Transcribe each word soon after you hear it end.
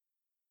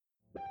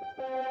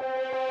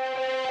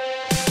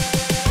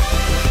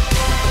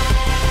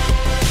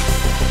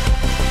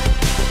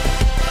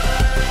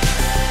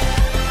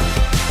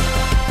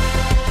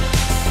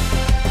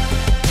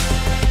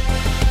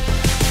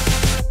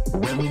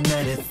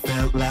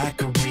felt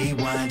like a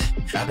rewind.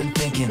 I've been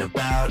thinking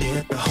about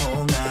it the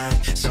whole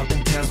night.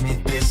 Something tells me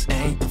this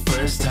ain't the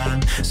first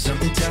time.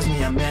 Something tells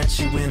me I met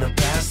you in a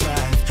past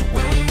life.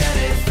 When we met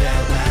it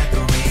felt like a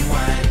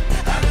rewind.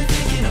 I've been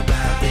thinking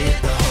about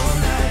it the whole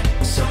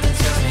night. Something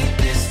tells me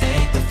this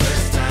ain't the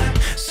first time.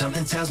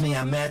 Something tells me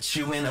I met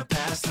you in a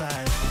past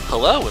life.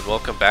 Hello and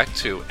welcome back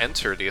to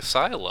Enter the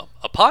Asylum,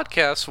 a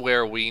podcast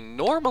where we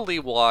normally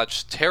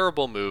watch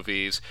terrible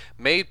movies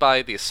made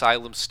by the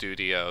Asylum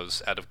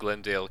Studios out of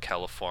Glendale,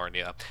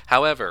 California.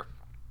 However,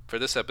 for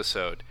this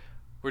episode,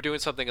 we're doing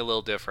something a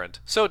little different.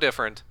 So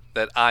different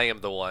that I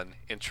am the one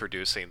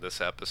introducing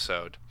this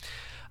episode.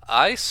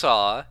 I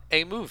saw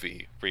a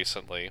movie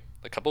recently,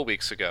 a couple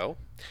weeks ago.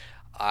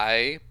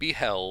 I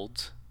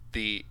beheld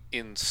the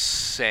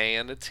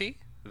insanity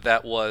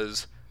that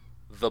was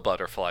The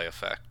Butterfly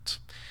Effect.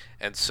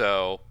 And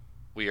so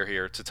we are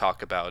here to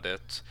talk about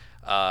it.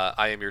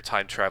 I am your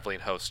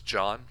time-traveling host,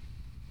 John.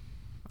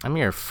 I'm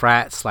your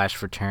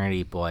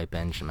frat/fraternity boy,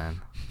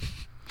 Benjamin.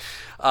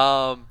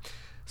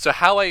 So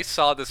how I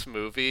saw this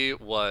movie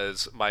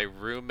was my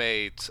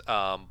roommate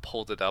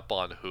pulled it up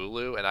on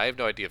Hulu, and I have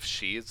no idea if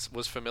she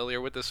was familiar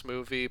with this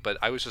movie, but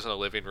I was just in the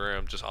living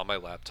room, just on my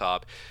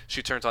laptop.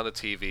 She turns on the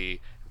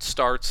TV,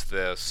 starts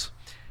this,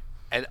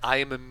 and I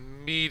am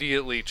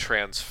immediately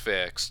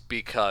transfixed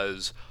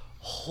because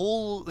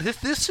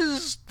this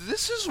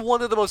is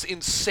one of the most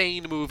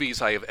insane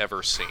movies I have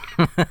ever seen.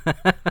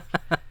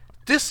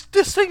 This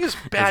thing is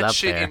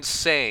batshit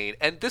insane,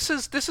 and this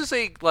is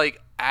a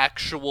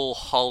actual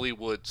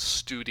Hollywood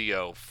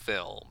studio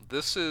film.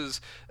 This is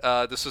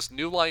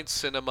New Line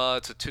Cinema.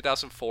 It's a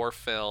 2004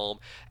 film.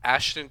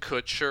 Ashton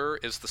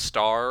Kutcher is the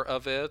star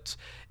of it.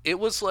 It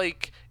was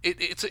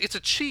it's a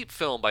cheap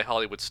film by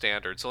Hollywood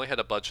standards. It only had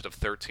a budget of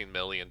 $13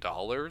 million,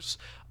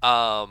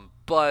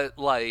 but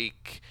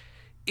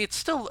it's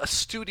still a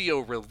studio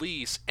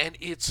release, and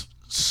it's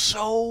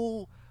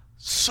so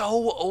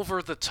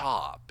over the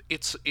top.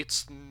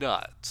 It's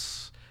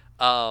nuts.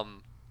 I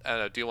don't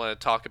know, do you want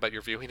to talk about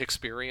your viewing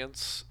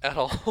experience at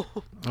all?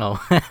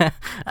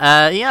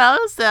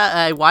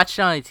 I watched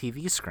it on a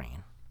TV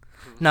screen.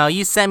 No,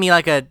 you sent me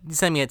a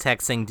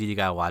text saying, "Dude, you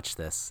gotta watch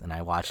this," and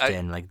I watched it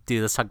and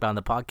dude, let's talk about it on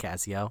the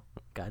podcast, yo.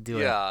 Gotta do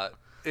it. Yeah.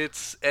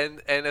 It's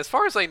and as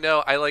far as I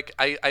know, I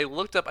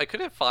looked up, I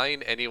couldn't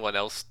find anyone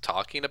else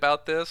talking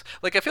about this.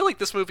 I feel like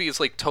this movie is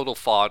total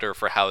fodder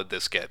for how did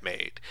this get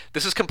made.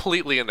 This is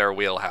completely in their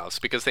wheelhouse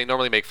because they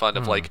normally make fun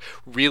of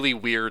really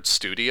weird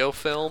studio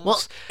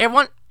films.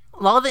 Well,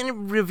 all the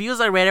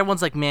reviews I read,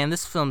 everyone's like, "Man,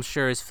 this film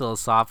sure is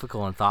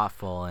philosophical and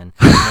thoughtful, and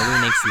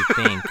really makes you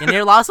think." And there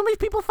are lots of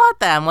people thought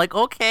that. I'm like,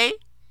 okay.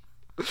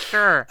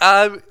 Sure.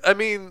 I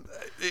mean,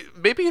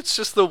 maybe it's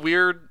just that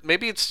weird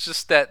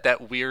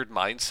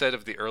mindset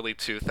of the early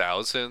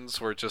 2000s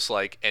where just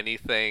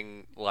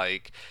anything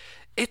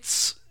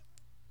it's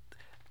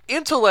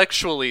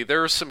intellectually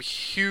there are some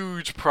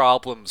huge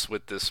problems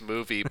with this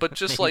movie, but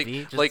just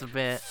maybe, just a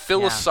bit,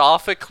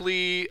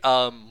 philosophically,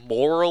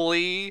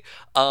 morally,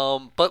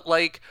 but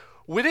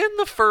within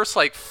the first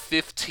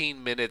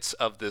 15 minutes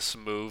of this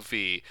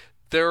movie,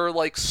 there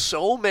are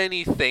so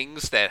many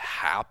things that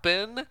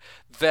happen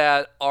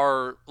that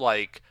are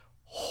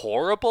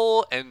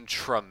horrible and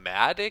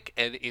traumatic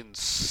and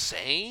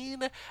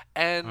insane,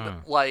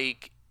 and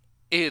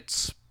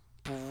it's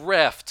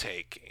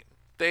breathtaking.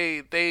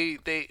 It's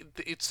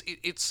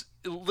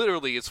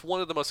literally, it's one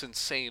of the most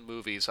insane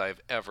movies I've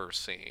ever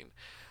seen.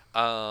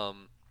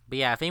 But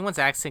yeah, if anyone's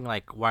asking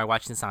while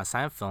watching this on a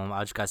silent film, all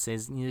I just gotta say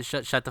is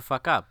shut the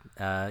fuck up.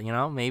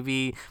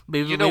 Maybe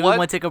we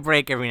want to take a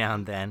break every now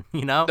and then.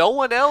 No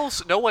one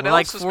else.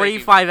 We're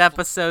 45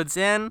 episodes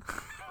in.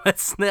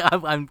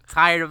 I'm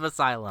tired of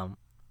Asylum.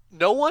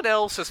 No one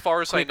else, as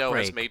far as I know,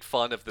 break. has made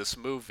fun of this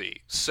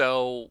movie.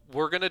 So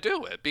we're going to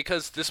do it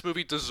because this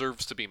movie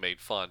deserves to be made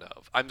fun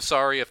of. I'm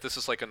sorry if this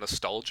is a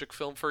nostalgic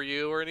film for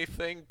you or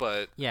anything,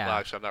 but yeah. Well,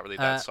 actually, I'm not really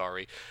that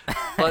sorry.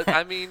 But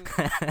I mean,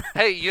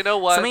 hey, you know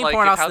what? Something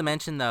important else to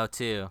mention, though,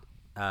 too,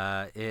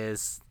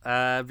 is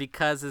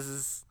because this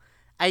is...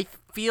 I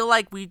feel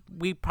like we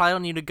probably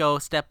don't need to go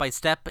step by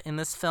step in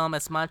this film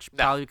as much,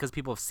 probably because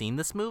people have seen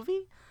this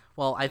movie.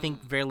 Well, I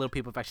think very little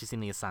people have actually seen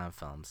the Asylum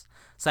films,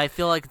 so I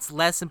feel like it's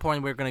less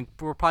important.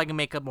 We're probably gonna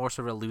make a more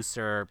sort of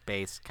looser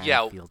based kind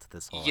of feel to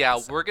this whole. Yeah,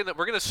 episode.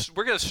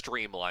 we're gonna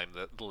streamline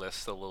the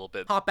list a little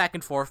bit. Hop back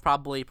and forth,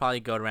 probably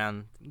go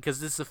around because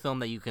this is a film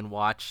that you can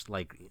watch,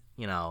 that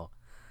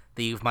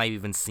you might have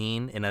even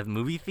seen in a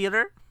movie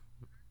theater.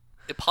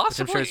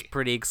 Possibly, which I'm sure is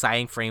pretty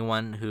exciting for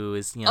anyone who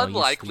is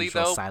unlikely used to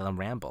the usual Asylum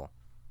ramble.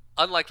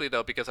 Unlikely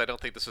though, because I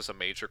don't think this is a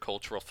major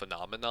cultural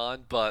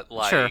phenomenon. But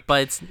sure,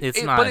 but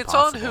it's not. But impossible. It's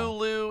on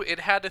Hulu. It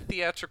had a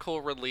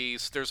theatrical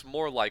release. There's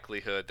more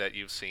likelihood that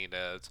you've seen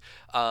it.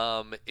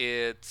 So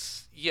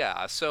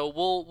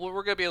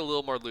we're gonna be a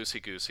little more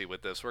loosey goosey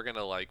with this. We're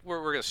gonna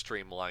we're gonna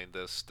streamline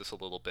this a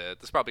little bit.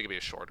 This is probably gonna be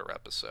a shorter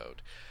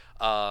episode.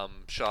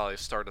 Shall I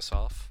start us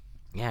off?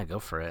 Yeah, go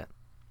for it.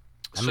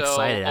 I'm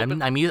excited.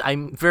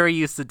 I'm very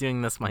used to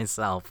doing this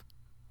myself.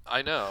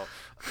 I know.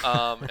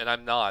 And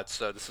I'm not,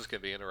 so this is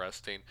gonna be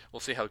interesting. We'll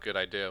see how good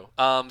I do.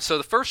 So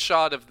the first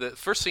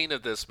scene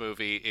of this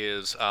movie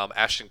is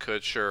Ashton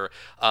Kutcher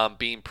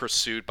being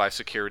pursued by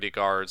security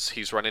guards.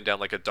 He's running down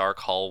like a dark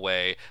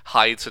hallway,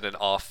 hides in an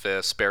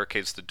office,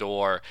 barricades the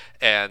door,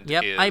 and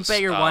Yep, is, I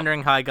bet you're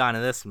wondering how I got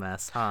into this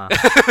mess, huh?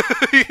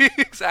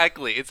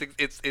 exactly.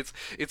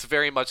 It's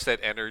very much that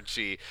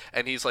energy,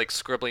 and he's like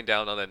scribbling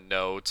down on a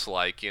note,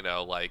 like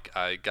like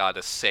I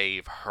gotta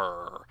save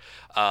her.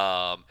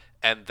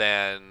 And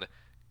then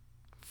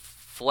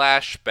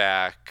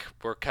flashback,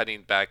 we're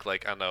cutting back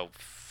like I don't know,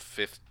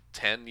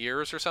 10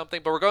 years or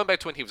something, but we're going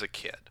back to when he was a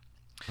kid.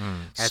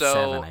 At So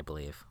 7, I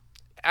believe.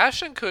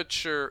 Ashton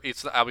Kutcher,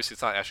 it's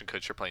not Ashton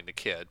Kutcher playing the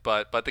kid,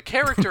 but the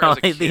character No, as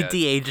a they kid,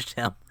 de-aged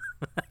him.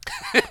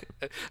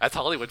 that's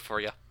Hollywood for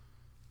you.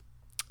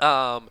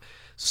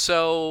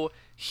 So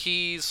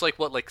he's like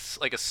what, like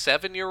a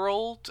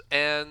 7-year-old,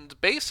 and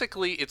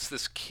basically it's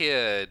this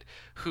kid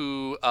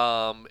who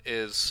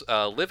is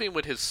living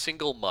with his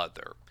single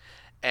mother,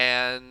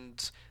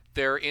 and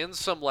they're in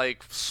some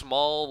like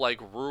small like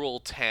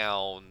rural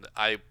town,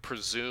 I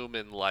presume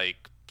in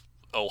like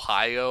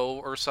Ohio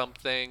or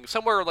something,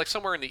 somewhere in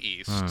the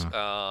east.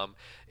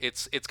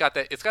 It's got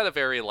a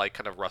very like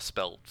kind of Rust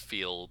Belt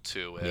feel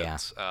to it. Yeah.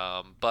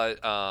 But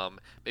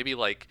maybe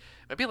like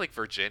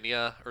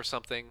Virginia or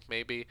something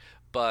maybe.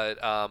 But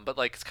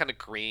like it's kind of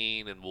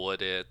green and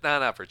wooded. Nah,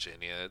 not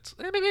Virginia. It's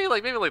maybe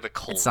like the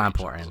cold. It's not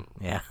regions. important.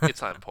 Yeah.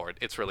 It's not important.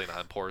 It's really not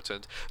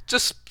important.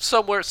 Just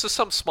somewhere, so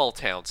some small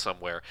town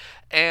somewhere,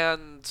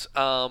 and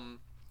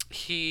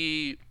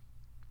he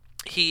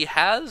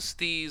has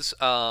these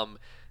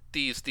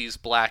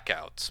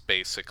blackouts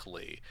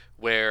basically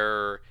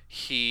where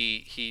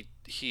he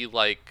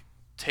like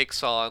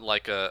takes on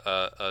like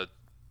a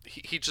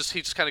he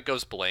just kind of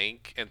goes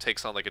blank and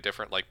takes on like a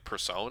different like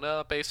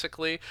persona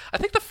basically. I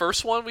think the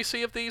first one we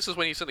see of these is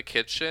when he's in the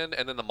kitchen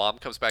and then the mom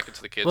comes back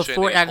into the kitchen.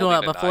 Before and he's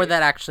holding a before knife.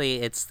 that,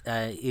 actually, it's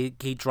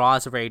he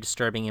draws a very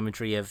disturbing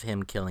imagery of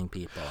him killing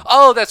people.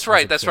 Oh, that's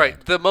right. a That's kid.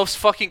 right. The most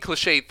fucking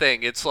cliche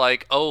thing. It's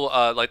like,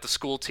 like the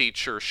school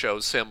teacher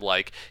shows him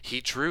like he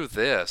drew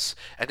this,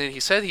 and then he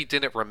said he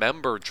didn't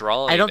remember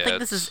drawing. I don't think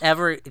this is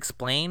ever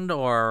explained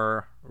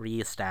or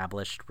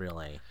reestablished,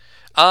 really.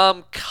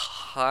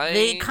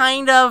 They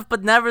kind of,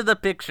 but never the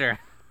picture.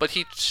 But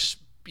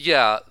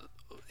yeah,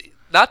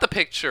 not the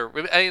picture.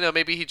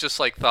 Maybe he just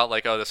like thought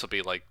like, oh, this would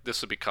be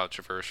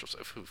controversial. So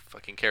who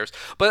fucking cares?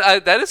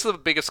 But that is the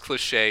biggest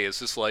cliche. Is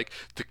just like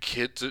the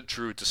kid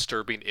drew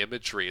disturbing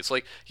imagery. It's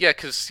like, yeah,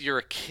 because you're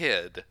a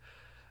kid.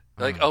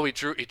 Like, oh, he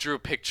drew a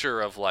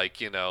picture of like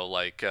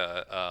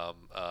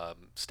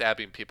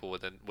stabbing people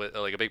with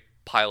like a big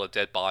pile of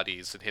dead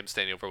bodies and him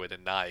standing over with a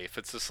knife.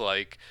 It's just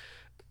like,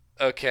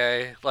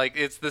 okay, like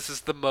this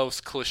is the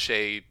most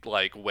cliche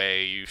like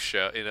way you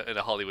show in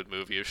a Hollywood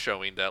movie of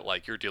showing that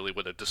like you're dealing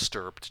with a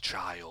disturbed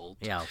child.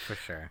 Yeah, for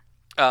sure.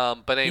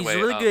 But anyway,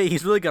 He's really good.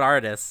 He's a really good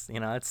artist.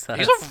 It's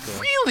he's it's a cool.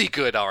 really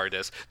good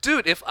artist,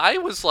 dude. If I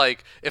was a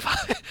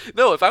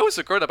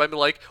grown up, I'd be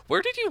like,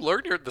 where did you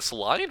learn this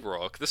line,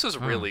 Rook? This is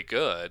really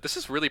good. This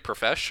is really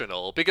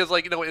professional because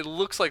like it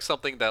looks like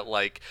something that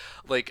like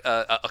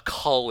a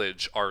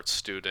college art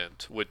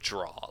student would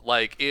draw.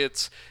 Like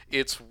it's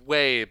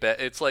way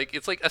better. It's like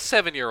a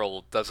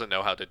 7-year-old doesn't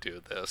know how to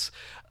do this.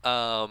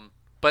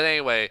 But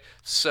anyway,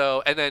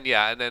 so and then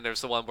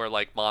there's the one where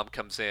like mom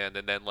comes in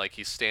and then like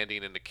he's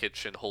standing in the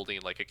kitchen holding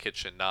like a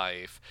kitchen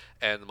knife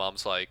and the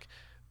mom's like,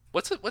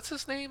 what's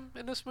his name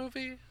in this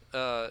movie?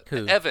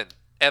 Who? Evan.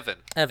 Evan,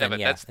 yeah,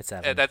 that's, it's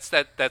Evan.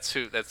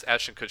 That's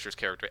Ashton Kutcher's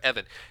character,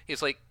 Evan.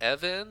 He's like,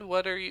 Evan,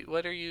 what are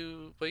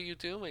you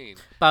doing?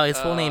 Well, his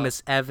full name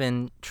is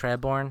Evan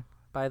Treborn,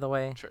 by the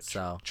way.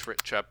 So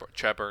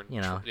Treborn.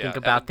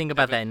 think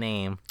about that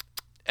name.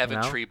 Evan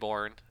you know?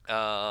 Treborn.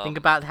 Think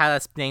about how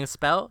that name's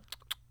spelled.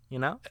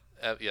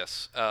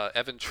 Yes,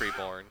 Evan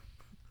Treborn.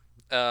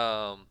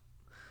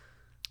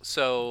 So It's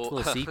a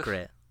little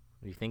secret.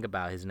 If you think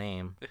about his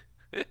name,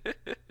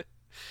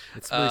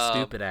 it's really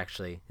stupid,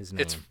 actually. His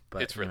name,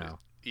 but it's really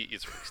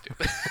it's really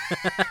stupid.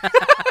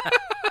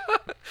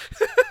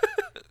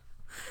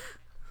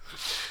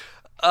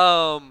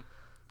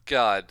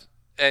 God.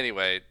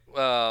 Anyway,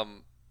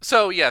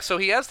 so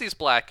he has these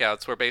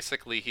blackouts where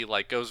basically he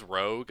like goes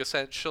rogue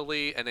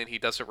essentially, and then he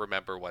doesn't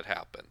remember what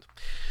happened.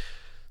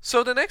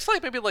 So the next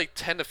maybe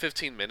 10 to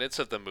 15 minutes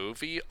of the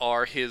movie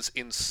are his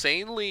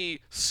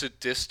insanely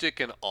sadistic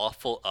and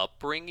awful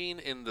upbringing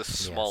in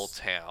this small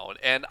town,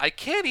 and I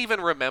can't even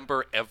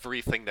remember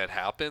everything that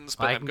happens.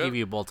 But I can give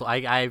you both.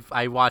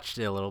 I watched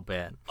it a little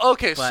bit.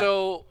 Okay, but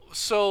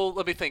so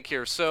let me think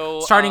here. So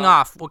starting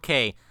off,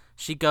 okay,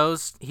 he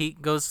goes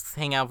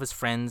hang out with his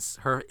friends,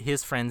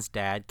 his friend's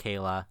dad,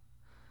 Kayla.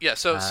 Yeah,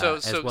 as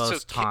well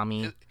as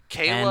Tommy.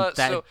 Kayla,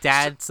 and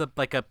dad's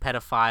like a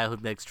pedophile who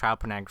makes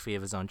child pornography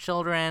of his own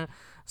children.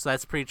 So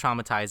that's pretty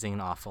traumatizing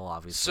and awful,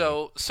 obviously.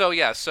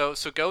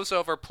 So goes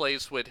over,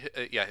 plays with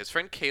his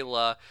friend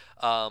Kayla,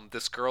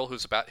 this girl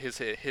who's about his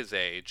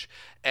age,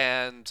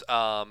 and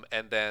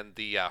then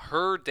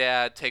her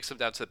dad takes them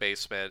down to the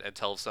basement and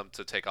tells them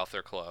to take off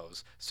their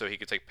clothes so he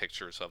can take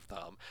pictures of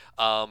them.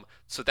 And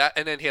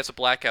then he has a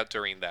blackout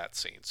during that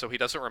scene, so he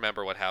doesn't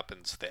remember what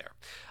happens there.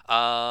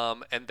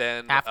 And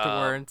then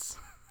afterwards,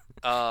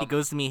 he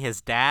goes to meet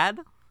his dad.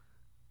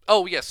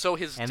 Oh yeah, so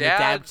his and dad. And the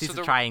dad seems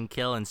to try and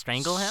kill and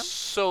strangle him.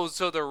 So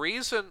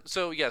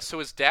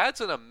his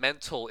dad's in a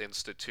mental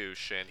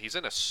institution. He's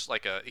in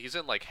he's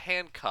in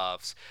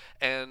handcuffs,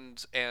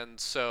 and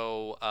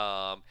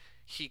so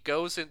he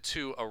goes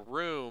into a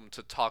room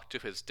to talk to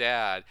his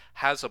dad,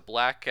 has a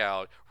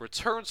blackout,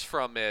 returns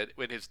from it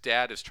when his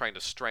dad is trying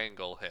to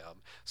strangle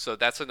him. So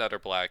that's another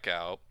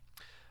blackout.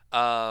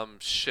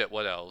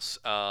 What else?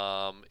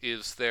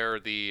 Is there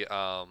the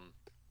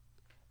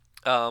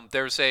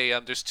there's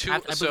two.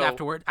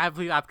 I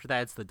believe after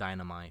that it's the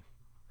dynamite.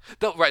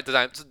 The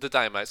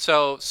dynamite.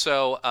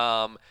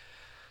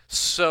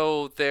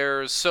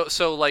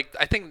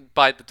 I think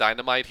by the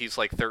dynamite he's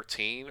like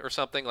 13 or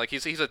something. Like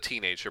he's a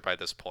teenager by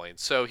this point.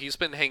 So he's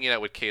been hanging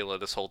out with Kayla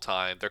this whole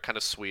time. They're kind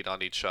of sweet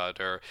on each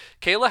other.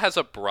 Kayla has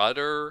a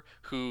brother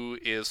who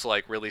is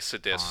like really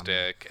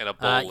sadistic and a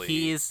bully.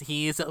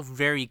 He's a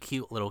very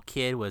cute little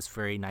kid with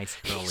very nice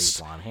curly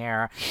blonde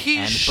hair.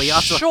 He's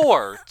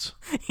short.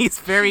 He's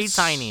very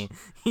tiny.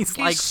 He's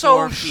like so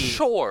 4 feet.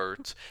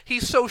 short.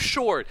 He's so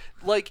short.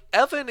 Like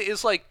Evan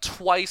is like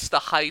twice the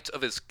height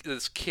of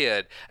this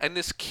kid, and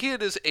this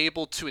kid is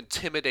able to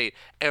intimidate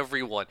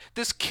everyone.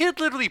 This kid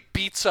literally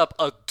beats up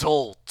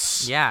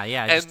adults. Yeah,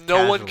 and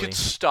no one can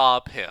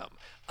stop him.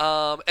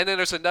 And then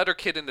there's another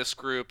kid in this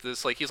group.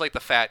 He's like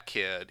the fat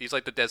kid. He's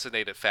like the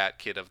designated fat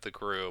kid of the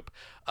group.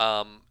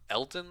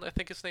 Eldon, I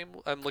think his name.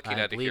 I'm looking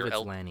at it here. I believe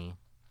it's Lenny.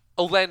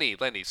 Oh, Lenny.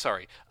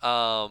 Sorry.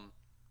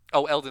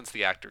 Eldon's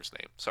the actor's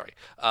name. Sorry.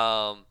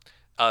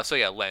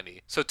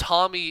 Lenny. So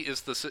Tommy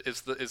is the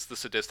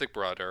sadistic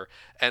brother,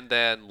 and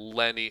then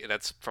Lenny, and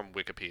that's from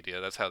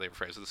Wikipedia. That's how they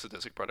phrase it, the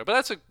sadistic brother. But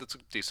that's a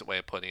decent way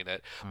of putting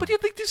it. But you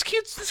think this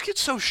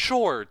kid's so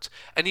short,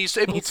 and he's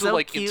able to so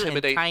like cute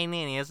intimidate and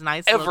tiny, and he has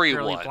nice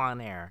everyone. Little curly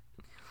blonde hair.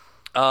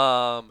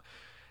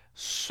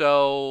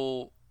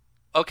 So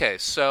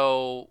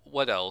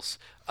what else?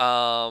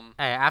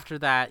 After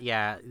that,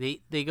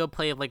 they go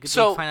play they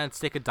find a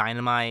stick of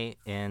dynamite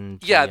in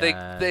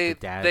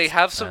they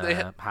have some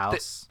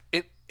house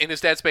in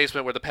his dad's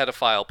basement where the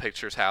pedophile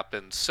pictures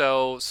happen.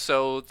 So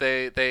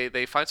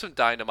they find some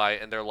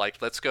dynamite and they're like,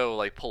 let's go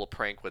like pull a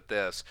prank with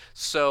this.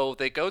 So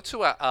they go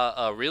to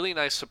a really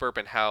nice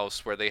suburban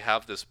house where they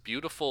have this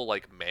beautiful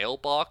like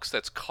mailbox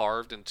that's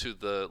carved into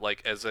the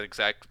like as an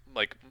exact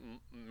like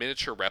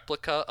miniature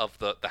replica of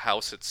the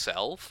house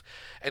itself,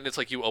 and it's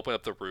like you open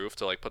up the roof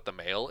to like put the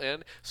mail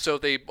in. So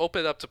they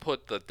open it up to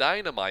put the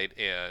dynamite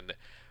in,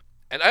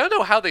 and I don't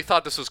know how they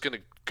thought this was gonna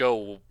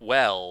go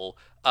well.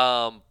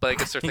 But I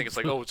guess they're thinking it's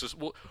like,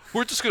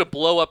 we're just gonna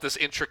blow up this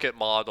intricate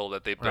model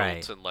that they built,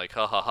 right. And like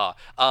ha ha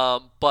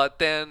ha. But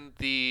then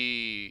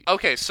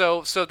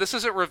so this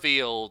isn't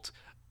revealed.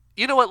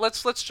 You know what?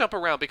 Let's jump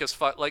around because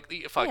fuck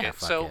it.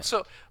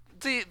 So.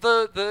 In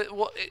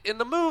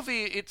the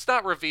movie, it's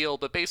not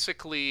revealed, but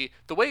basically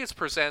the way it's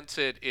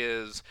presented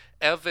is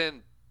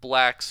Evan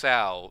blacks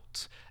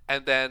out,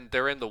 and then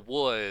they're in the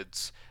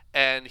woods,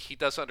 and he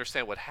doesn't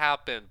understand what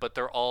happened, but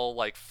they're all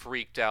like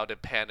freaked out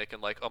and panic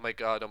and like, oh my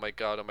god, oh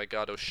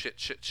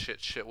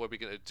shit, what are we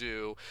gonna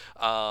do?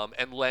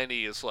 And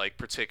Lenny is like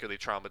particularly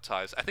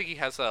traumatized. I think he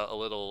has a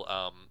little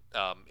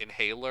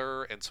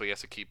inhaler, and so he has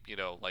to keep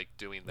like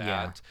doing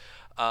that.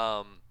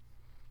 Yeah.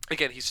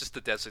 Again, he's just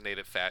the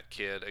designated fat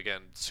kid.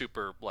 Again,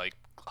 super like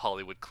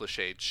Hollywood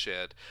cliched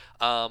shit.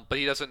 But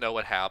he doesn't know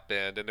what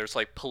happened, and there's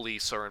like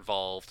police are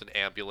involved and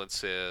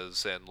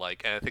ambulances, and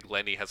I think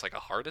Lenny has like a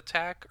heart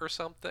attack or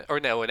something, or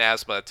no, an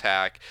asthma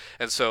attack,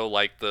 and so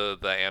like the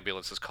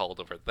ambulance is called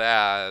over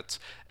that,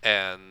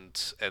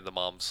 and the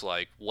mom's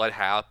like, what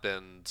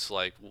happened?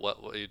 Like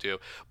what do you do?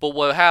 But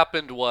what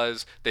happened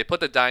was they put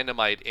the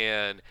dynamite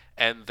in,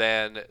 and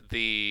then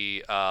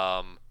the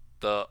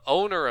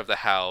owner of the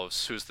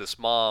house, who's this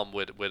mom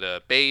with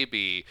a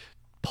baby,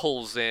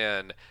 pulls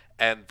in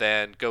and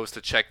then goes to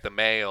check the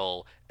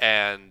mail,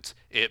 and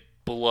it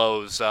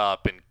blows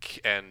up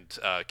and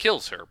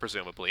kills her,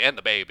 presumably, and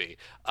the baby.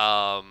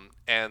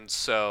 And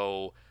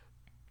so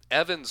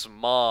Evan's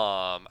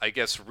mom, I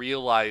guess,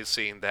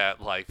 realizing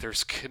that like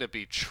there's gonna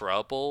be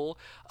trouble,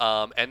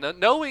 and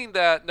knowing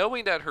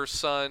that her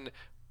son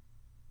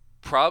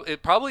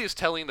it probably is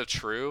telling the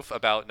truth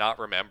about not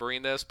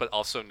remembering this, but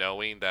also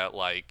knowing that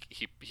like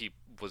he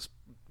was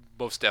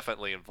most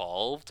definitely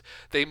involved,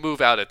 they move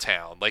out of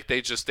town. Like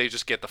they just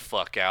get the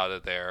fuck out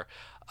of there.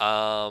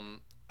 I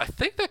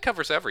think that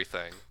covers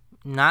everything.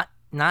 Not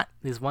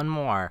there's one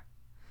more.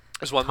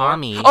 There's one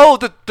Tommy, more. Oh,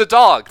 the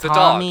dog.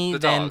 Tommy the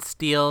then dog.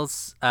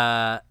 steals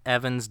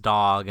Evan's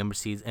dog and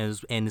proceeds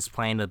and is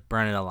planning to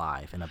burn it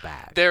alive in a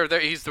bag.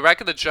 He's the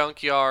wreck of the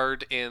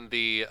junkyard in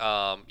the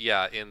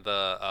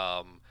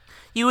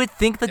You would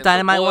think the in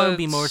dynamite one would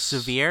be more woods.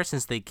 severe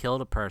since they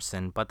killed a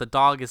person, but the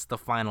dog is the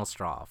final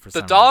straw for The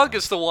some dog reason.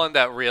 is the one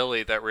that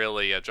really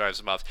drives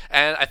him off,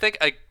 and I think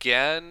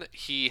again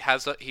he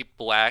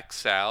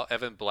blacks out.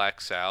 Evan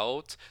blacks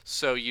out,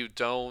 so you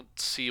don't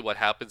see what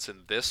happens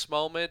in this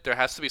moment. There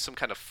has to be some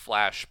kind of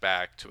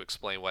flashback to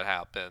explain what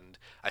happened,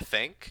 I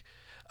think.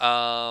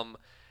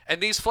 And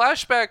these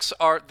flashbacks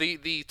are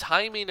the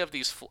timing of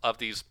these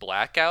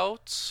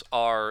blackouts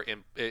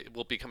it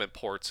will become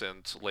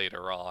important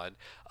later on,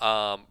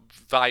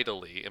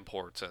 vitally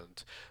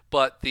important.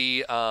 But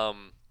the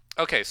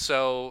okay,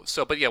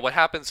 but yeah, what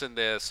happens in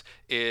this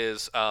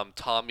is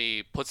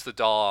Tommy puts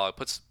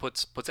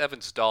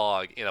Evan's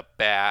dog in a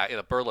bag, in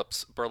a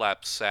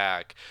burlap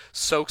sack,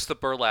 soaks the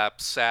burlap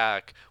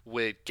sack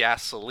with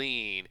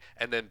gasoline,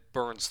 and then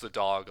burns the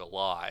dog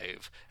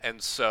alive.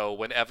 And so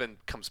when Evan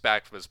comes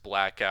back from his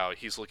blackout,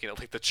 he's looking at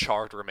like the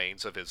charred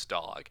remains of his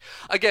dog.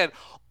 Again,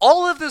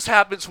 all of this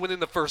happens within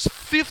the first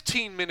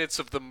 15 minutes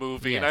of the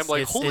movie, and I'm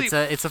like, holy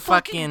it's a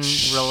fucking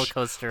roller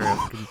coaster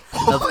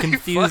of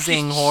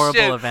confusing, fucking horrible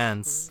shit.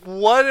 events.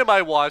 What am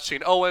I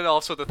watching? Oh, and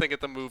also the thing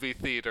at the movie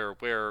theater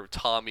where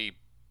Tommy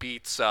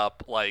beats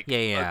up like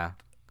Yeah.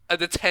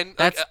 the ten.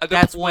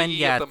 That's when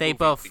employee of the they movie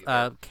both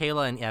theater.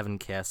 Kayla and Evan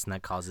kiss, and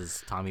that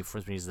causes Tommy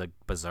for some reason to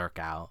berserk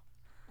out.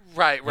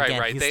 Right.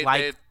 Again, he's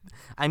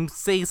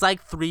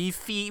like 3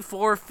 feet,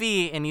 4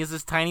 feet, and he's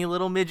this tiny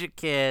little midget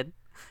kid.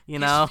 You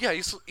know?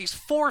 He's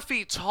 4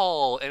 feet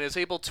tall and is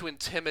able to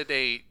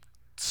intimidate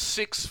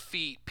 6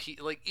 feet.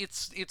 Like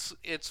it's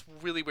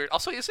really weird.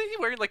 Also, isn't he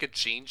wearing like a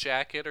jean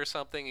jacket or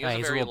something? He has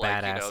He's a very, little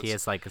like, badass. He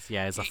has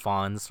has a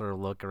fawn sort of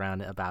look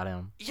around about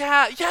him.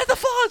 Yeah, the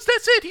Fonz.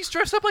 That's it. He's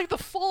dressed up like the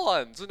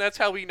Fonz, and that's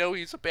how we know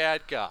he's a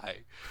bad guy.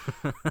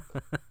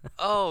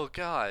 Oh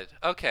God.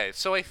 Okay,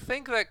 so I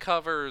think that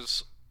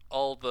covers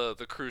all the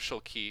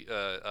crucial key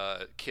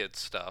kid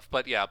stuff.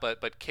 But yeah,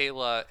 but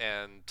Kayla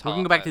and Tom, We're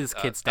gonna go back to this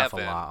kid stuff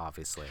Evan. a lot,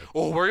 obviously.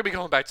 Oh, we're gonna be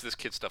going back to this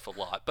kid stuff a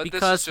lot. But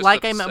Because, this is just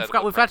like the I set of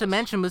forgot, the we forgot to premise.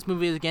 mention, this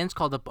movie again is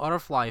called The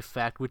Butterfly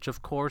Effect, which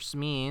of course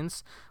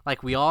means,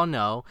 like we all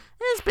know,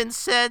 it has been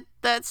said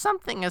that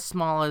something as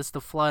small as the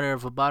flutter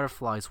of a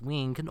butterfly's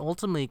wing can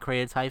ultimately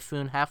create a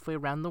typhoon halfway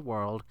around the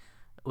world,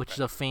 which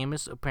is a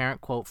famous apparent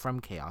quote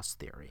from Chaos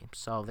Theory.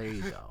 So there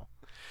you go.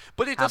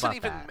 But it How doesn't about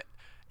even. that?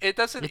 It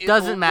doesn't. It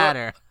doesn't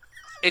matter.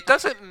 It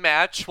doesn't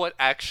match what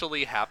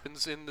actually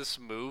happens in this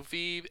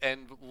movie,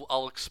 and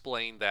I'll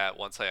explain that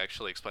once I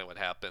actually explain what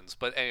happens.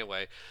 But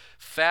anyway,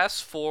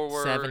 fast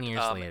forward 7 years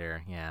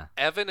later, yeah.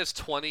 Evan is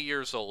 20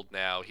 years old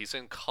now. He's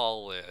in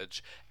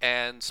college,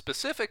 and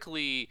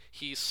specifically,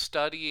 he's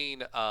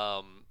studying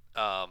What's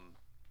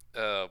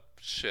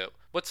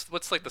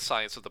like the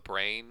science of the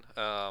brain?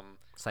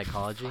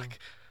 Psychology.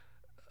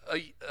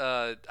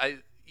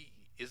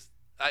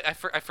 I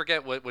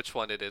forget which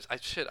one it is. I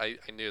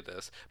knew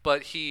this,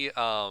 but he's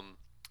I want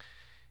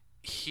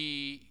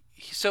to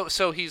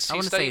say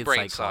studying it's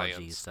brain psychology. science.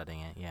 He's studying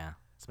it, yeah.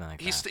 Something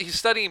like He's that. he's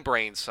studying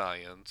brain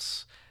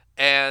science,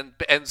 and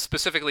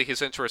specifically his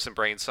interest in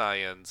brain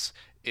science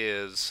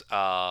is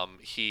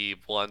he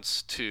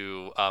wants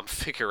to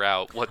figure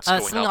out what's going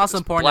on. Something with also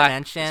his important to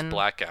mention his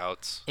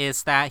blackouts.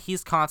 is that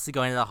he's constantly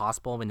going to the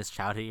hospital in his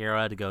childhood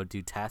era to go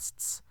do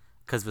tests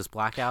because of his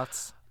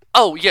blackouts.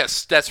 Oh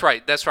yes, that's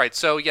right.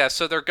 So yeah,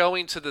 so they're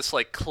going to this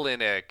like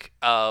clinic,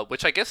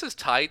 which I guess is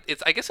tied.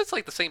 I guess it's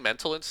like the same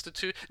mental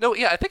institute. No,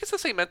 yeah, I think it's the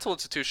same mental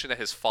institution that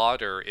his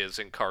father is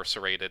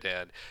incarcerated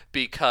in,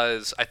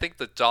 because I think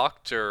the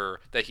doctor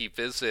that he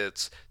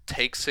visits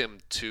takes him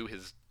to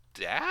his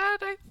dad.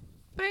 I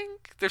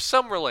think there's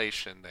some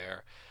relation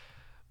there,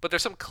 but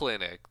there's some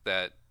clinic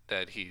that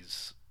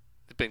he's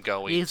been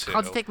going He's to.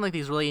 constantly taking like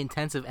these really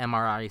intensive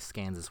MRI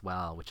scans as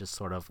well, which is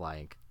sort of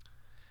like,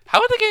 How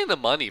are they getting the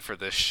money for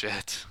this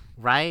shit?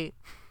 right?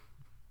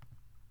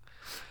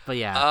 But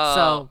yeah,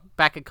 so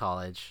back at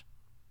college.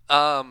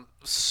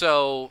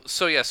 So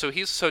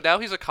now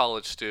he's a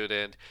college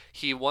student.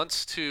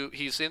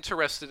 He's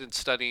interested in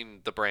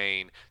studying the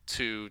brain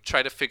to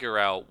try to figure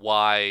out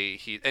why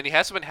he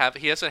hasn't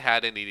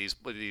had any of these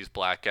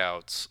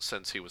blackouts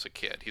since he was a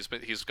kid.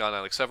 He's gone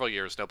on like several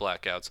years, no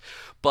blackouts,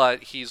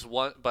 but he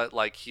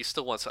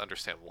still wants to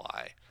understand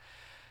why.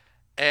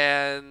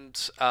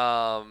 And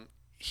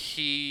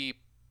he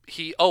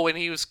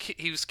was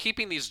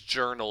keeping these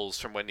journals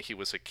from when he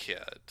was a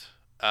kid.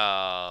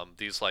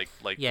 These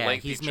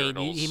lengthy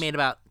journals. He made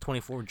about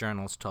 24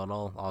 journals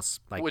total, all his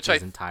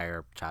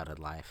entire childhood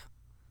life.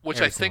 Which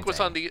I think was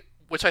on the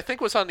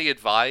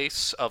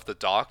advice of the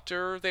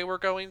doctor they were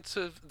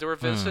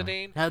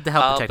visiting. To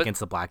help protect against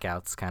the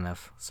blackouts, kind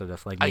of, sort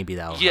of like maybe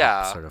that'll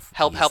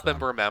help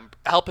him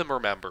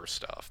remember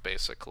stuff,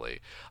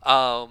 basically.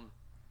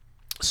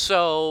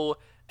 So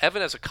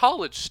Evan, as a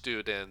college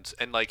student,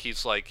 and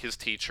his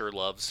teacher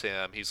loves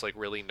him. He's like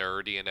really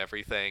nerdy and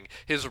everything.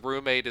 His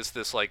roommate is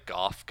this like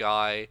goth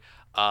guy,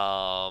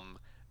 who's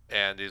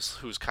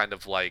kind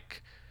of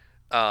like,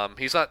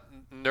 he's not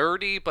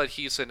nerdy, but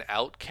he's an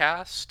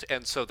outcast,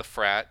 and so the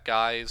frat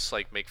guys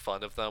like make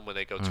fun of them when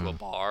they go to a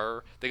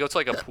bar. They go to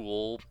like a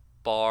pool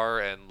bar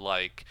and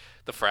like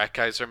the frat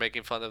guys are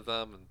making fun of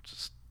them and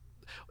just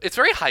it's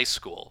very high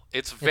school.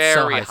 It's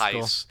very high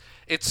school.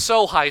 It's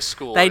so high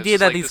school. The idea it's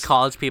that like these this,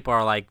 college people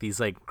are like these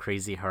like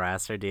crazy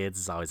harasser dudes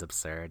is always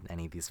absurd.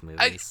 Any of these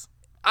movies.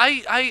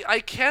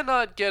 I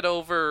cannot get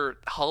over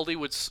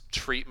Hollywood's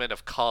treatment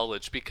of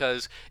college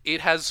because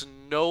it has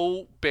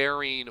no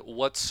bearing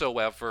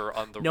whatsoever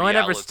on the No one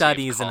ever reality of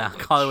studies in a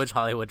college.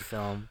 Hollywood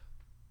film.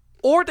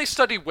 Or they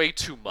study way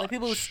too much. Like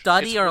people who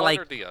study It's are one like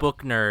or the other.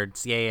 book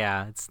nerds.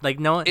 Yeah. It's like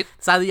no. It-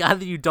 It's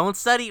either you don't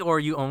study or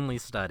you only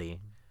study.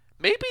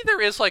 Maybe there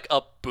is like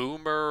a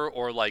boomer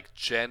or like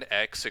Gen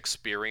X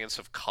experience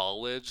of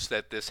college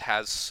that this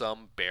has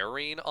some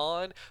bearing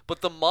on,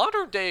 but the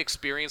modern day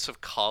experience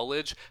of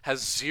college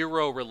has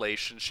zero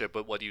relationship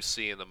with what you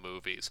see in the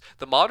movies.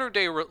 The modern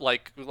day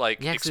like Yeah, 'cause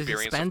it's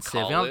experience of expensive. You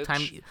college. don't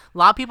have time. A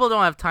lot of people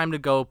don't have time to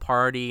go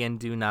party and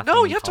do nothing.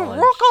 No, in you have college,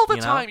 to work all the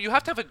you know? time. You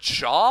have to have a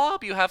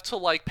job. You have to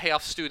like pay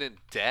off student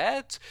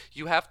debt.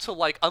 You have to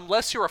like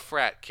unless you're a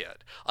frat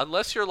kid.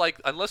 Unless you're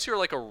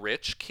like a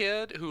rich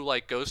kid who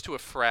like goes to a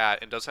frat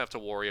and doesn't have to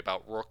worry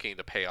about working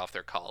to pay off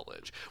their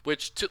college.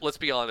 Which let's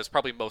be honest,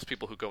 probably most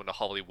people who go into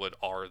Hollywood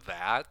are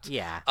that.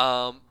 Yeah.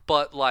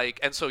 But like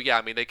and so yeah,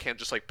 I mean they can't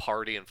just like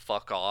party and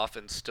fuck off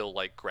and still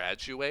like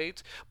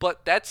graduate,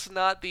 but that's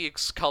not the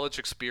college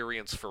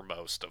experience for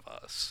most of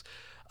us.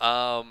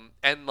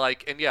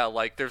 And yeah,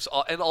 like there's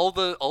all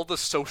the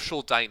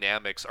social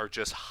dynamics are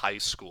just high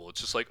school.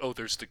 It's just like, oh,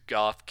 there's the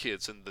goth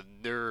kids and the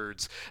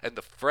nerds and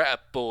the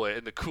frat boy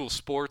and the cool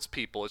sports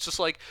people. It's just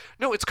like,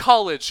 no, it's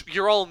college.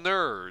 You're all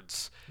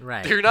nerds.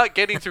 Right. You're not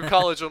getting through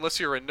college unless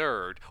you're a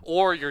nerd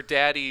or your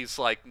daddy's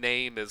like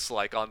name is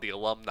like on the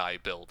alumni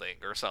building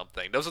or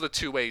something. Those are the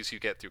two ways you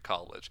get through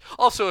college.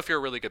 Also, if you're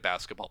a really good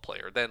basketball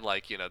player, then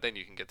like, then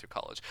you can get through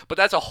college. But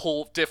that's a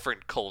whole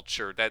different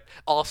culture that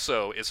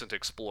also isn't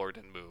explored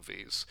in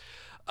movies.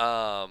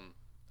 I'm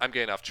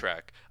getting off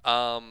track.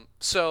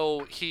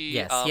 So he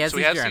Yes, so he has he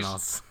these has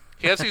journals.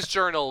 he has these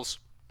journals.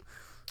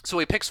 So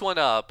he picks one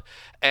up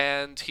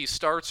and he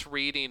starts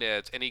reading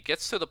it, and he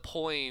gets to the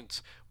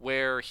point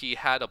where he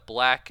had a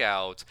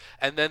blackout,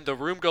 and then the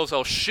room goes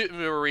all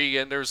shimmery,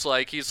 and there's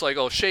like he's like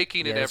all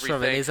shaking and it's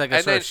everything. It's like a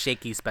and sort then of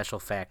shaky special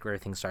effect where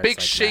everything starts big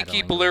like, shaky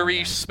rattling blurry around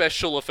him.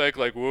 special effect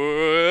like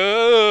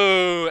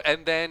whoa,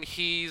 and then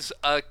he's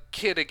a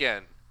kid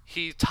again.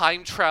 He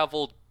time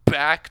traveled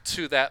back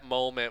to that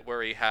moment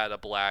where he had a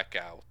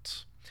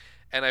blackout,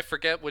 and I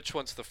forget which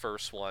one's the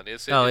first one.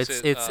 Is it? Oh, is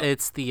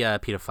it's the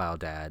pedophile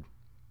dad.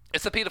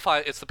 It's the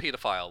pedophile. It's the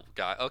pedophile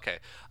guy. Okay.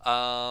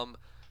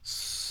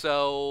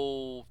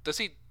 So does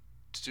he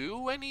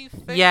do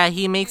anything? Yeah,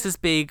 he makes this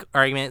big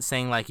argument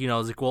saying like,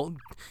 it's like, well,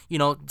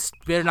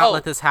 better not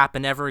let this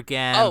happen ever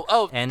again.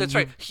 And that's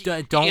right. He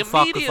don't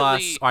fuck with us,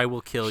 immediately- or I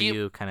will kill he-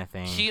 you, kind of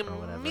thing. He or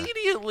whatever.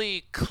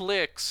 immediately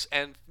clicks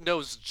and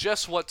knows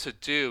just what to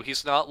do.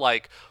 He's not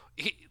like.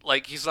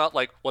 He's not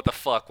like what the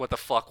fuck,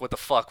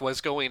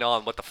 what's going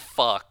on, what the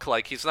fuck.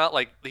 Like he's not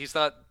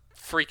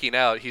freaking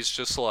out. He's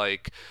just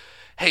like,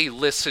 hey,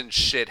 listen,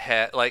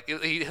 shithead. Like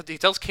he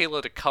tells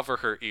Kayla to cover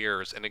her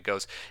ears, and it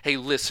goes, hey,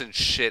 listen,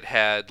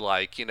 shithead.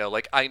 Like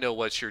like I know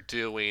what you're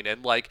doing,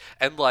 and the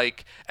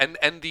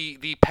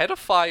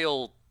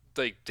pedophile,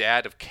 the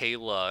dad of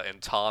Kayla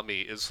and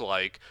Tommy is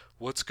like,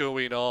 what's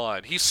going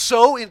on? He's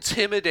so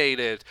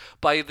intimidated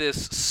by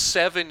this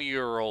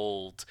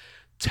 7-year-old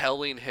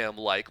telling him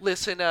like,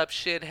 listen up,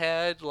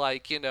 shithead,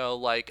 like you're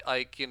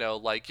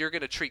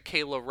gonna treat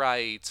Kayla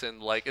right,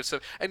 and like it's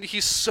and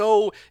he's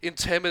so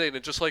intimidated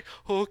and just like,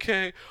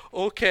 okay,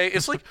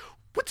 it's like,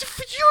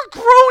 you're a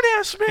grown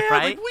ass man,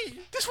 Right?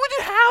 like this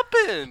wouldn't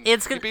happen.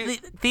 It's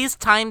these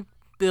time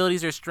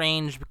abilities are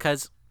strange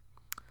because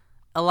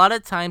a lot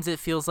of times it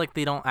feels like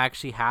they don't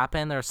actually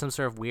happen. There's some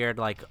sort of weird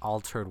like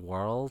altered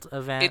world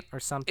event or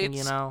something,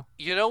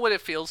 You know what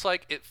it feels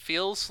like? It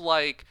feels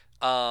like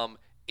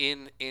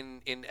in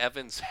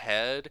Evan's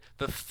head,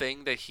 the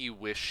thing that he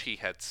wished he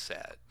had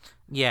said.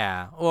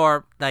 Yeah,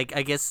 or like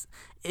I guess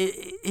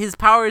his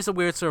power is a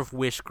weird sort of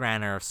wish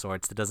granter of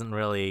sorts that doesn't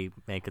really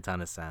make a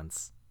ton of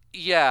sense.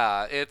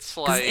 Yeah, it's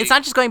 'Cause like it's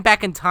not just going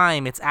back in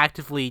time; it's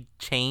actively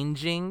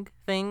changing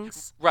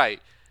things.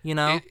 right.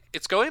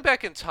 It's going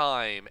back in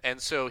time, and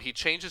so he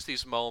changes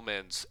these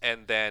moments,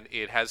 and then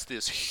it has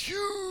this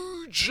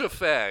huge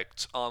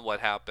effect on what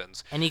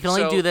happens. And he can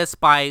only do this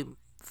by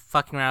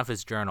fucking around with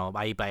his journal,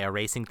 by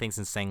erasing things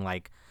and saying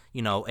like,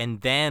 and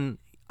then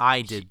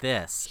I did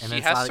this, and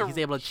then he's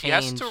able to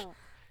change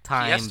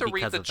time. He has to read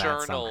because the of that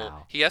journal.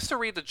 somehow. He has to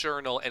read the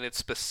journal, and it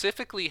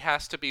specifically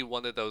has to be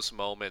one of those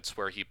moments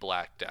where he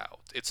blacked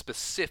out. It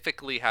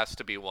specifically has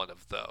to be one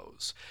of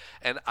those.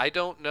 And I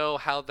don't know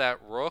how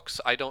that works.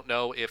 I don't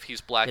know if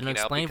he's blacking Didn't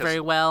out explain because very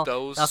well.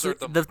 those Also,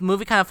 are the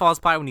movie kind of falls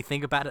apart when you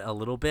think about it a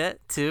little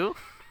bit too.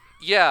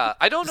 Yeah,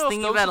 I don't Just know if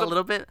thinking those about are it a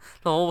little bit,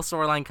 the whole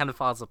storyline kind of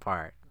falls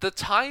apart. the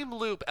time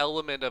loop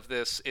element of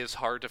this is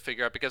hard to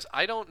figure out because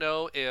I don't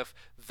know if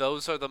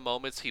those are the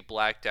moments he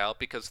blacked out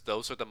because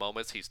those are the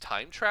moments he's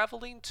time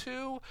traveling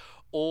to,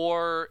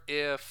 or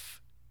if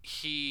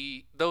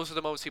those are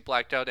the moments he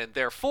blacked out, and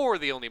therefore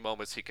the only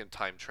moments he can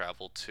time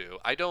travel to.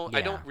 I don't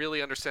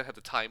really understand how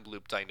the time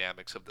loop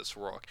dynamics of this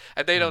work,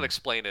 and they don't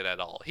explain it at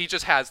all. He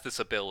just has this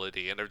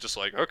ability, and they're just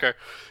like, okay,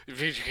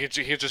 he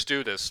can just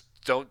do this.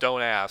 Don't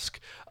ask.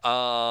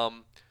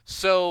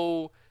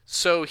 So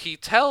he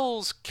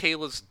tells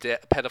Kayla's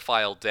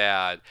pedophile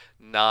dad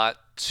not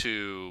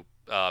to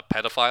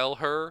pedophile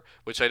her,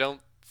 which I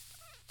don't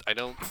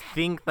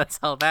think that's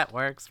how that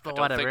works, but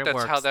whatever. I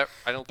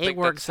don't think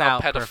that's how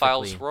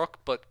pedophiles perfectly. work,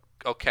 but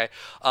okay.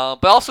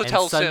 But also And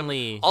tells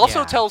suddenly, him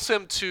yeah. tells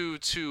him to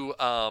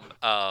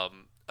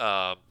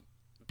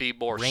be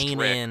more Rein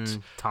strict.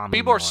 in Tommy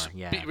Be more,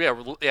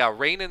 yeah.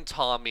 rein in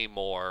Tommy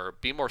more.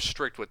 Be more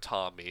strict with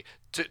Tommy.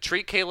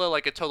 Treat Kayla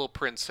like a total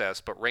princess,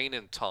 but rein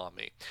in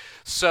Tommy.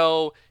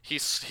 So he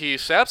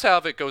saps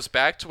Havoc, goes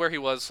back to where he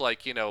was,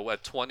 like,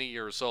 at 20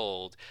 years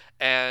old,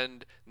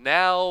 and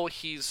now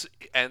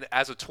and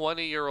as a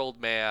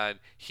 20-year-old man,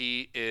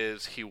 he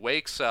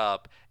wakes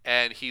up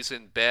and he's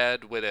in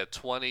bed with a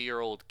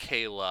 20-year-old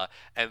Kayla,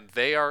 and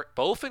they are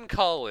both in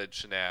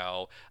college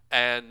now.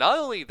 And not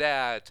only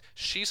that,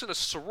 she's in a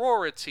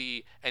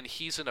sorority and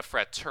he's in a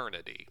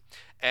fraternity.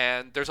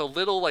 And there's a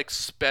little, like,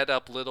 sped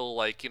up little,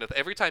 like,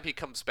 every time he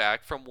comes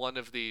back from one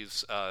of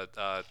these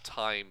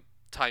time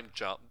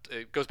jump,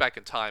 it goes back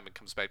in time and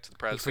comes back to the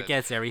present. He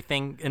forgets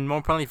everything, and more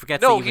importantly,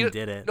 forgets he even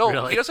did it. No,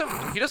 really.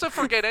 he doesn't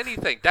forget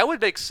anything. That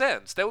would make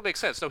sense. No,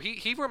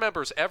 he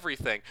remembers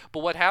everything. But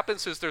what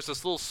happens is there's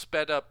this little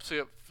sped up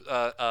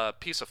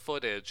piece of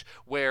footage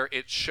where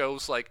it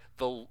shows, like,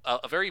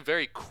 a very,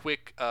 very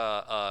quick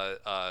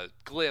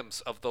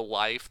glimpse of the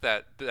life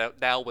that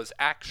now was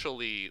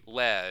actually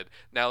led.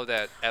 Now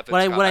that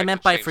Evans what I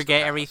meant by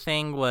forget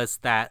everything was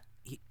that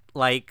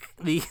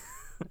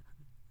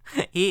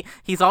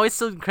he's always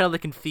so incredibly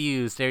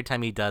confused every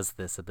time he does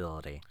this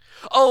ability.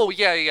 Oh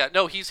yeah.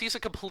 No, he's a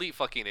complete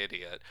fucking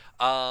idiot.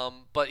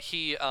 But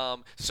he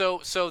so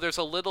this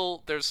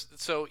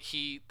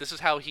is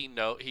how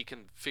he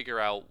can figure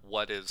out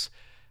what is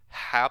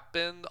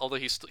happened, although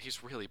he's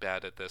really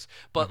bad at this,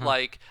 but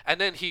like,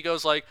 and then he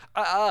goes like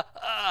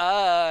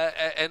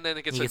and then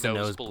it gets a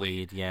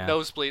nosebleed.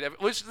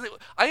 Which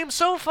I am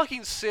so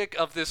fucking sick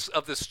of this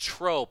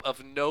trope of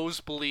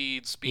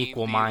nosebleeds being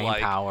equal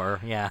mind power,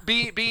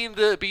 being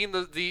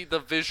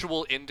the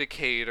visual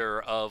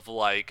indicator of,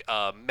 like,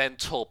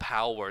 mental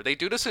power. They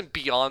do this in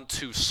Beyond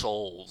Two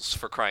Souls,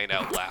 for crying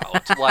out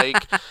loud.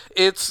 Like,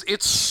 it's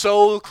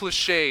so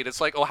cliched. It's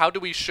like, oh, how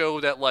do we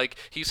show that, like,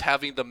 he's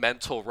having the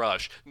mental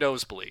rush?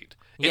 Nosebleed.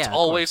 It's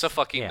always a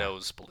fucking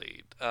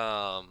nosebleed.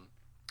 But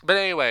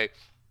anyway,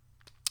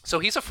 so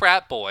he's a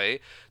frat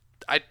boy.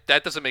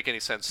 That doesn't make any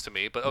sense to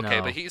me, but okay.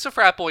 No. But he's a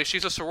frat boy.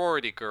 She's a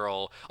sorority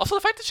girl. Also,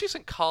 the fact that she's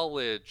in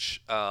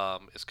college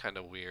is kind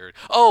of weird.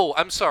 Oh,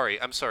 I'm sorry.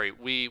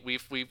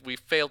 We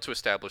failed to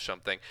establish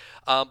something.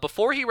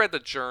 Before he read the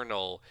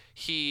journal,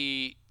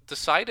 he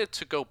decided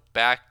to go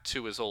back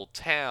to his old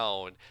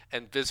town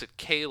and visit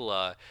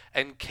Kayla,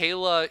 and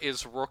Kayla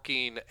is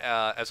working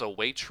as a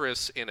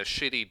waitress in a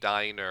shitty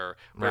diner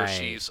where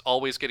she's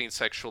always getting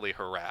sexually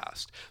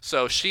harassed.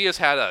 So she has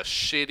had a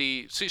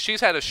shitty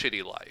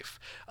life.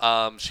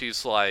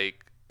 She's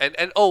like,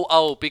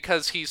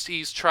 because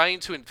he's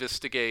trying to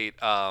investigate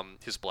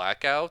his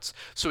blackouts,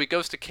 so he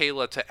goes to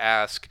Kayla to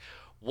ask,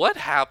 what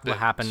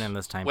happened in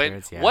this time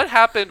period? Yeah. What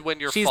happened when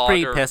your She's father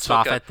pretty pissed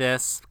off at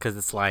this, because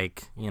it's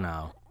like,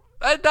 not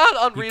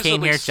unreasonably. You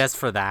came here just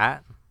for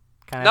that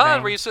kind of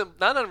thing?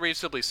 Not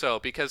unreasonably so,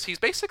 because he's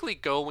basically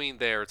going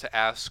there to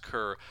ask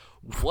her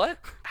what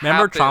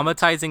Remember happened.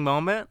 traumatizing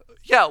moment?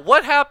 Yeah,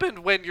 what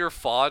happened when your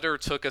father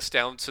took us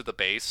down to the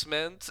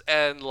basement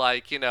and,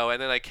 like, and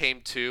then I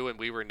came to and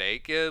we were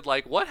naked?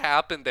 Like, what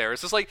happened there?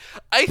 It's just like,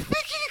 I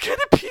think you can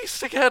kind of piece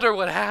together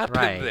what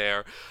happened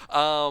there.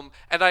 And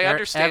I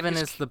understand Evan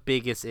is the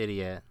biggest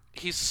idiot.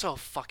 He's so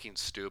fucking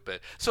stupid.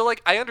 So,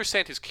 like, I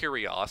understand his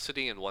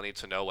curiosity and wanting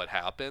to know what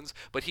happens,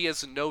 but he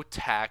has no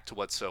tact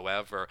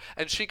whatsoever.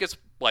 And she gets,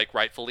 like,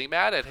 rightfully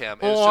mad at him.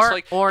 And it's just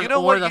like,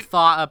 the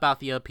thought about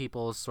the other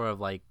people's sort of,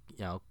 like,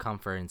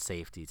 comfort and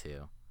safety,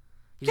 too.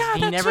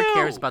 He never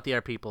cares about the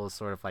other people's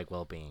sort of, like,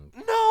 well-being.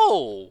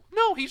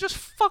 No, he just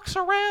fucks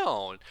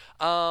around.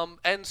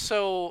 And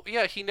so,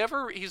 yeah,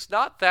 he's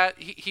not that,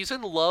 he's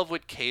in love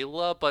with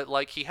Kayla, but,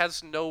 like, he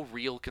has no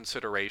real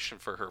consideration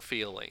for her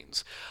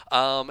feelings.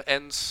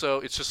 And so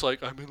it's just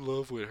like, I'm in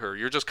love with her.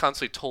 You're just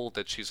constantly told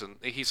that he's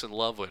in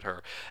love with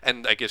her.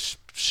 And I guess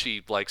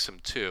she likes him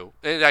too.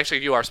 And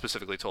actually, you are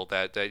specifically told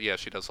that yeah,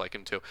 she does like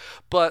him too.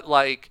 But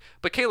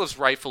Kayla's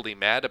rightfully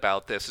mad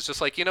about this. It's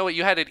just like, you know what,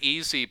 you had it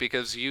easy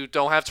because you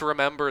don't have to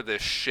remember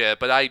this shit,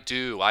 but I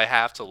do. I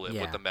have to live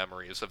with the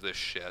memories of this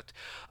shit.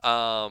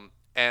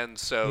 And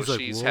so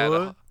she's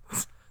had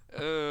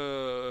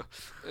I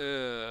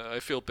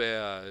feel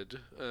bad.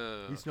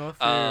 He's not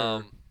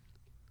fair.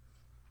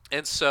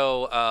 And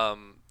so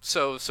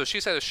so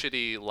she's had a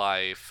shitty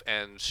life,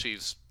 and she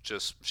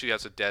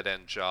has a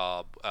dead-end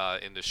job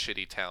in this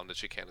shitty town that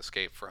she can't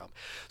escape from.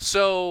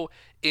 So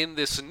in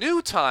this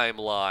new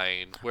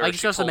timeline where I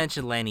should also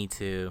mention Lenny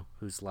too,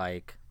 who's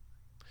like,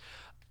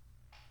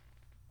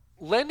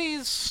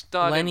 Lenny's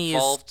not Lenny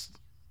involved.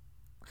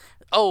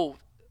 Oh,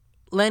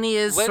 Lenny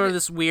is sort Lenny- of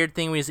this weird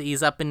thing where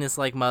he's up in his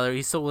like mother.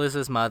 He still lives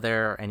with his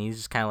mother, and he's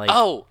just kind of like.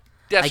 oh,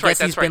 that's I right. guess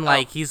That's he's right. been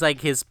like he's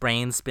like his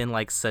brain's been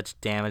like such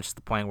damage to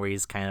the point where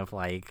he's kind of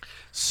like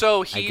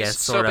so I guess he's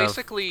so sort of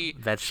basically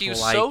vegetable he's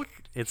like. so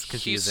It's he's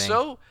confusing.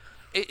 so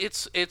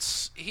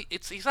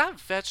he's not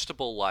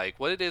vegetable like.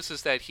 What it is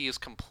that he is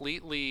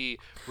completely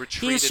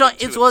retreated He's showing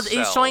into himself.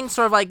 he's showing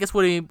sort of I guess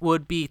what he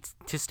would be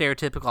to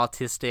stereotypical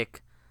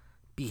autistic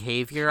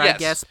behavior, I Yes.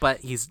 guess, but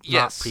he's not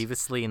Yes.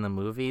 previously in the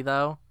movie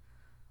though.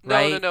 No,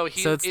 right? no.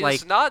 He so it's is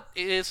like not.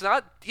 It is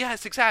not.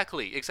 Yes,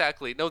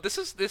 exactly. No, this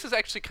is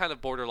actually kind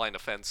of borderline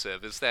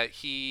offensive. Is that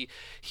he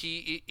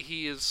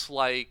is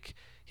like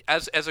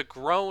as a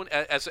grown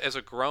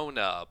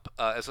up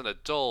as an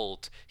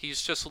adult,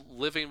 he's just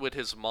living with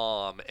his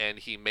mom and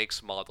he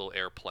makes model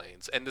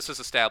airplanes. And this is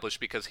established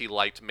because he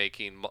liked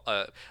making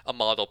a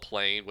model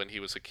plane when he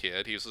was a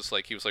kid. He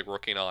was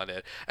working on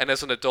it. And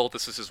as an adult,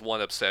 this is his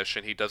one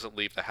obsession. He doesn't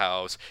leave the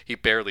house. He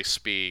barely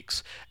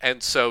speaks.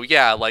 And so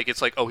yeah, like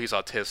it's like, oh, he's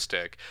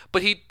autistic.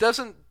 But he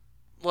doesn't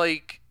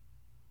like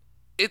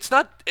it's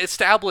not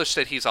established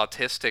that he's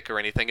autistic or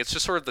anything. It's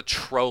just sort of the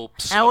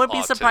tropes. I of would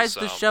be surprised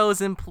if the autism. show's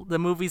the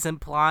movie's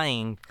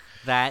implying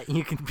that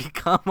you can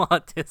become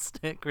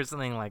autistic or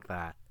something like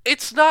that.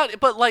 It's not,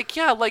 but like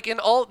yeah, like in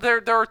all there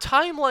are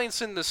timelines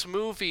in this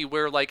movie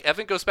where like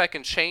Evan goes back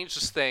and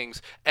changes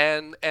things,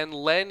 and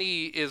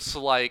Lenny is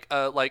like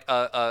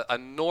a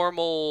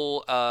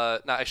normal no,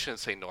 I shouldn't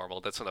say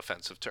normal, that's an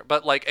offensive term,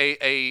 but like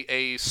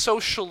a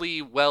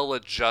socially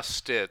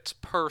well-adjusted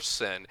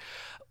person.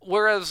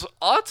 Whereas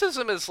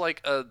autism is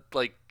like a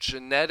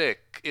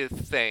genetic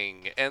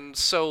thing, and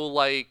so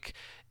like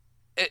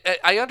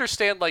I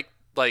understand like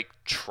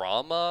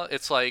trauma.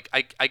 It's like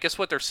I guess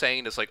what they're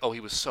saying is like, oh, he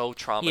was so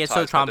traumatized. Yeah, so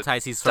by the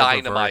traumatized he's sort of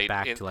reverted dynamite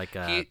back in- to like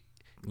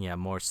he- a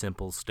more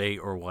simple state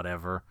or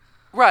whatever.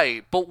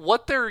 Right, but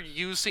what they're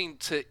using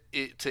to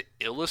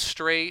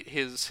illustrate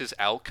his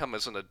outcome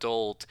as an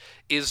adult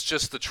is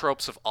just the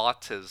tropes of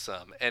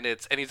autism, and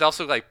he's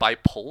also like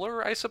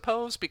bipolar, I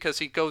suppose, because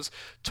he goes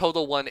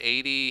total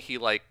 180. He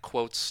like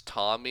quotes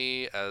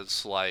Tommy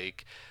as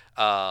like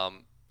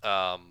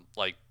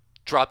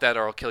drop that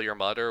or I'll kill your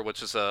mother,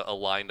 which is a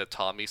line that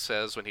Tommy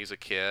says when he's a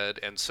kid,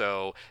 and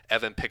so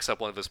Evan picks up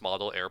one of his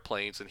model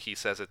airplanes and he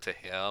says it to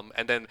him,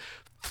 and then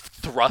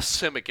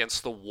thrusts him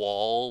against the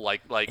wall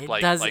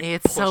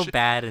It's so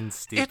bad and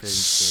stupid. it's and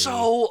shitty.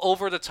 so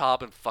over the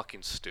top and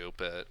fucking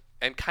stupid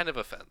and kind of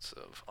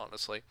offensive,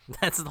 honestly.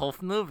 That's the whole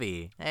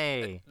movie.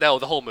 Hey. No,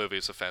 the whole movie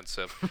is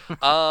offensive.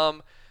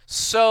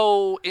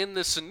 So in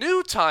this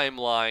new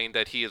timeline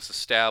that he has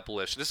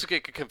established, this is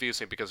getting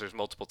confusing because there's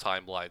multiple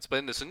timelines, but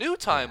in this new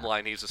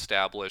timeline he's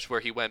established where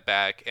he went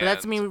back and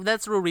But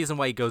that's the real reason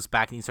why he goes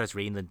back and he starts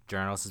reading the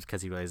journals is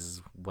because he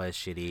realizes what a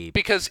shitty.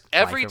 because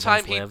every life time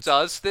everyone's he lived.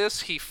 does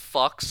this, he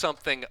fucks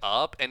something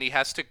up and he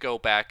has to go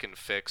back and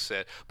fix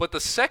it. But the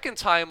second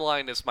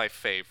timeline is my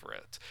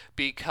favorite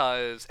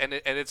because, and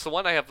it's the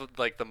one I have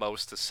like the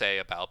most to say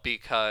about,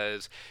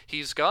 because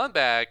he's gone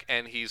back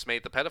and he's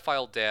made the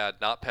pedophile dad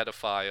not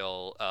pedophile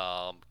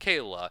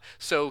Kayla.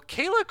 So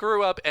Kayla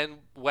grew up and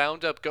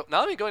wound up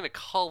not only going to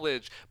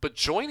college but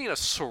joining a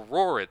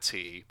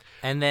sorority.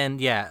 And then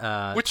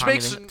Which Tommy,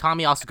 makes-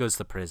 Tommy also goes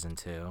to prison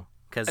too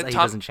because And he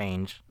Tom- doesn't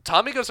change.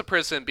 Tommy goes to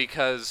prison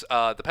because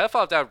the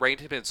pedophile dad reined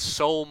him in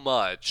so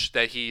much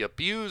that he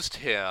abused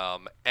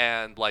him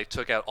and like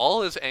took out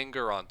all his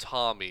anger on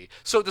Tommy.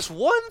 So this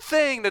one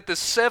thing that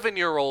this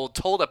 7-year-old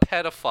told a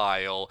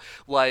pedophile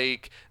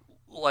like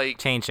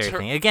Change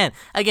everything.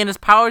 Again, his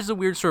power is a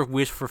weird sort of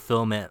wish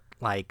fulfillment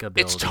like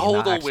ability. it's total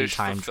not actually wish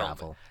time fulfillment.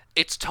 travel.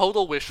 It's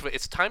total wish.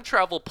 It's time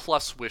travel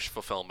plus wish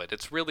fulfillment.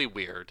 It's really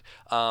weird.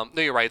 No,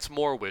 you're right. It's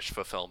more wish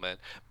fulfillment.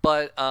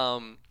 But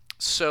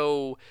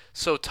so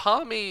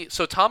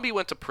Tommy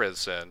went to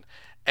prison,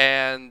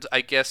 and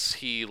I guess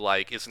he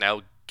like is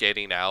now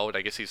getting out.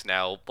 I guess he's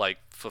now like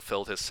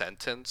fulfilled his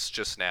sentence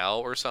just now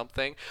or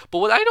something. But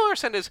what I don't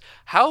understand is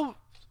how.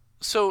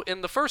 So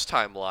in the first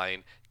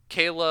timeline,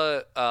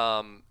 Kayla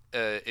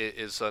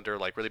is under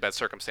like really bad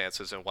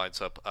circumstances and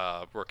winds up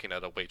working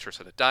at a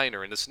waitress at a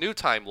diner. In this new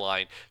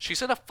timeline,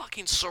 she's in a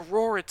fucking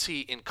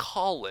sorority in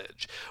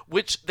college,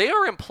 which they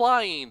are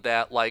implying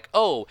that like,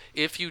 oh,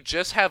 if you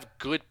just have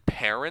good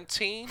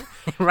parenting,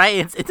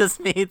 Right?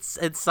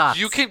 It sucks.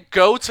 you can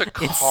go to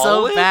college. It's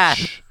so bad.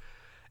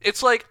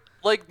 It's like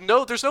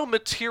no, there's no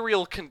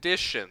material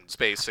conditions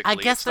basically. I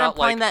guess It's they're not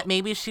implying like, that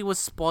maybe she was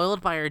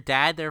spoiled by her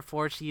dad,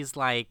 therefore she's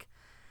like.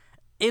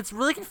 It's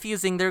really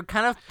confusing. They're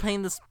kind of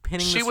pinning this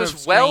she sort was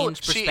of well.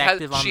 strange She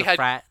perspective on she the had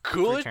frat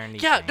good. fraternity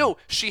Yeah, thing. no,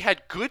 she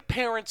had good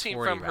parenting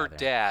Sorority, from her rather.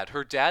 dad.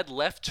 Her dad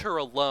left her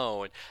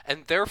alone,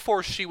 and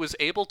therefore she was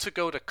able to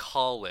go to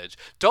college.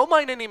 Don't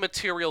mind any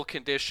material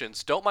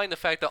conditions. Don't mind the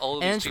fact that all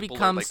of And these she people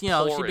becomes,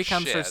 are like she poor as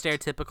becomes her shit.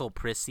 stereotypical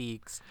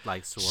prissy,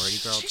 like sorority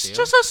girl She's too.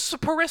 just a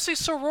prissy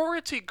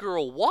sorority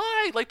girl.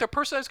 Why? Like their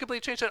personalities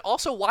completely changed. And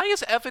also, why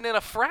is Evan in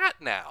a frat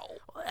now?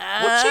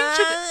 What changed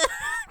it?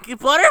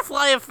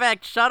 Butterfly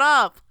effect. Shut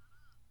up.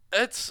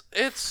 It's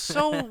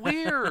so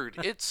weird.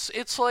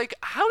 It's like,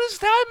 how does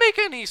that make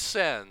any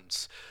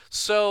sense?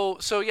 So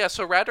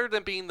rather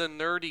than being the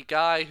nerdy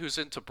guy who's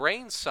into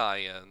brain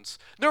science,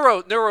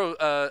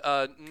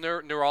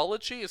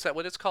 neurology, is that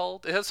what it's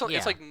called? It has some, it's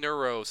Yeah. like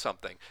neuro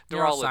something.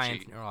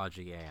 Neurology.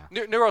 Neurology, yeah.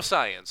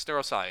 Neuroscience.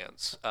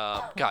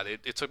 God,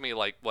 it took me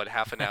like what,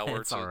 half an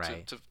hour It's to all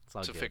right. to, It's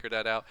all to good. figure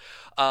that out.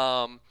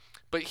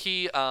 But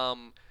he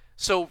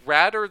so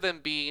rather than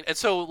being, and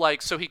so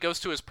he goes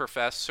to his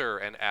professor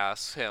and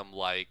asks him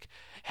like,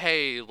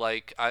 hey,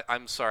 like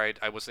I'm sorry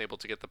I wasn't able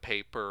to get the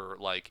paper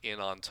like in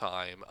on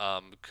time.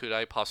 Could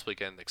I possibly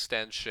get an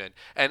extension?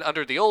 And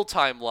under the old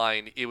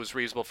timeline, it was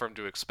reasonable for him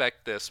to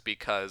expect this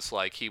because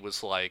like he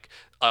was like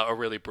a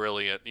really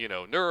brilliant,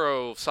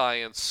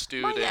 neuroscience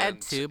student. Might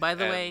add too, by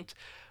the way.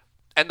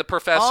 And the All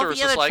professor the is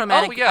just other like,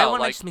 traumatic. oh yeah, I want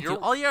to like mention you're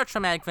too. All the other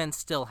traumatic events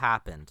still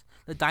happened.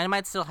 The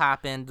dynamite still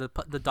happened.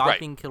 The dog Right.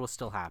 being killed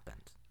still happened.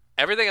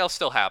 everything else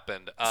still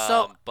happened.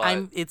 So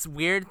But it's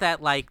weird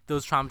that like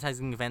those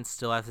traumatizing events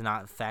still have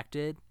not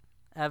affected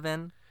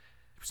Evan.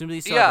 Presumably,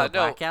 he still have Yeah,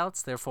 no no.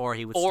 blackouts. Therefore,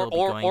 he would or still be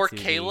or going or to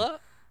Kayla,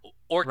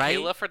 or Right?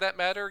 Kayla for that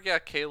matter. Yeah,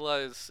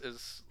 Kayla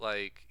is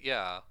like,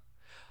 yeah.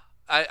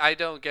 I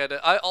don't get it.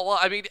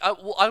 I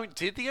mean,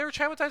 did the other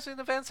traumatizing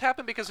events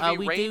happen? Because if he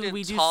We reigned do in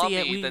we do Tommy,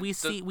 see it.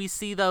 then We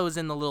see those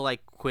in the little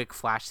like quick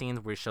flash scenes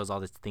where it shows all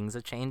the things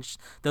that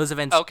changed. Those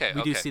events. Okay,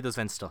 We do okay. see those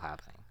events still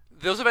happening.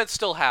 those events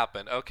still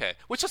happen. Okay,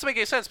 which doesn't make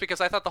any sense because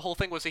I thought the whole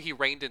thing was that he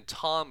reigned in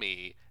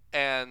Tommy,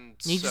 and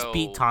He so just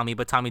beat Tommy,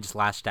 but Tommy just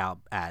lashed out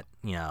at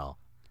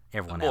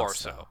everyone more else.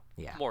 so.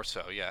 Yeah. More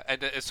so, yeah,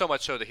 and it's so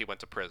much so that he went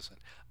to prison.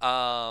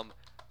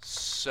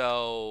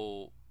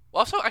 So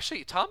also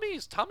actually,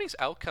 Tommy's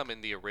outcome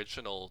in the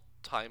original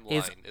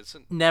timeline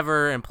isn't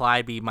Never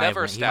implied. He might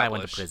Never have, he might have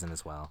went to established. prison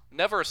as well.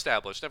 never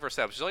established.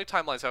 There's only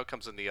timelines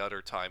outcomes in the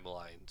other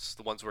timelines,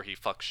 the ones where he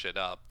fucks shit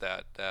up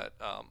that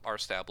are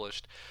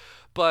established.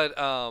 But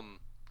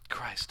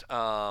Christ.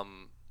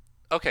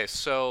 Okay,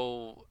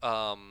 so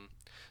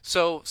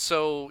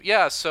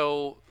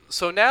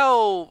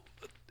now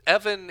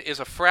Evan is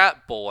a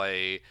frat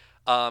boy.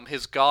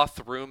 His goth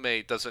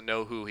roommate doesn't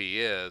know who he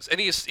is, and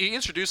he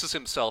introduces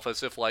himself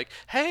as if like,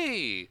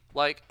 "Hey,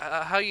 like,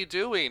 how you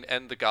doing?"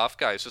 And the goth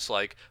guy is just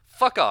like,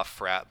 "Fuck off,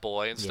 frat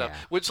boy," and stuff. Yeah.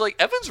 Which like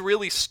Evan's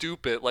really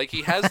stupid. Like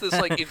he has this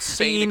like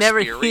insane he never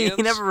experience.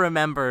 he never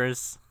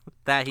remembers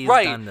that he's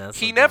Right. done this.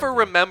 He never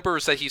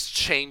remembers that he's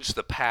changed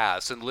the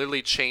past and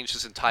literally changed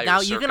his entire Now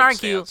you can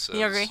argue. circumstances.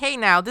 You argue, hey,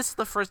 now this is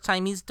the first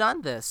time he's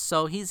done this,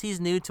 so he's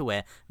new to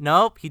it.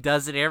 Nope, he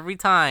does it every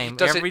time.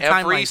 Does every it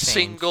time every change.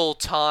 single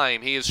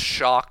time. He is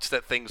shocked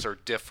that things are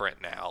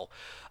different now.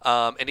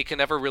 And he can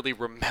never really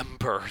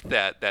remember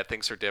that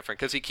things are different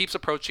because he keeps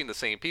approaching the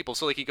same people.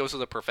 So like he goes to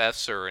the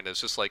professor and is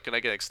just like, "Can I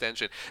get an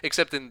extension?"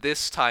 Except in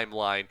this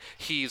timeline,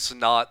 he's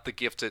not the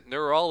gifted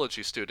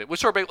neurology student.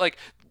 Which are like,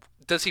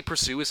 does he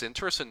pursue his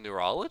interest in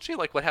neurology?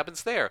 Like what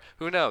happens there?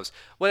 Who knows?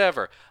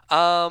 Whatever.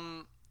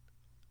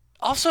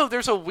 Also,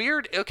 there's a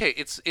weird. Okay,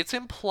 it's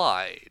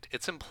implied.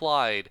 It's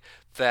implied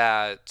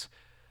that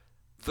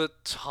the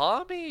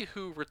Tommy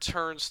who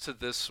returns to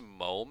this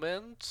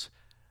moment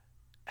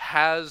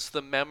has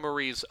the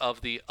memories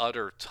of the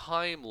other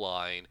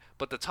timeline,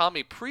 but the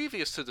Tommy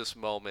previous to this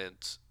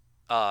moment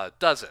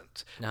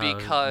doesn't, No,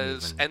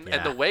 because even-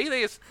 and the way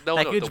they That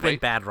could the have way been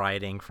bad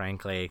writing,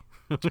 frankly.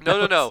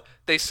 no.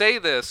 They say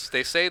this.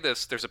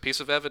 There's a piece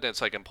of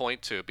evidence I can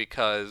point to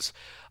because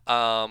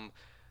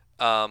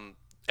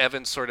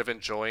Evan's sort of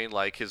enjoying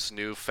like his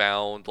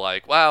newfound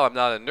like, wow, I'm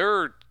not a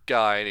nerd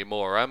guy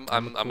anymore. I'm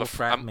cool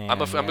frat I'm man,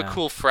 a yeah.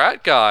 cool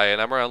frat guy,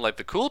 and I'm around like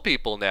the cool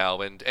people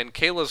now, and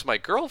Kayla's my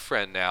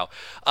girlfriend now.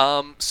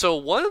 So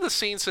one of the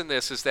scenes in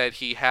this is that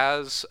he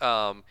has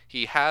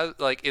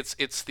like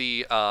it's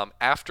the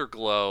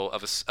afterglow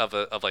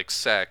of like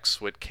sex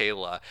with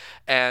Kayla,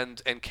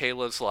 and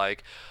Kayla's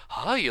like,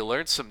 "Oh, you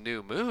learned some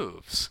new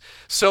moves."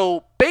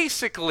 So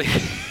basically,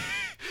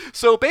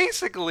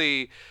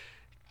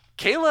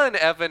 Kayla and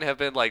Evan have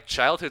been like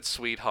childhood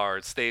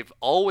sweethearts. They've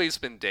always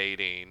been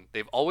dating.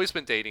 They've always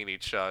been dating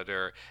each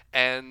other.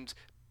 And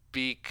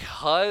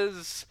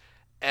because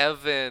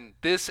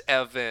this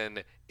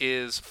Evan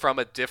is from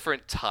a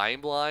different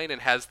timeline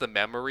and has the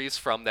memories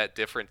from that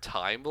different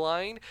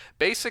timeline,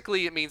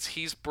 basically it means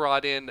he's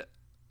brought in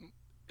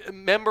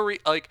memory,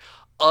 like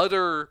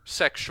other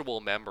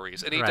sexual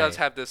memories. And he does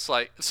Right. have this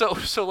like, so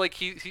like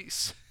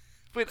he's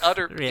with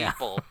other Yeah.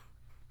 people.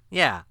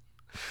 Yeah.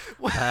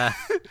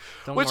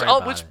 Don't Which worry oh,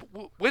 about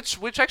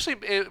which actually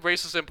it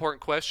raises an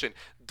important question.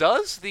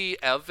 Does the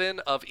Evan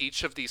of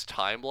each of these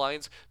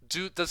timelines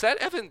does that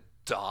Evan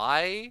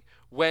die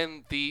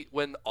when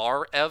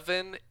our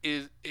Evan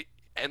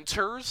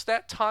enters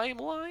that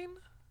timeline?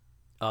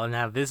 Oh,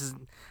 now this is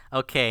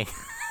okay.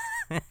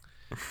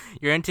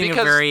 You're entering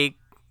Because- a very.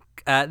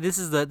 This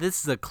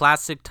is a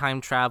classic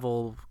time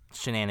travel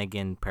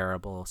shenanigan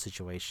parable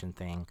situation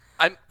thing.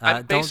 I'm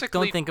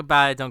basically don't think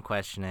about it. Don't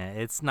question it.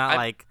 It's not I'm-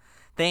 like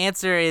the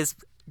answer is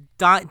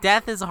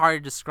death is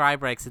hard to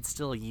describe, right? 'Cause it's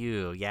still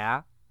you.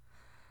 Yeah.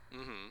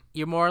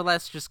 you're more or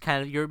less just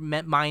kind of your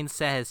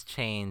mindset has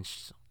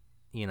changed,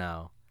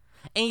 and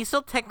he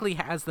still technically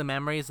has the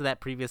memories of that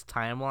previous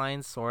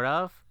timeline, sort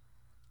of,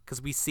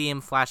 because we see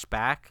him flash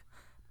back,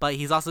 but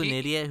he's also an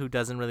idiot who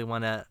doesn't really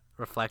want to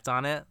reflect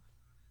on it.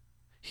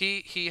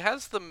 He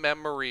has the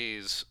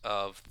memories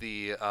of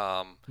the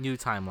new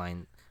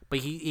timeline, but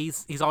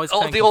he's always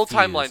the old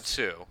timeline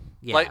too.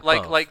 Yeah,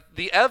 like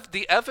the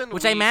Evan,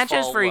 which I imagine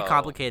is very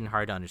complicated and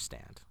hard to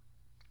understand.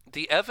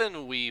 The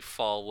Evan we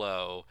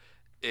follow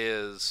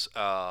is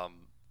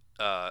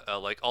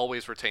like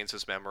always retains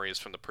his memories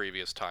from the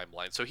previous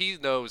timeline, so he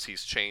knows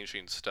he's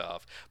changing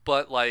stuff.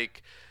 But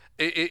like,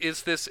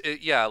 is this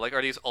like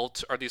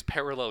are these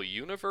parallel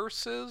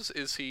universes?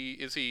 Is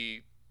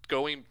he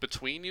going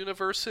between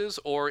universes,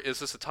 or is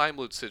this a time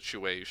loop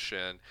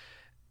situation?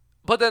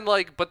 But then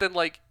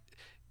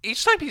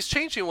each time he's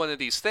changing one of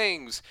these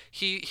things,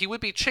 he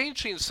would be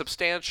changing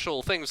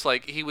substantial things.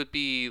 Like he would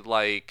be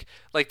like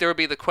there would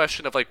be the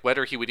question of like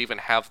whether he would even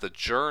have the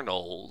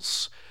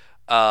journals.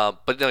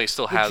 But no, he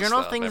still has them. The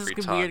journal thing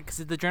is weird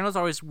because the journals are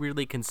always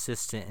really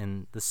consistent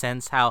in the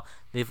sense how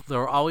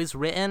they're always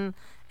written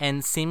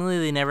and seemingly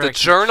they never. The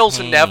journals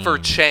never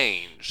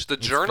change. The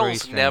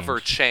journals never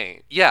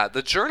change. Yeah,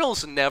 the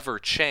journals never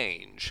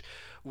change.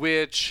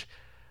 Which,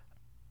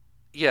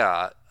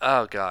 yeah.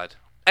 Oh God.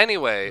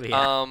 Anyway,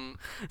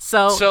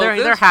 so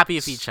they're happy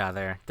with each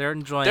other. They're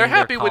enjoying their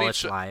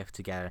college life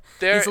together.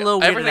 He's a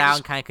little weirded out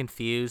and kind of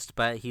confused,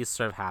 but he's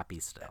sort of happy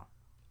still.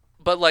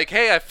 But like,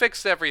 hey, I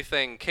fixed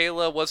everything.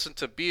 Kayla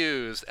wasn't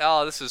abused.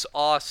 Oh, this is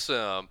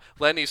awesome.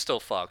 Lenny's still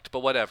fucked,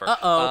 but whatever.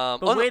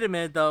 But wait a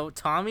minute though.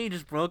 Tommy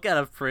just broke out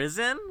of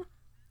prison.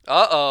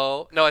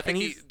 No, I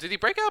think did he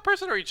break out of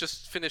prison or he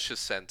just finished his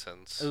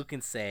sentence? Who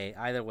can say?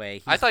 Either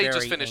way, I thought he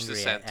just finished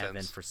his sentence.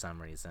 Evan for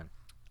some reason.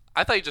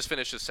 I thought he just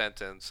finished his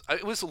sentence.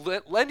 It was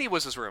Lenny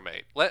was his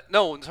roommate.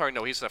 No,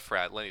 he's a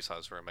frat. Lenny's not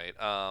his roommate.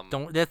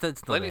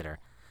 That's later.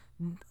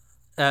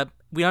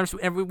 We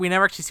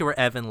never actually see where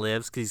Evan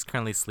lives because he's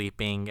currently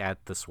sleeping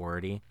at the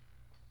sorority.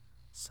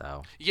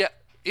 So yeah,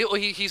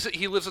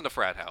 he lives in the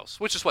frat house,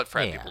 which is what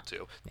frat people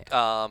do.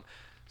 Yeah.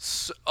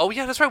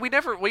 That's right.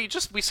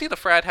 We see the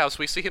frat house.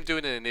 We see him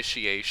doing an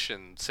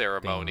initiation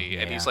ceremony,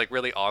 and he's like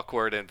really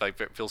awkward and like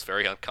feels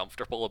very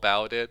uncomfortable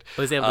about it.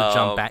 But he's able to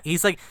jump back.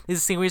 He's like this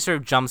is a scene where he sort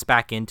of jumps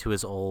back into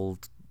his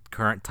old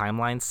current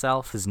timeline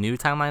self, his new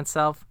timeline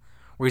self,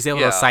 where he's able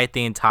to recite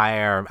the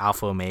entire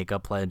Alpha Omega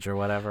pledge or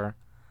whatever.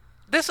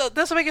 This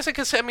doesn't make sense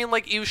because I mean,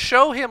 like you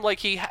show him like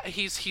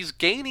he's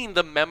gaining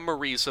the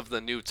memories of the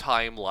new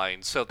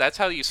timeline, so that's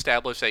how you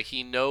establish that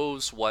he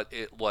knows what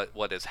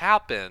has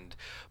happened.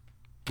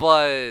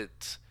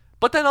 But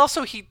then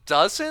also he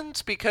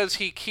doesn't because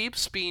he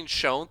keeps being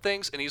shown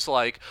things and he's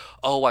like,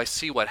 oh, I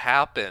see what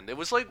happened. It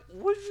was like,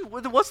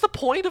 what's the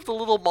point of the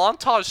little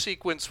montage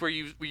sequence where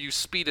you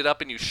speed it up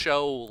and you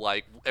show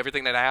like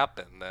everything that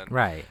happened? And,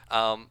 right.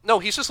 No,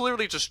 he's just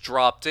literally just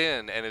dropped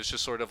in and it's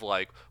just sort of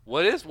like,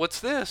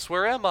 what's this?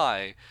 Where am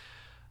I?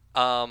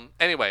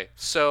 Anyway,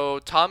 so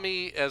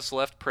Tommy has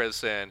left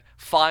prison,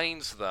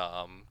 finds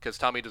them because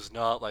Tommy does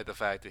not like the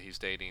fact that he's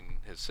dating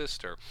his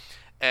sister,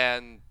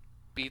 and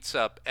beats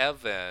up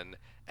Evan,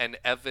 and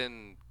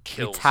Evan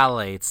kills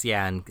retaliates,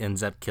 and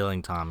ends up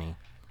killing Tommy.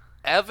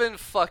 Evan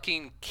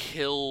fucking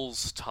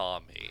kills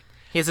Tommy.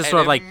 He has this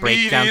sort of like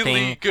breakdown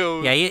thing.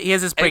 He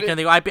has this breakdown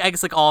thing. I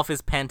guess like all of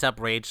his pent up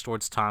rage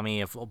towards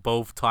Tommy, if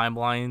both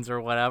timelines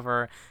or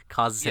whatever,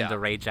 causes him to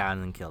rage out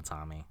and then kill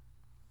Tommy.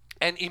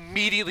 And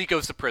immediately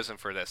goes to prison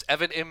for this.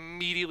 Evan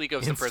immediately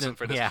goes to prison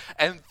for this. Yeah.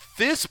 And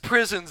this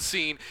prison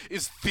scene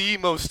is the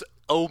most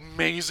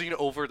amazing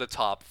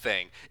over-the-top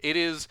thing. It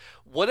is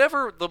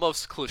whatever the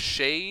most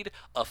cliched,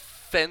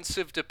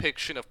 offensive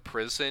depiction of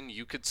prison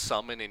you could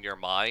summon in your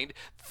mind,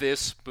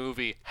 this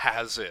movie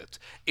has it.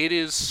 It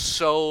is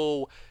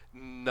so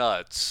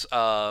nuts.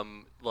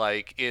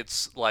 Like,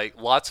 it's like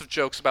lots of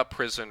jokes about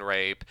prison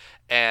rape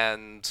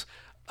and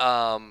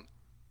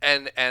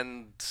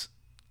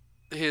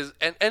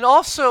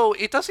also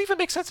it doesn't even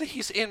make sense that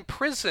he's in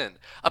prison.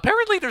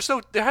 Apparently there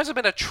hasn't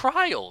been a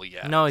trial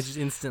yet. No, it's just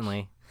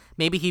instantly.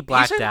 Maybe he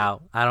blacked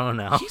out. I don't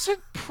know. He's in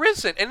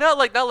prison, and not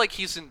like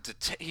he's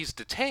he's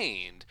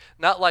detained.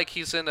 Not like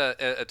he's in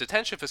a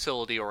detention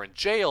facility or in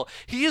jail.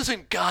 He is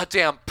in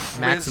goddamn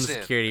prison. Maximum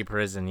security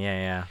prison.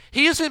 Yeah.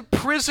 He is in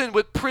prison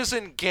with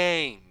prison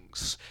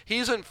gangs.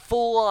 He's in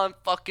full on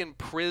fucking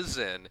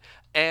prison,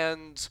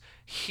 and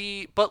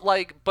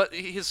but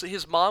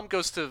his mom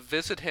goes to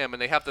visit him,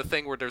 and they have the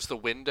thing where there's the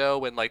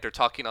window and like they're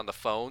talking on the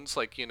phones,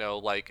 like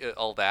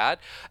all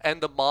that,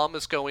 and the mom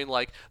is going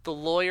like, the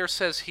lawyer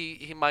says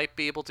he might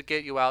be able to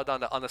get you out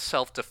on a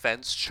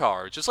self-defense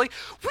charge. It's like,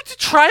 what, the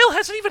trial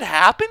hasn't even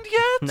happened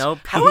yet? Nope.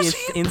 How is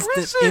he in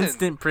prison?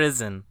 Instant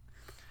prison.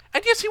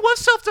 And yes, he was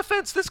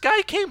self-defense. This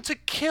guy came to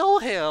kill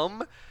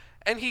him.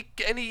 And he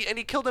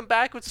killed him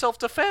back with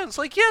self-defense.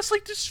 Like, yes,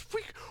 like this.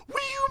 What do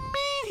you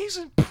mean he's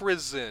in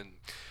prison?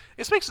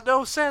 This makes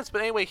no sense.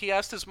 But anyway, he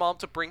asked his mom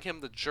to bring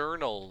him the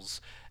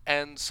journals,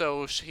 and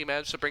so he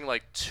managed to bring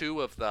like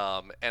 2 of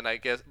them, and I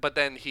guess, but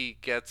then he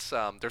gets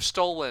they're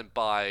stolen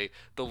by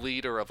the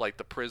leader of like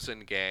the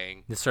prison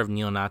gang. This sort of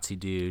neo-Nazi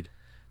dude.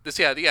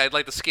 Yeah,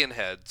 like the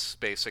skinheads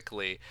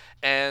basically,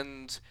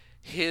 and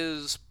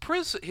his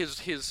cellmate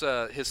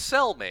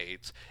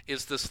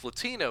is this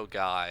Latino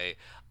guy.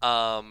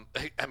 I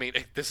mean,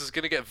 this is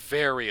gonna get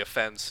very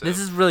offensive. This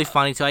is really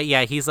funny too.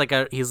 Yeah, he's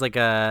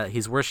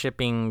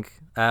worshiping.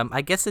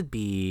 I guess it'd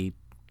be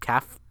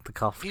Catholicism.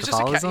 He's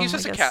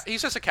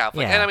just a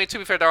Catholic, Yeah. and I mean, to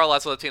be fair, there are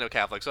lots of Latino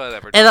Catholics, so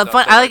whatever. And Don't I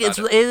worry like about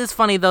it is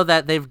funny though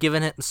that they've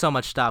given him so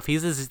much stuff. He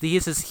has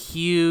this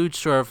huge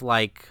sort of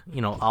like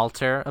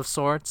altar of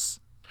sorts,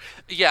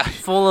 Yeah,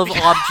 full of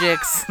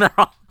objects. They're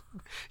all...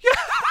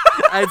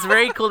 Yeah, it's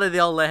very cool that they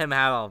all let him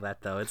have all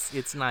that though.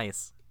 It's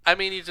nice. I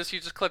mean, you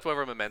just collect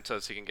whatever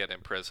mementos he can get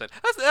in prison.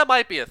 That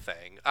might be a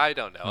thing. I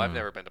don't know. I've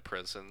never been to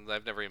prison.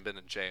 I've never even been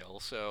in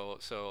jail. So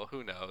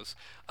who knows?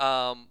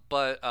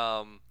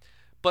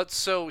 But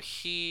so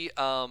he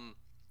and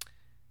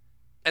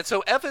so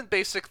Evan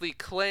basically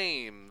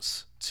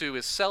claims to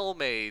his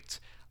cellmate,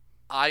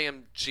 "I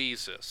am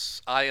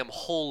Jesus. I am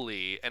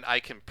holy, and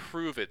I can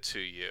prove it to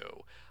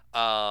you.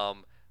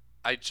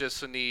 I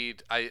just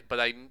need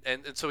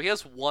and so he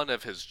has one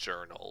of his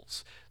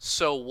journals.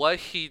 So what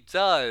he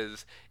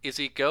does is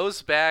he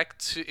goes back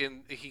to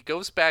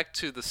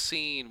the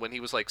scene when he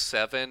was like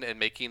 7 and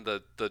making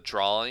the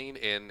drawing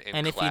in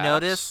And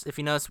class. if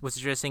you notice, what's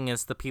interesting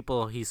is the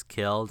people he's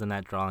killed in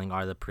that drawing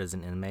are the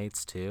prison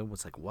inmates too.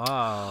 It's like,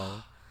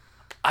 whoa.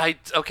 I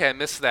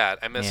missed that.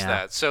 Yeah.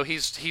 That. So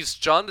he's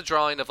drawn the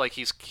drawing of like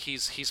he's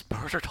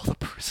murdered all the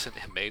prison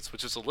inmates,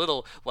 which is a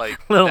little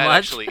like Little that much.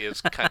 actually is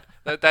kind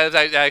that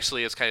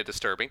actually is kind of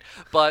disturbing.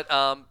 But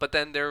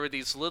then there were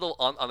these little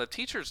on the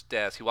teacher's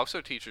desk. He walks to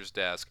a teacher's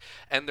desk,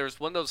 and there's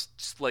one of those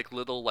like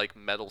little like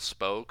metal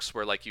spokes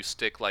where like you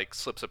stick like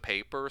slips of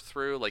paper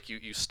through, like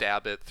you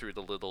stab it through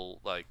the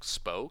little like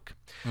spoke.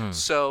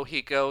 So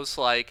he goes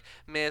like,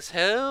 "Miss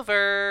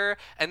Hoover,"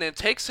 and then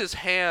takes his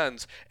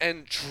hands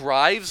and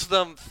drives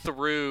them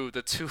through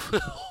the 2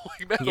 little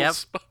metal Yep.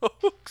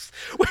 spokes.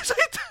 Which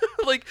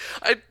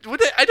I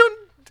don't.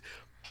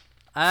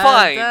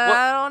 Fine.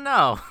 I don't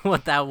know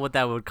what that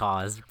would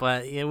cause,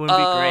 but it would be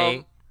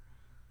great.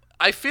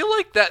 I feel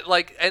like that,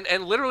 like,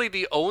 and literally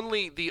the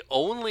only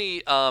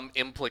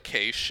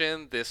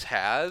implication this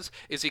has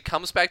is he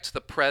comes back to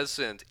the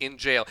present in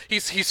jail.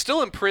 He's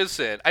still in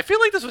prison. I feel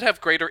like this would have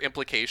greater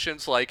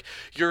implications, like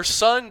your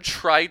son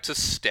tried to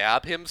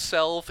stab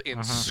himself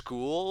in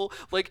school.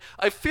 Like,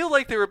 I feel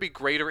like there would be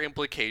greater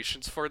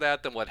implications for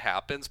that than what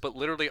happens. But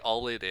literally,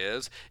 all it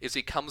is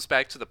he comes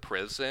back to the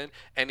prison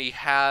and he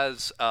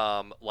has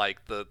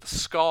like the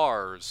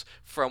scars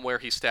from where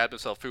he stabbed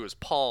himself through his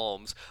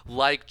palms,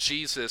 like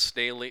Jesus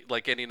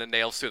getting the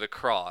nails through the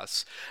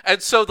cross. And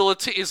so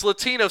his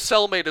Latino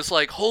cellmate is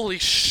like, "Holy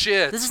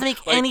shit! This doesn't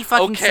make like, any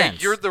fucking okay,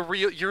 sense. you're the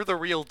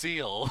real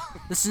deal."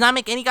 This does not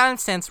make any goddamn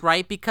sense,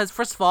 right? Because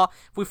first of all,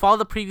 if we follow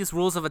the previous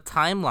rules of a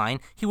timeline,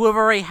 he would have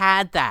already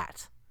had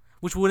that,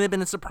 which wouldn't have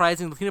been a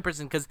surprising Latino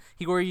person because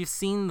he already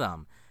seen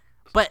them.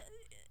 But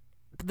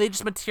they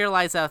just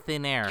materialize out of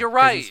thin air. You're 'cause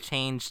right. He's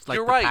changed like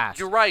You're the right. past.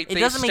 You're right. It They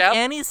doesn't make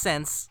any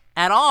sense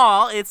at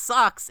all. It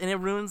sucks, and it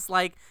ruins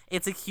like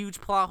it's a huge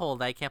plot hole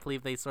that I can't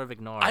believe they sort of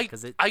ignore. I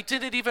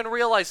didn't even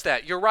realize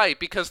that. You're right,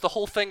 because the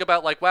whole thing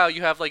about like, wow,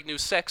 you have like new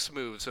sex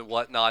moves and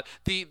whatnot.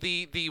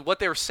 The what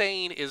they're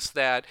saying is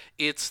that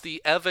it's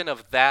the Evan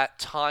of that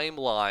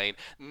timeline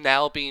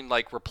now being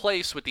like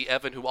replaced with the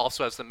Evan who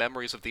also has the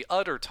memories of the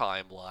other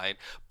timeline.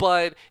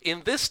 But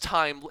in this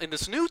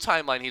new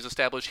timeline he's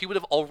established, he would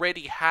have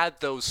already had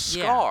those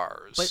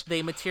scars. But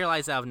they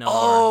materialize out of nowhere.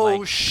 Oh,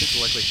 like,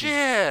 people look like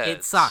shit.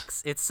 It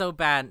sucks. It's so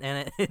bad,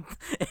 and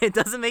it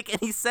doesn't make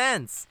any sense.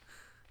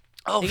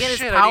 Oh Again, shit! his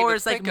I didn't power even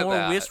is like think of more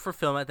that. wish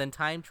fulfillment than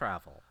time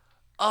travel.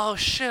 Oh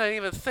shit! I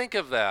didn't even think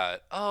of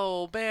that.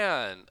 Oh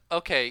man.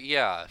 Okay,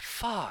 yeah.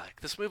 Fuck.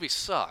 This movie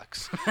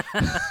sucks.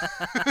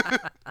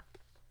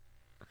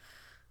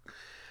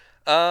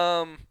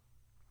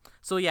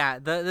 So yeah,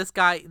 this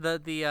guy,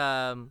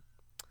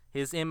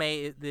 his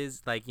inmate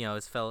is like,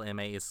 his fellow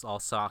inmate is all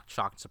shocked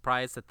and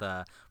surprised that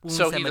the wounds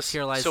that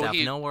materialized out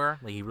of nowhere.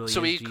 Like he really.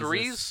 So he is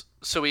agrees. Jesus.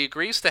 So he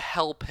agrees to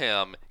help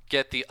him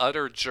get the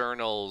other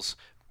journals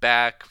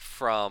back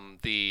from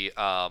the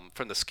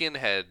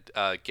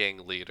skinhead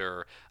gang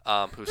leader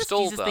who This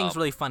stole Jesus them. thing's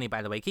really funny,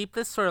 by the way. Keep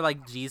this sort of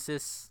like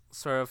Jesus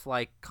sort of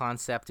like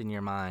concept in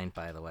your mind,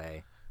 by the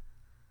way.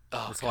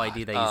 Oh, This whole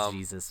idea that he's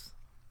Jesus.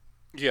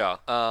 Yeah.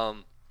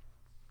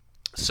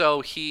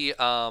 So he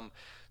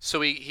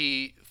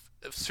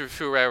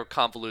through a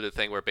convoluted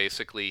thing where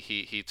basically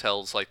he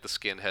tells like the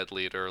skinhead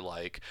leader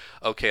like,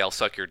 okay, I'll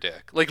suck your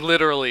dick, like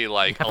literally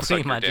like I'll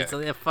suck Pretty your much. dick.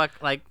 It's fuck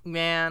like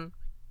man.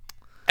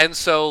 And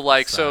so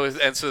like so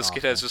Sucks. and so this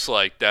Awful. kid's just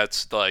like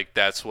that's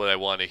what I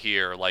want to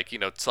hear. Like,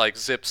 it's like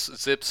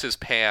zips his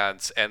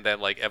pants and then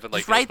like Evan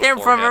like It's right there in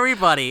before front of him.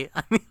 everybody.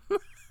 I mean,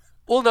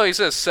 Well, no, he's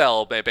in a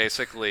cell,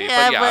 basically.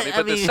 Yeah, but yeah, but, I mean, I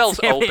but the mean, cell's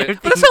open. But the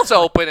everything's- cell's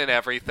open and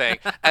everything.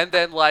 And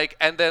then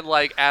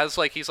as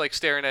like he's like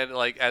staring at it,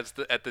 like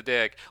at the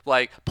dick,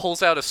 like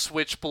pulls out a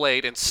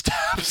switchblade and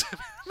stabs him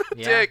in the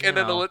Yeah, dick. And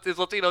you then know. his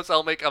Latino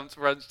cellmate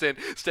runs in,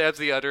 stabs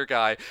the other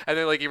guy, and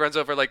then like he runs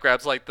over, like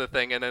grabs like the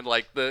thing, and then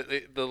like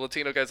the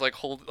Latino guy's like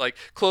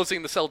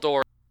closing the cell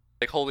door,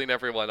 like holding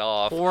everyone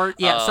off.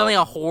 Suddenly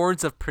a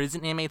hordes of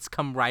prison inmates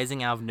come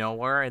rising out of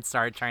nowhere and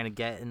start trying to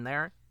get in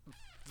there.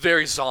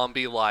 Very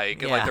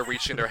zombie-like, and like Yeah. they're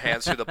reaching their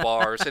hands through the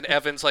bars, and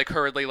Evan's like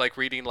hurriedly like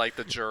reading like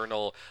the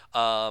journal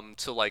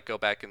to like go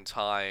back in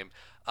time.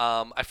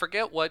 I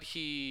forget where does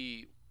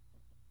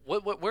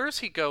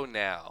he go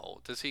now?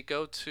 Does he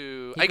go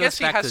to? He I goes guess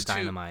he back has to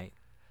Dynamite.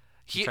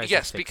 He tries to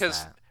yes, fix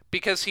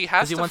because that. he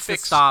has He to wants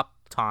fix to stop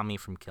Tommy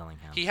from killing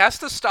him. He has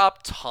to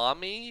stop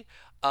Tommy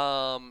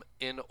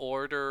in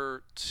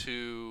order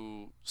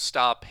to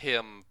stop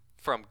him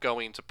from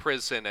going to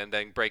prison and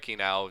then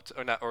breaking out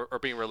or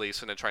being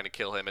released and then trying to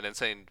kill him and then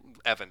sending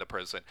Evan to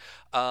prison.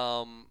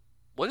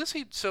 What is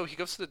he? So he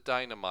goes to the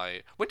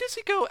Dynamite. When does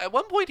he go? At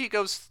one point, he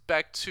goes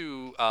back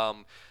to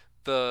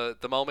the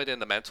moment in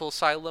the mental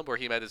asylum where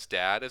he met his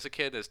dad as a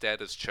kid. His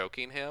dad is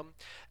choking him,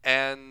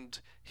 and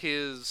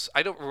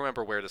I don't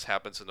remember where this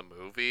happens in the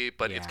movie,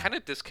 but it's Yeah. kind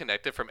of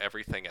disconnected from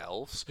everything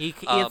else. I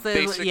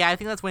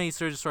think that's when he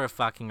started sort of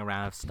fucking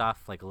around with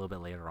stuff like a little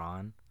bit later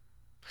on.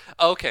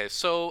 Okay,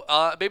 so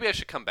maybe I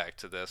should come back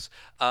to this.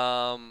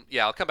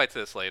 Yeah, I'll come back to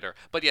this later.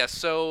 But yeah,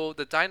 so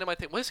the Dynamite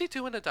thing. What does he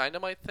do in the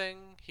Dynamite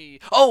thing?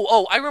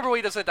 I remember what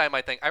he does in the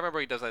Dynamite thing.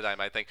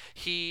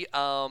 He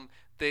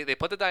they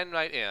put the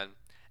Dynamite in,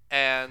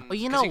 and Well,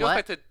 you 'cause know he goes what?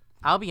 back to,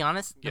 I'll be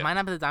honest. Yeah. It might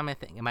not be the Dynamite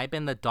thing. It might have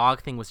been the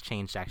dog thing was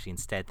changed actually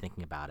instead.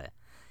 Thinking about it,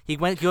 he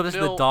goes to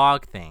the No.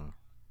 dog thing.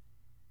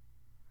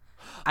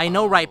 I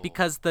know, right? Oh.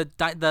 Because the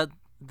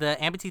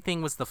amputee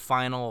thing was the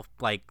final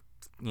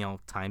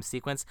time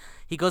sequence.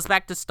 He goes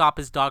back to stop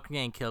his dog from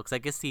getting killed because I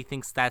guess he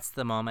thinks that's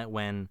the moment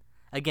when,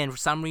 again, for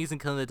some reason,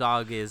 killing the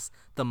dog is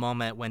the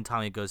moment when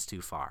Tommy goes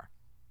too far.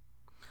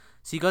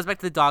 So he goes back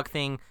to the dog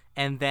thing,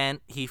 and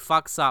then he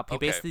fucks up. He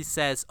Okay. basically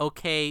says,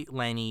 "Okay,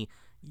 Lenny,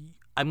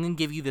 I'm gonna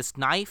give you this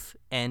knife,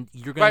 and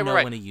you're gonna know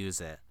Right. when to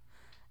use it."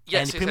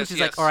 yes, and he pretty much says,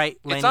 he's like, yes. "All right,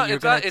 Lenny, it's not, you're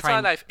it's gonna not, it's try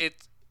not a and-" knife.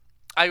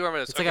 I remember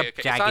this. It's like okay, a okay.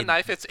 It's not a jagged,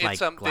 knife. It's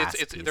glass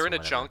it's piece they're or in a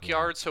whatever,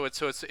 junkyard, so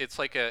it's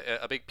like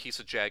a big piece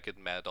of jagged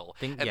metal.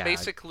 And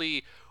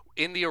basically,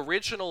 in the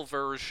original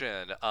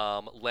version,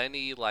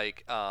 Lenny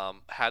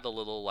had a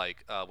little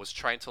was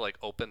trying to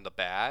open the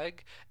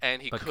bag,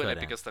 and he But couldn't couldn't,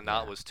 because the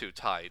knot yeah. was too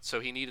tight. So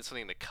he needed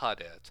something to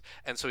cut it,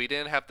 and so he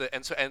didn't have the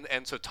and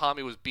so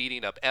Tommy was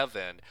beating up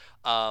Evan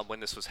when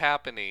this was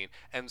happening,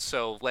 and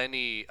so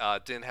Lenny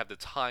didn't have the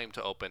time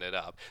to open it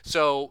up.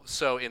 So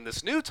in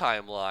this new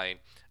timeline,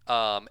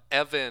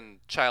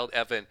 Child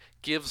Evan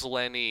gives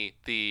Lenny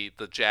the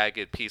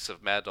jagged piece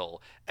of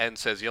metal and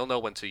says, "You'll know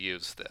when to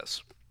use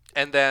this."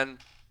 And then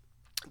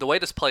the way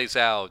this plays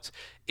out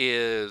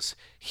is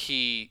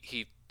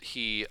he's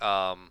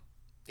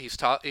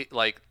taught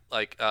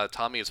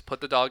Tommy has put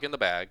the dog in the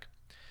bag,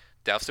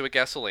 doused it with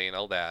gasoline,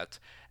 all that,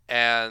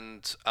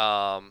 and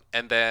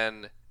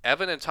then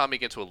Evan and Tommy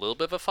get into a little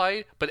bit of a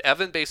fight, but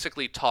Evan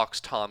basically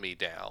talks Tommy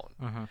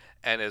down,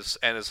 and is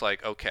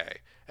like, okay.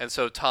 And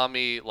so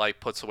Tommy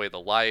puts away the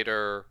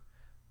lighter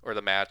or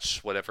the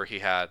match, whatever he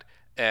had,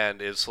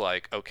 and is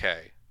like,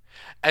 okay.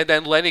 And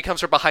then Lenny comes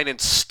from behind and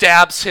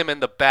stabs him in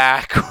the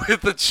back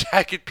with a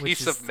jagged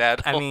piece of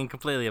metal. I mean,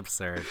 completely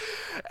absurd.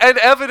 And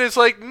Evan is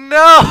like,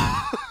 no!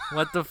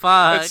 What the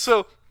fuck?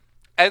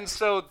 And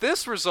so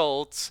this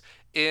results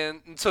in...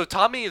 So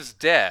Tommy is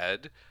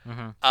dead,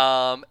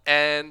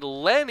 and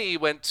Lenny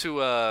went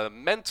to a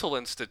mental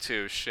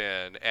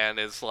institution and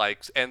is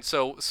like... And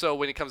so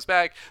when he comes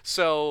back...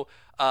 So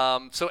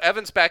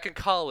Evan's back in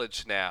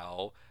college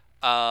now.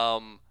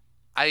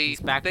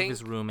 He's back with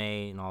his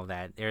roommate and all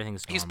that.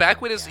 Everything's normal. He's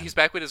back with his again. he's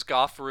back with his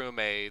goth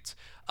roommate.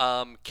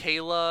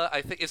 Kayla,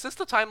 I think, is this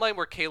the timeline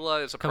where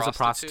Kayla is a Becomes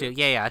prostitute?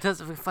 Yeah. It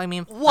does. I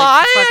mean,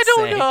 Why? for I fuck's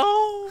don't sake.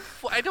 know.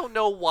 I don't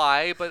know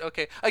why, but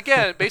okay.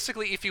 Again,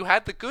 basically, if you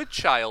had the good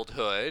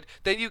childhood,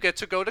 then you get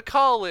to go to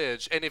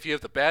college, and if you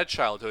have the bad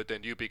childhood,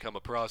 then you become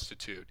a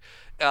prostitute.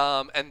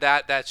 And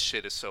that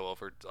shit is so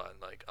overdone.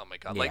 Like, oh my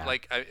god. Yeah.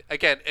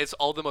 Again, it's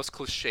all the most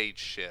cliched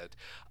shit.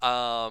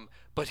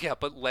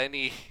 But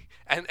Lenny.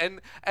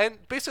 And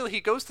basically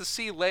he goes to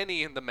see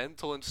Lenny in the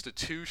mental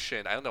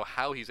institution. I don't know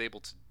how he's able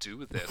to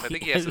do this. I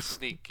think he has to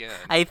sneak in.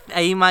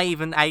 You might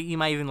even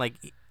like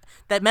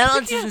that mental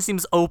institution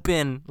seems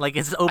open, like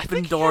it's open think he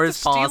had doors to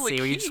steal a policy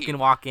where you just key. can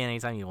walk in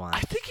anytime you want. I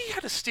think he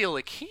had to steal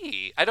a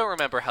key. I don't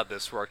remember how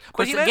this worked. But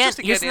But he again, manages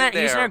to get in there.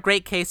 isn't there a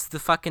great case? The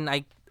fucking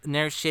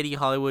near shitty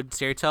Hollywood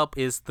stereotype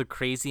is the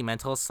crazy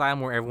mental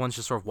asylum where everyone's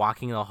just sort of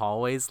walking in the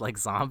hallways like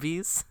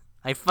zombies.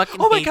 I fucking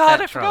Oh my hate god,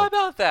 that I trope. forgot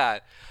about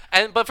that.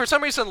 But for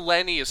some reason,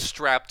 Lenny is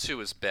strapped to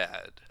his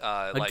bed.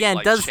 Again,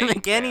 doesn't chained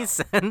make any down.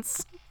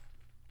 sense.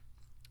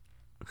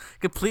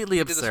 Completely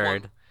He did this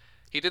absurd.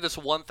 He did this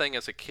one thing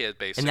as a kid,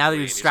 basically. And now that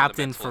he's he's strapped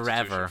a in mental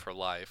forever. institution for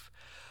life.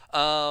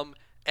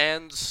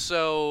 And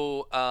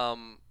so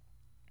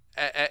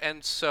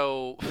and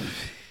so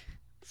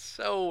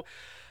so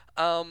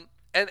and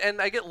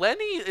I get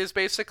Lenny is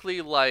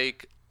basically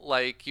like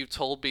you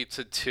told me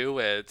to do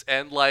it,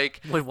 and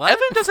like Wait, what?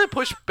 Evan doesn't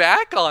push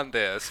back on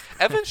this.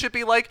 Evan should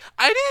be like,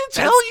 I didn't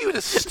tell you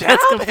to stab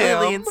That's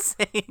completely him.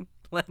 insane,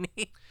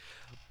 Lenny.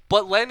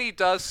 But Lenny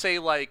does say,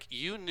 like,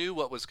 you knew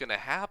what was going to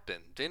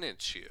happen,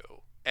 didn't you?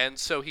 And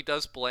so he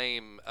does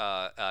blame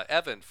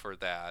Evan for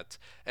that,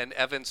 and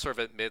Evan sort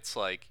of admits,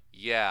 like,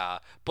 yeah,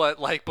 but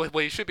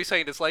what he should be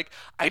saying is like,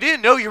 I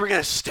didn't know you were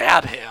gonna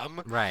stab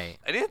him. Right.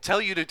 I didn't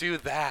tell you to do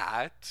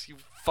that, you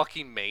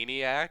fucking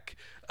maniac.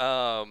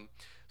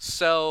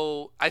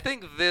 So I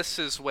think this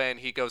is when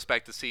he goes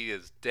back to see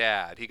his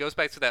dad. He goes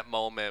back to that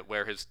moment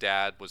where his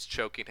dad was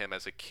choking him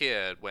as a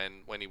kid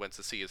when he went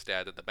to see his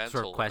dad at the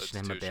mental Sort of question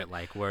him a institution. bit,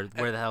 like, where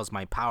the hell's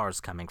my powers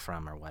coming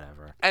from, or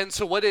whatever. And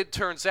so what it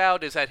turns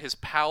out is that his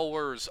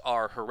powers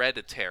are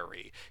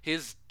hereditary.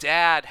 His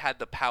dad had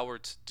the power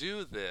to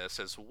do this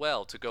as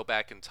well, to go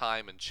back in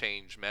time and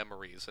change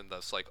memories and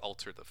thus like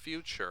alter the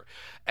future.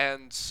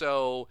 And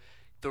so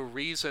the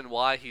reason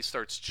why he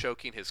starts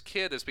choking his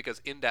kid is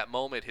because in that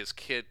moment his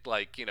kid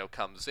like, you know,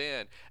 comes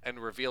in and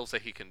reveals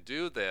that he can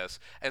do this.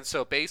 And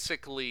so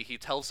basically he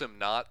tells him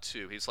not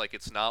to. He's like,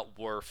 it's not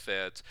worth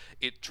it.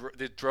 It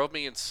drove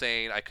me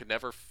insane. I could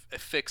never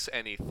fix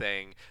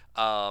anything.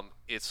 And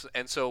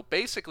so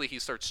basically he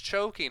starts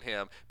choking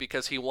him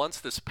because he wants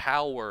this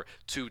power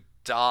to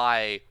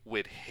die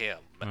with him.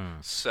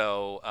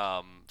 So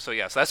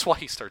yes, that's why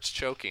he starts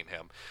choking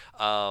him.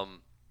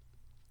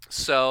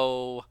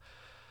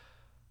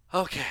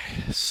 Okay,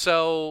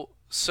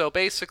 so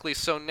basically,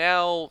 so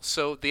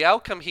the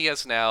outcome he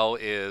has now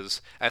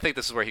is, I think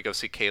this is where he goes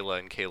see Kayla,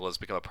 and Kayla's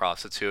become a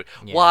prostitute.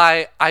 Yeah.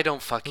 Why? I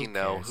don't fucking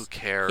know. Who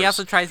cares? He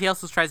also tries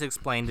to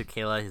explain to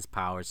Kayla his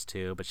powers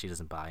too, but she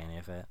doesn't buy any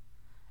of it.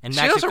 And She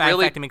actually, doesn't in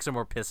really- fact, it makes her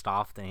more pissed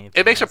off than anything.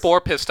 It makes her else. more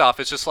pissed off.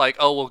 It's just like,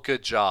 oh well,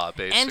 good job,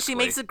 basically. And she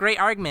makes a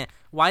great argument.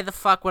 Why the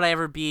fuck would I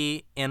ever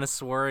be in a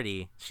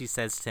sorority? She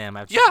says to him.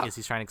 Yeah. As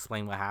he's trying to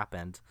explain what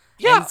happened.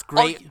 Yeah. And it's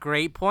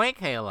great point,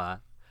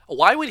 Kayla.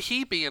 Why would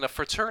he be in a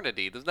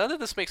fraternity? None of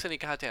this makes any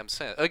goddamn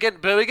sense. Again,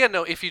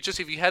 no. If you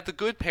had the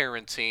good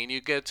parenting, you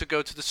get to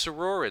go to the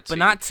sorority. But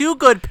not too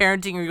good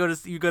parenting, or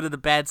you go to the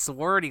bad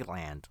sorority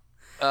land.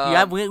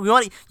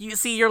 You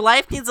see, your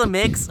life needs a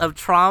mix of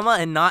trauma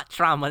and not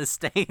trauma to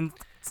stay in,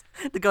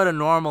 to go to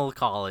normal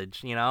college.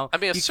 You know. I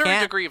mean, a You certain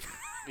can't- degree of,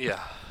 yeah.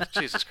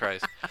 Jesus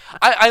Christ.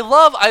 I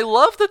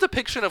love the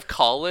depiction of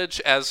college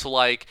as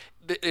like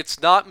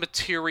it's not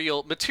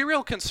material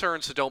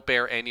concerns don't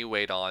bear any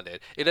weight on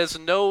it. It has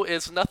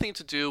nothing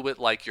to do with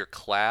like your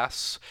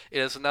class. It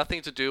has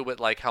nothing to do with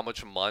like how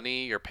much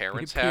money your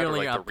parents had or Purely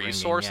like the upbringing,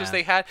 resources yeah.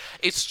 they had.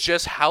 It's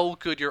just how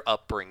good your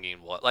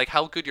upbringing was, like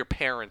how good your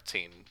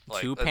parenting.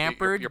 Like, Too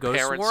pampered, your go to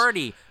parents.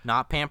 sorority.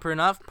 Not pampered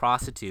enough,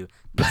 prostitute.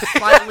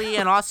 Slightly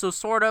and also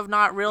sort of,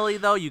 not really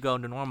though. You go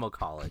to normal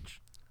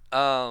college.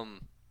 The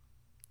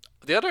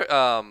other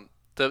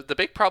the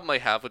big problem I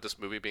have with this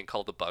movie being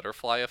called the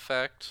butterfly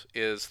effect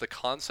is the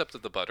concept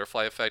of the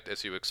butterfly effect,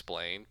 as you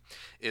explained,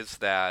 is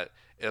that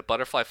a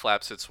butterfly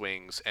flaps its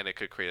wings and it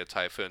could create a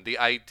typhoon. The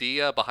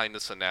idea behind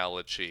this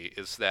analogy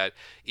is that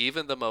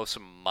even the most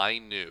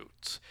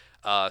minute,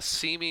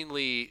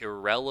 seemingly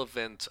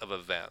irrelevant of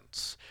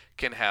events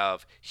can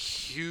have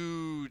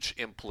huge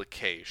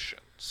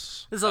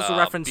implications. This is also a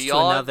reference to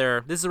beyond-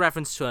 another. This is a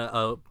reference to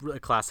a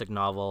classic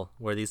novel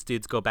where these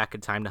dudes go back in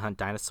time to hunt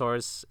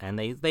dinosaurs, and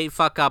they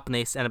fuck up and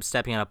they end up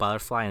stepping on a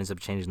butterfly and ends up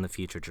changing the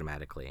future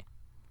dramatically.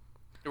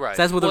 Right.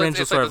 So that's where the Well,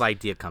 original it's sort like of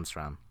idea comes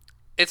from.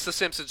 It's the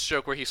Simpsons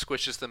joke where he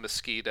squishes the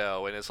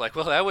mosquito and is like,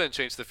 well, that wouldn't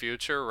change the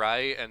future,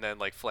 right? And then,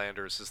 like,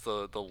 Flanders is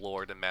the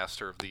lord and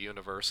master of the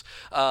universe.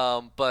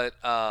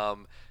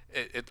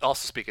 It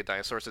also, speaking of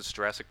dinosaurs, it's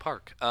Jurassic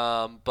Park.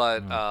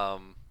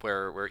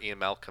 Where Ian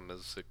Malcolm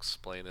is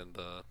explaining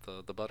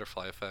the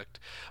butterfly effect.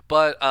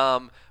 But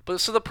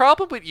so the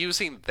problem with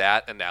using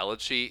that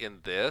analogy in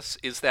this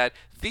is that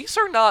these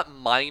are not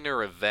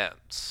minor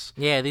events.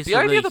 Yeah, these The are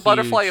idea really of the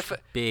butterfly huge,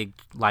 effect. big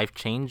life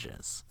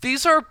changes.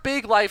 These are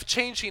big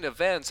life-changing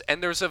events,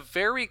 and there's a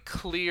very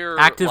clear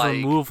Active like,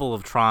 removal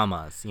of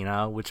traumas, you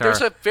know, which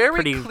There's are a very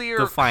pretty clear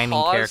defining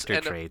cause character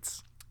and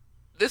traits.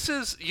 This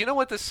is, you know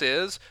what this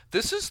is?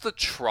 This is the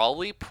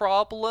trolley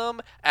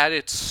problem at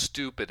its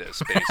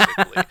stupidest,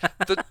 basically.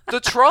 the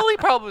trolley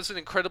problem is an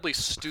incredibly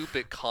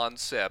stupid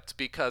concept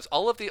because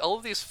all of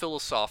these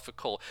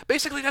philosophical,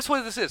 basically that's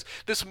what this is.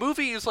 This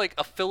movie is like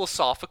a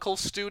philosophical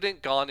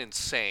student gone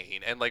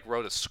insane and like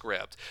wrote a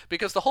script,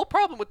 because the whole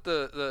problem with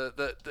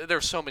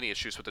there's so many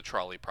issues with the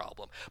trolley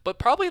problem, but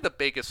probably the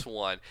biggest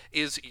one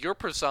is your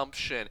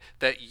presumption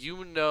that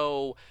you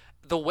know.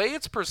 The way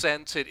it's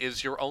presented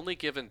is you're only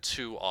given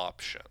two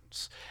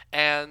options,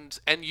 and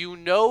you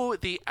know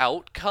the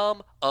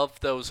outcome of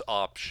those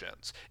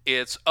options.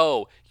 It's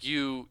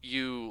you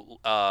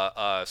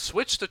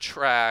switch the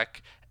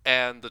track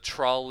and the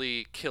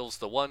trolley kills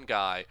the one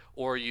guy,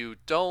 or you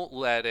don't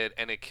let it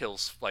and it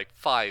kills like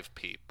 5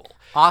 people.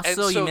 Also, And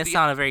so you miss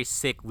out on a very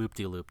sick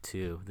loop-de-loop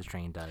too. The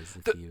train does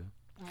if you.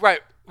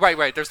 Right.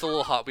 There's the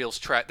little Hot Wheels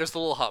track. There's the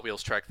little Hot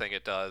Wheels track thing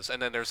it does,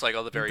 and then there's like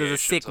all the variations. There's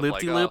a sick of,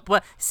 loop-de-loop.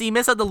 What? See, you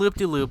miss out the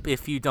loop-de-loop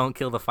if you don't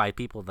kill the 5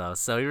 people, though.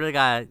 So you really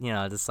gotta,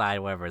 decide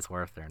whether it's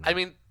worth it or not. I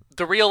mean,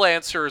 the real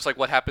answer is like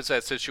what happens in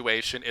that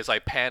situation is I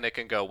panic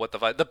and go, "What the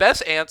fuck?" The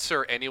best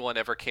answer anyone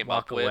ever came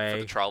Walk up with away. for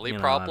the trolley I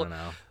problem. don't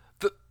know.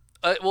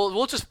 Well,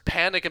 we'll just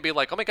panic and be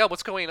like, "Oh my god,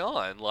 what's going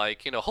on?"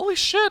 Like, holy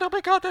shit! Oh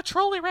my god, that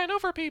trolley ran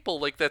over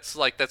people. That's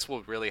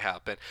what really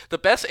happened. The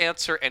best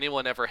answer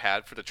anyone ever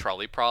had for the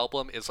trolley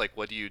problem is like,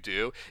 "What do you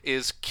do?"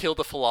 Is kill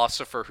the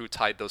philosopher who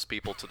tied those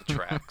people to the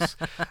tracks.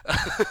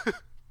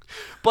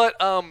 But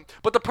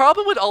the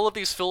problem with all of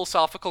these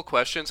philosophical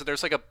questions, and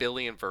there's like a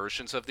billion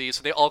versions of these,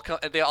 and they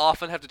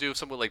often have to do with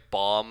something like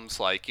bombs,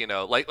 like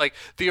like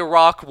the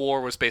Iraq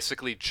War was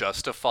basically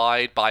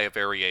justified by a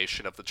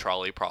variation of the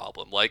trolley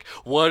problem. Like,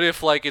 what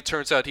if like it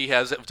turns out he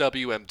has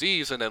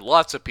WMDs and then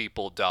lots of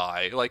people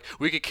die? Like,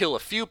 we could kill a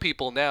few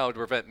people now to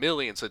prevent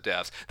millions of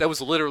deaths. That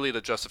was literally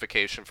the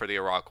justification for the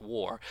Iraq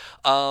War.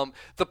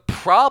 The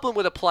problem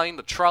with applying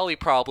the trolley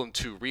problem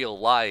to real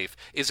life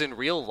is in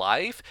real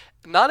life,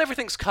 not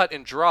everything's cut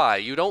and dry.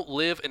 You don't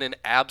live in an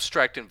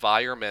abstract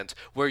environment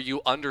where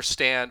you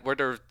understand,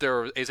 where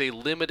there is a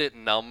limited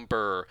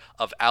number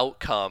of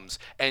outcomes,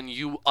 and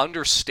you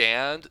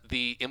understand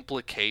the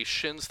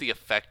implications, the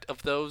effect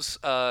of those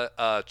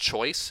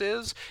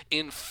choices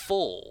in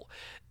full.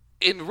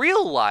 In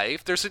real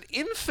life, there's an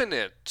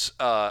infinite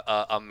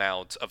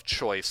amount of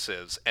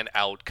choices and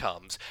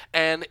outcomes,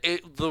 and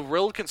the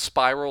world can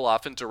spiral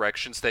off in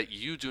directions that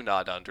you do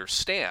not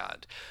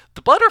understand.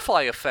 The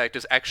butterfly effect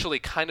is actually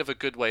kind of a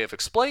good way of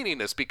explaining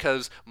this,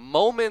 because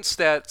moments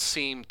that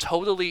seem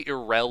totally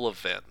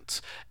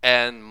irrelevant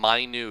and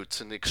minute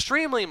and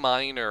extremely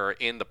minor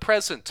in the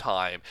present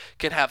time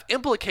can have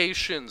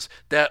implications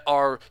that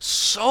are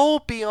so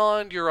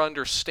beyond your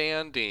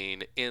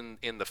understanding in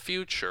the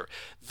future.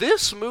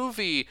 This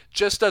movie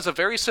just does a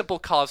very simple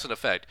cause and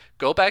effect.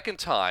 Go back in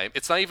time.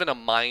 It's not even a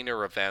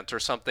minor event or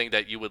something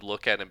that you would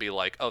look at and be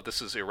like, oh,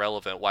 this is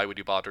irrelevant. Why would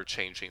you bother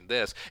changing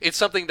this? It's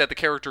something that the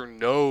character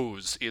knows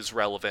is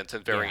relevant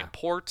and very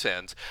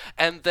important,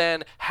 and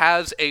then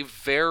has a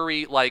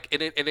very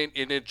and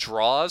it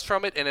draws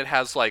from it, and it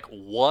has like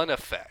one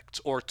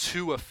effect or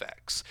two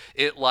effects.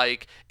 It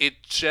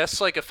just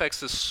affects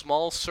this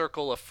small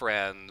circle of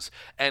friends,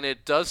 and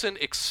it doesn't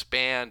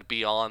expand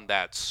beyond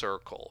that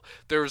circle.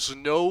 There's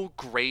no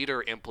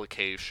greater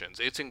implications.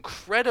 It's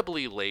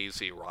incredibly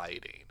lazy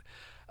writing.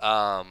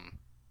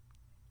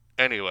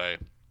 Anyway.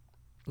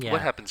 Yeah.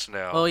 What happens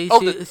now? Well,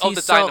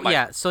 the dynamite.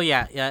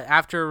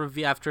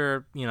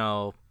 After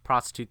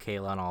prostitute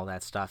Kayla and all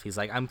that stuff, he's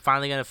like, I'm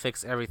finally gonna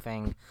fix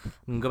everything. I'm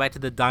gonna go back to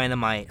the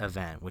dynamite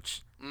event,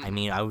 which I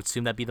mean, I would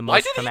assume that'd be the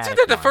most traumatic. Why did he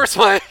do that the first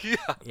one?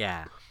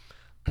 Yeah.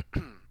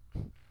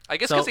 I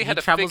guess because he had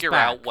to figure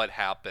out what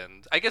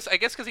happened. I guess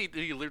because he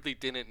literally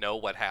didn't know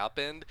what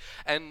happened,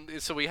 and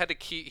so he had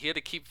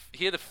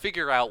to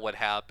figure out what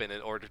happened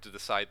in order to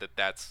decide that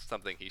that's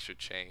something he should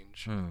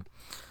change.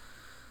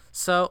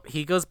 So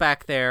he goes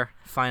back there.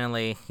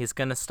 Finally, he's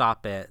gonna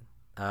stop it.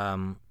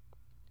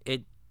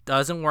 It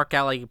doesn't work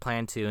out like he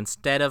planned to.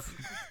 Instead of,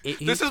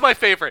 this is my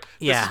favorite.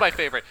 Yeah. This is my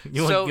favorite.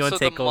 You want to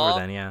take over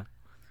then? Yeah.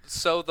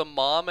 So the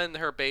mom and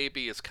her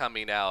baby is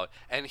coming out,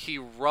 and he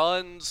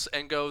runs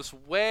and goes,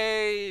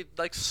 wait,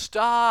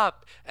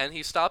 stop. And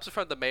he stops in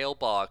front of the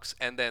mailbox,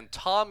 and then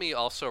Tommy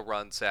also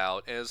runs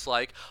out and is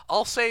like,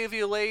 I'll save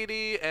you,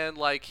 lady. And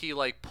he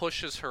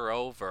pushes her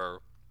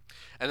over,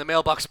 and the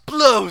mailbox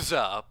blows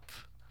up.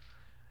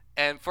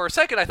 And for a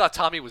second, I thought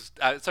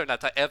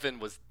Evan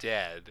was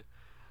dead.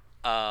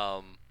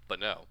 But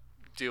no.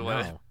 Do you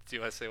want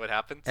to say what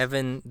happens?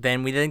 Evan.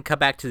 Then we didn't come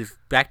back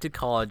to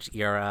college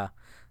era.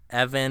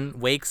 Evan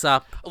wakes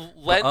up.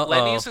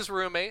 Lenny is his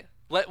roommate.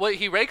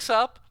 He wakes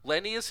up.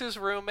 Lenny is his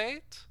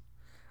roommate.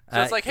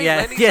 So it's like, hey,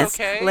 Lenny's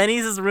okay.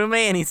 Lenny's his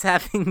roommate, and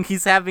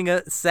he's having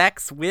a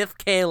sex with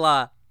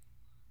Kayla.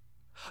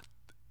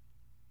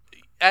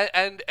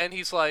 And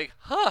he's like,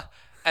 huh.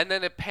 And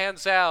then it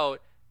pans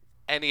out,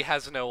 and he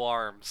has no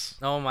arms.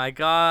 Oh my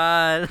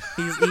god.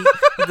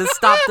 To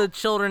stop the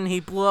children,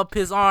 he blew up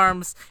his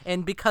arms,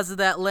 and because of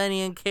that,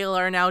 Lenny and Kayla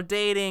are now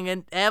dating,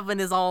 and Evan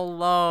is all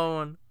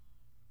alone.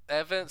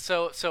 Evan,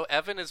 so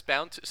Evan is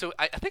bound to. So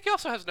I think he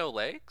also has no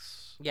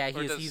legs. Yeah,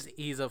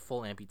 he's a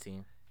full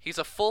amputee. He's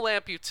a full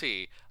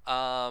amputee.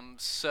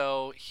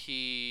 So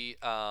he's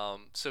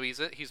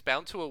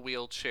bound to a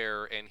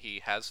wheelchair, and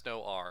he has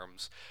no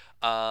arms.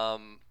 I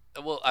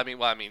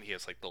mean, he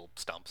has little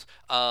stumps.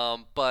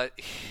 But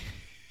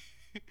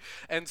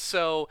and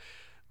so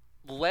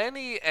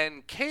Lenny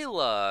and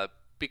Kayla,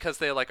 because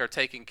they are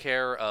taking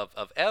care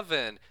of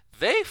Evan,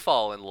 they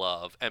fall in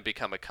love and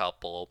become a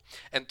couple.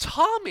 And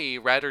Tommy,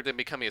 rather than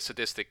becoming a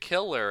sadistic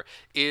killer,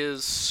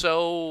 is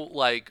so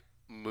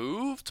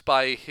moved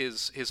by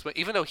his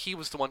even though he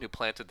was the one who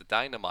planted the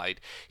dynamite,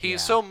 he's Yeah.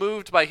 so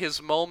moved by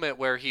his moment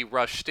where he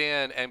rushed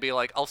in and be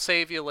like, I'll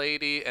save you,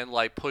 lady, and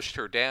like pushed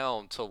her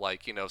down to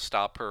like,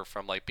 stop her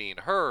from like being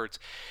hurt.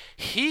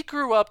 He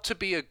grew up to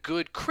be a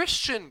good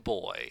Christian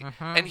boy,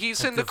 and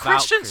he's A in the devout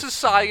Christian Christian.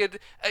 society.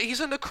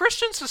 He's in the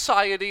Christian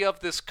society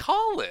of this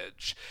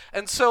college,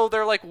 and so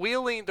they're like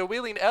wheeling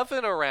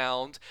Evan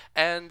around,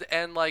 and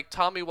like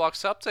Tommy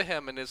walks up to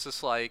him and is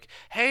just like,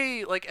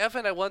 hey, like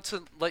Evan, I want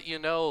to let you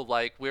know,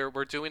 like we're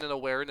doing an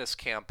awareness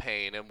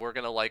campaign, and we're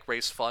gonna like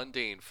raise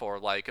funding for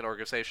like an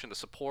organization to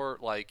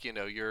support like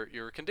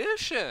your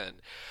condition.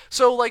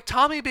 So like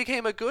Tommy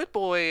became a good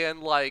boy,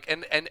 and like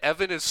and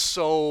Evan is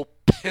so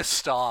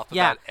pissed off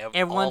Yeah, about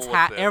everyone's all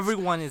of this.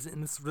 everyone is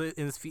in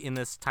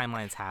this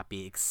timeline is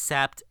happy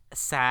except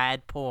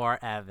sad poor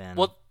Evan.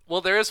 Well,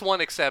 there is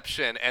one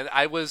exception, and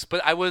I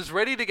was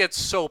ready to get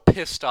so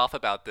pissed off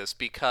about this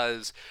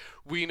because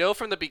we know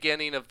from the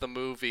beginning of the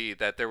movie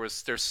that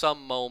there's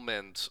some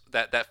moment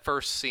that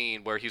first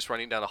scene where he's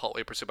running down a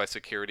hallway pursued by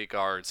security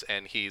guards,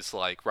 and he's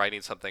like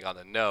writing something on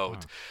a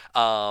note.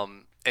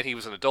 And he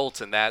was an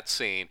adult in that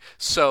scene.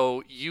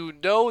 So you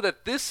know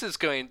that this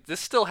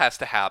still has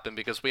to happen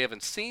because we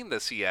haven't seen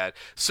this yet.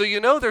 So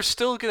there's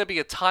still going to be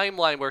a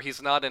timeline where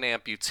he's not an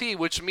amputee,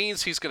 which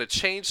means he's going to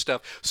change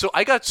stuff. So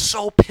I got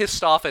so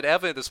pissed off at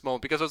Evan at this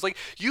moment because I was like,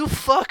 you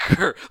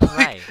fucker.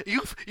 Right.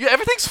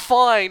 Everything's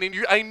fine, and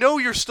I know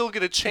you're still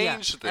going to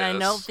change this. And I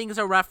know things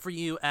are rough for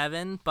you,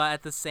 Evan, but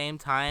at the same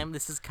time,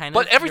 this is kind of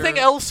But everything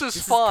else is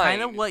this fine. is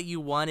kind of what you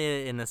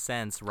wanted in a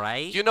sense,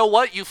 right? You know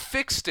what? You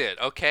fixed it,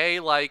 okay?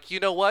 Like, you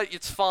know what?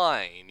 It's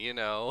fine,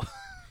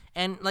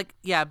 And like,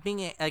 yeah,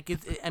 being like,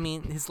 I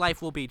mean, his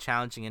life will be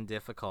challenging and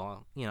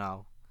difficult, and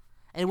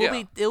it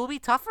will be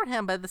tough for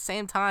him. But at the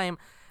same time,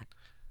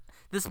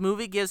 this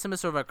movie gives him a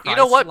sort of a Christ-like.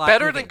 You know what?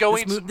 Better than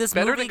going to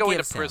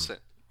to prison.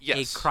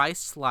 Yes. A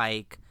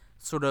Christ-like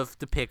sort of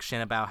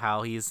depiction about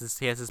how he has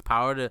his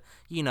power to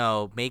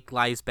make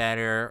lives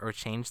better or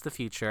change the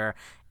future.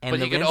 And But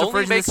the he can original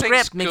only version of make the things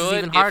script makes it good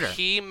even harder. if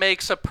he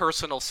makes a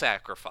personal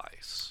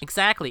sacrifice.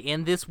 Exactly,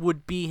 and this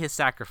would be his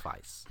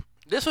sacrifice.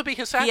 This would be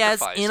his He has,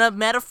 sacrifice. in a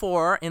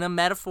metaphor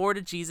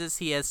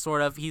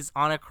he's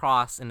on a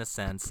cross in a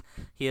sense.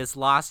 He has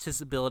lost his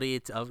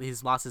ability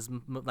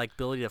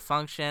ability to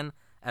function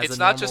as It's a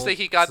not just normal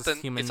that he got the.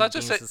 human It's not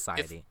just being in that.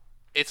 society.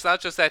 It's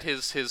not just that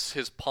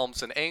his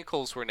palms and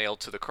ankles were nailed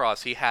to the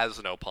cross. He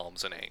has no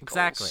palms and ankles.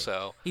 Exactly.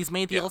 So he's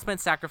made the ultimate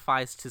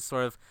sacrifice to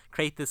sort of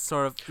create this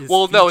sort of.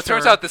 Well, no. It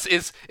turns future- out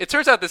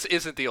this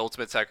isn't the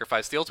ultimate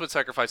sacrifice. The ultimate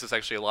sacrifice is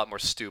actually a lot more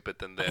stupid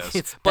than this.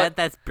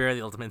 that's barely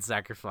the ultimate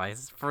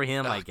sacrifice for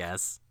him, I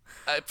guess.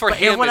 For But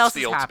him, everyone it's else the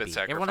is ultimate happy.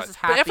 sacrifice. Everyone else is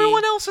But everyone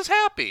happy. else is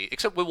happy,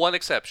 except with one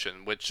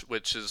exception, which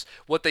is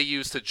what they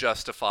use to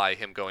justify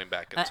him going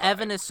back in time.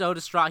 Evan is so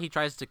distraught he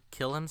tries to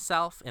kill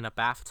himself in a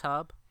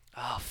bathtub.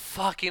 Oh,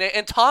 fucking A.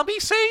 And Tommy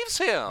saves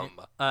him.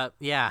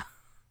 Yeah.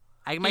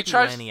 I might be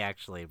tries- Lenny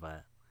actually,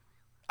 but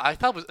I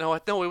thought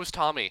it was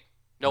Tommy.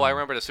 No, I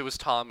remember this. It was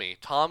Tommy.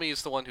 Tommy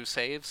is the one who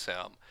saves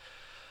him.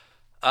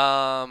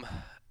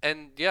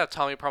 And yeah,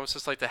 Tommy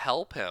promises like to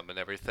help him and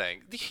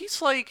everything.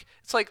 He's like,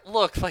 it's like,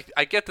 look, like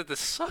I get that this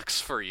sucks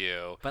for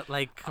you, but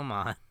like, come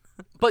on.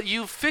 but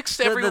you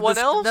fixed everyone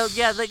else.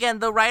 Again,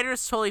 the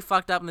writer's totally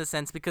fucked up in the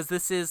sense because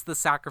this is the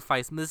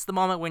sacrifice. This is the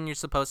moment when you're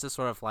supposed to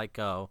sort of like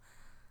go,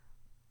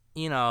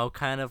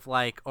 kind of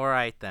like, all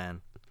right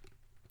then.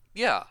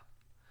 Yeah,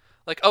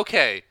 like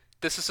okay,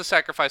 this is a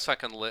sacrifice I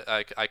can live.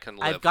 I can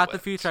live. I've got the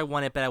with. future I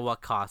wanted, but at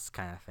what cost,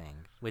 kind of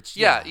thing. Which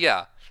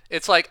Yeah.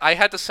 It's like I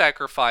had to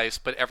sacrifice,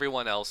 but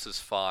everyone else is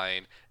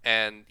fine.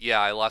 And yeah,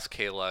 I lost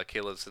Kayla.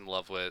 Kayla's in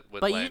love with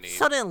But Lenny. you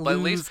still didn't But at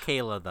lose least,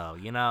 Kayla, though.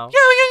 yeah,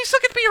 you still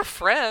get to be your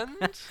friend.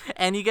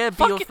 And you get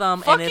to be with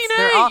them, and it's fucking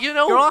they're A, all, you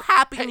know, you're all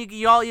happy, hey- and you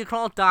can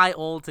all die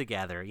old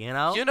together. You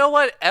know. You know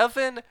what,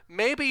 Evan?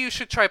 Maybe you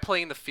should try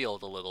playing the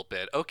field a little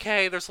bit.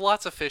 Okay, there's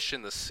lots of fish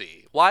in the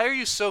sea. Why are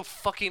you so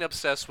fucking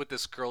obsessed with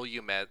this girl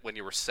you met when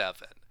you were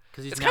 7?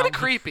 It's kind of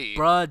creepy,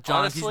 Bruh, John,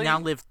 honestly. he's now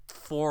lived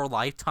 4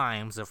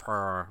 lifetimes of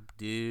her,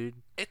 dude.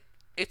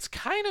 It's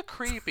kind of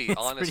creepy, It's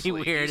honestly.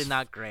 pretty weird He's- and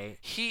not great.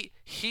 He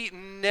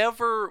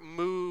never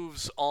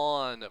moves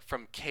on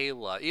from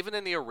Kayla. Even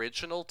in the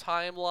original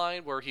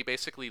timeline where he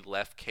basically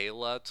left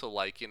Kayla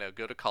to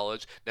go to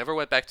college, never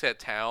went back to that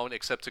town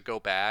except to go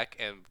back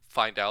and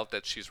find out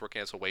that she's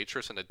working as a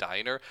waitress in a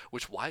diner,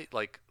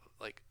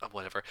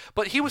 whatever.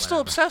 But he was still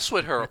obsessed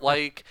with her.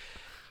 Like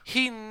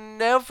he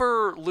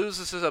never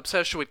loses his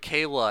obsession with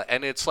Kayla,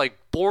 and it's like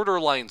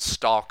borderline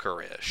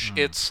stalker-ish.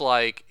 It's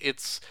like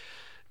it's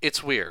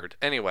weird.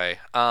 Anyway,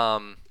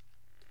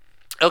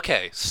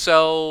 okay,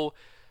 so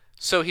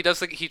he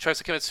tries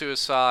to commit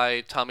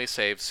suicide. Tommy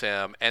saves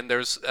him, and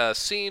there's a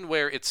scene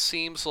where it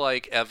seems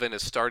like Evan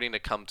is starting to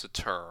come to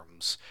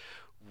terms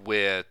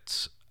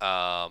with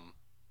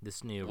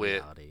This new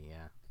reality,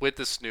 yeah. with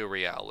this new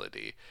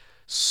reality.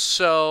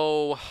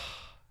 So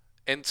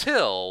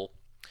until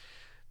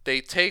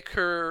they take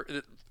him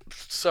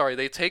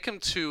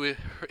to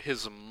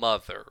his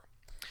mother.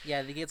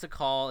 Yeah, he gets a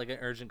call, like an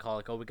urgent call,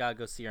 like, oh, we gotta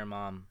go see our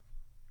mom.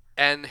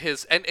 and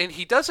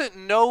he doesn't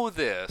know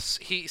this.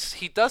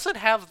 He doesn't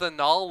have the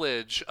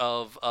knowledge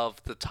of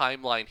the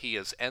timeline he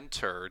has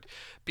entered,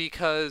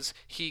 because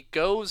he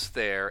goes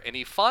there and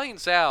he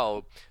finds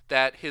out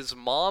that his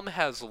mom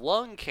has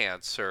lung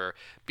cancer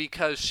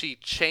because she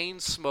chain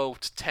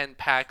smoked 10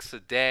 packs a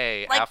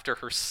day Like- after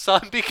her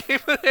son became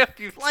an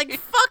amputee. Like,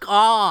 fuck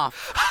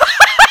off.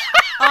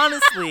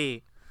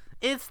 Honestly,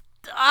 it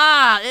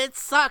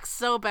sucks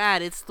so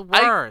bad. It's the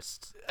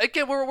worst.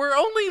 Again, we're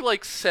only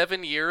like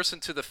 7 years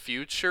into the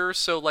future,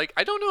 so like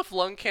I don't know if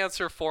lung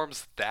cancer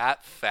forms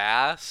that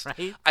fast.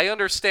 Right? I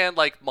understand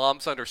like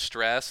mom's under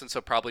stress and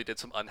so probably did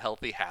some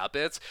unhealthy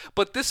habits,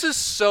 but this is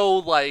so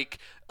like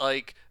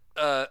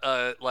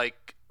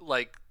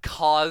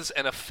cause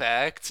and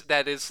effect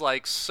that is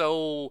like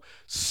so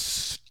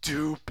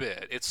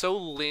stupid. It's so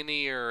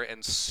linear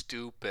and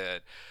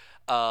stupid.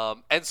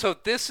 And so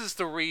this is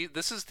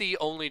the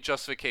only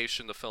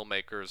justification the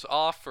filmmakers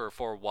offer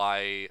for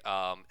why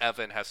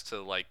Evan has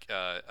to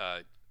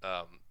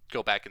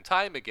go back in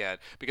time again,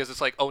 because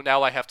it's like, oh,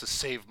 now I have to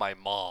save my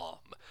mom.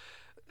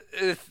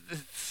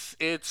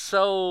 It's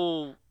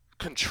so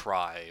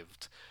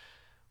contrived.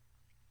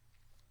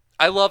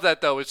 I love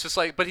that though. It's just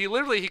like, but he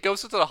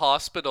goes into the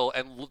hospital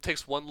and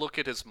takes one look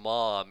at his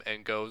mom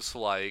and goes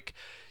like,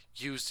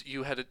 you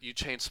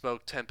chain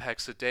smoked 10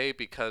 packs a day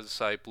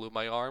because I blew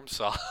my arms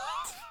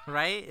off.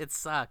 Right? It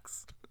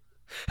sucks.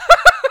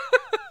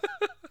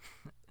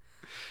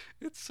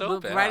 It's so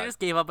The bad. writers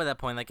gave up at that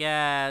point. Like,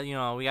 yeah,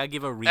 we gotta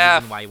give a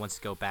reason why he wants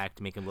to go back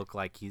to make it look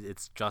like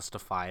it's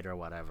justified or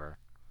whatever.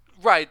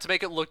 Right, to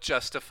make it look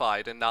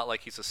justified and not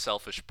like he's a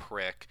selfish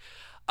prick.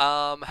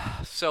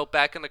 So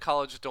back in the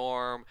college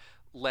dorm,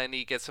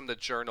 Lenny gets him the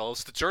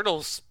journals. The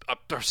journals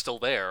are still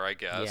there, I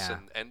guess, Yeah.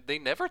 and they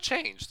never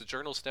change. The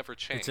journals never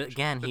change.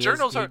 Again, the he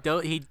journals are.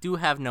 he do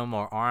have no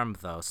more arm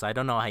though, so I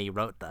don't know how he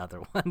wrote the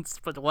other ones,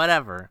 but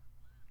whatever.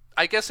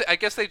 I guess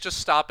they just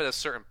stop at a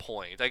certain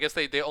point. I guess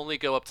they only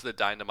go up to the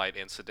dynamite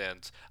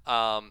incident.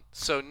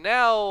 So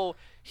now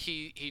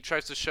he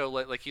tries to show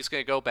like he's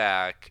gonna go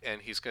back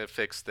and he's gonna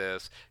fix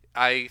this.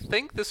 I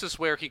think this is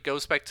where he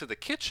goes back to the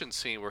kitchen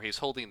scene where he's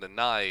holding the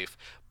knife,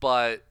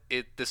 but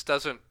this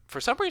doesn't. For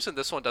some reason,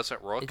 this one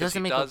doesn't work. It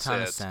doesn't make a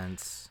ton of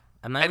sense.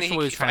 I'm not sure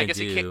what he's trying to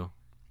do.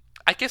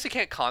 I guess he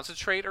can't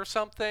concentrate or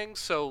something.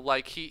 So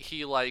like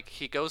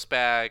he goes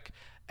back,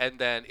 and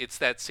then it's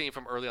that scene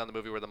from early on in the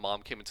movie where the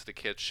mom came into the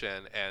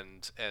kitchen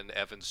and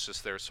Evan's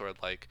just there, sort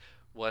of like,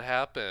 what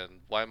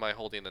happened? Why am I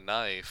holding the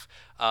knife?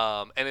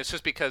 And it's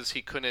just because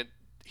he couldn't.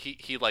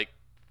 He like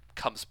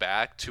comes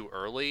back too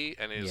early,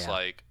 and he's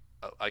like,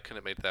 oh, I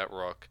couldn't make that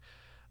rook.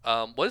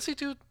 What does he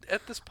do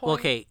at this point? Well,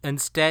 okay,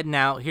 instead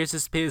now, here's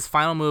his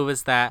final move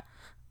is that,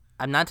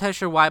 I'm not entirely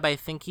sure why, but I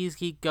think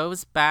he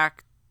goes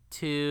back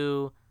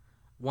to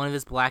one of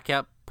his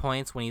blackout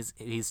points when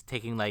he's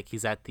taking, like,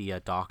 he's at the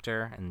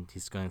doctor, and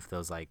he's going through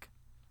those, like,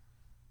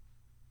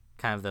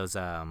 kind of those,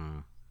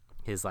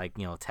 his, like,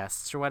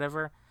 tests or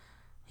whatever.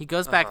 He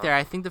goes back there,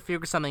 I think, to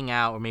figure something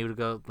out, or maybe to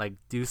go, like,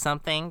 do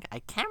something. I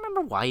can't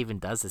remember why he even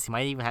does this. He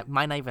might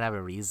not even have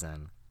a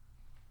reason.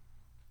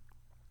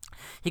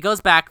 He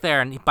goes back there,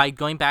 and by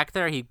going back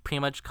there, he pretty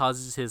much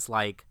causes his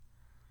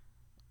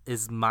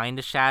mind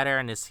to shatter,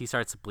 and he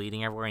starts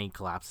bleeding everywhere, and he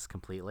collapses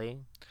completely.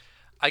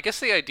 I guess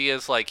the idea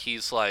is like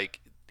he's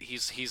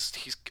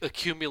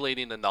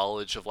accumulating the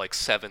knowledge of like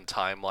 7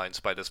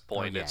 timelines by this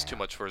point. It's too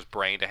much for his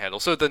brain to handle,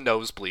 so the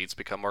nosebleeds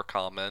become more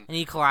common. And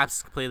he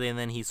collapses completely, and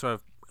then he sort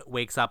of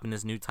wakes up in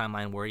this new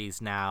timeline where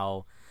he's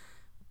now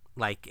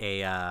like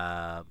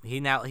a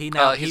he's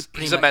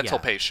a mental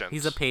patient.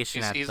 He's a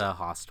patient at the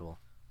hospital.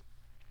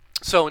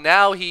 So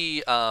now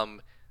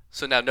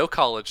no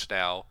college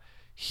now.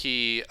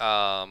 I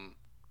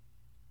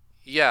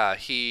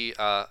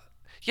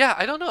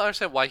don't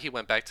understand why he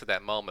went back to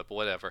that moment, but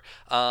whatever.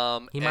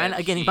 He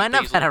might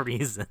not have had a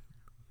reason.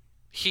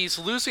 He's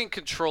losing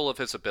control of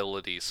his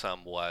abilities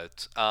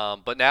somewhat.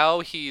 But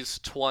now he's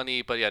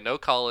 20, but no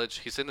college.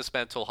 He's in this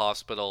mental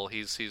hospital.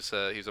 He's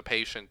a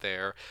patient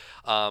there.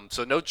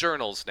 So no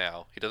journals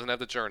now. He doesn't have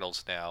the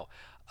journals now.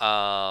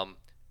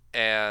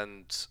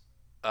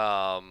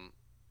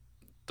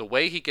 The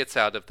way he gets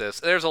out of this,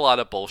 there's a lot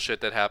of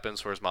bullshit that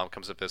happens where his mom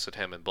comes to visit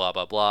him and blah,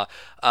 blah, blah.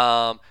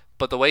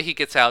 But the way he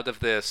gets out of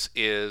this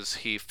is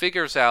he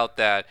figures out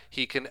that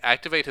he can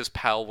activate his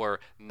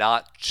power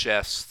not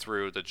just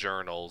through the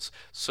journals.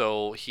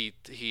 So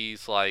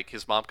he's like,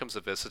 his mom comes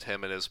to visit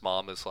him, and his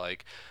mom is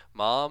like,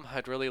 Mom,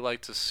 I'd really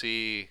like to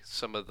see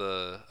some of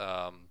the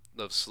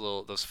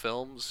those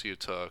films you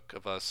took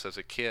of us as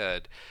a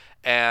kid.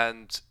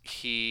 And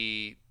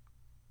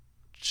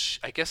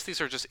I guess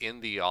these are just in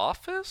the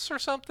office or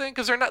something,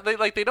 because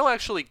they don't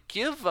actually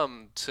give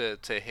them to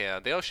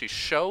him. They actually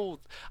show.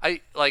 I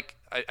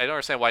don't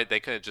understand why they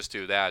couldn't just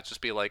do that.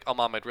 Just be like, oh,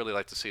 Mom, I'd really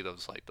like to see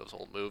those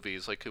old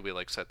movies. Like, could we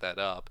like set that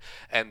up?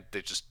 And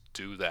they just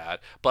do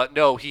that. But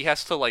no, he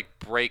has to like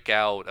break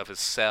out of his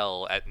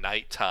cell at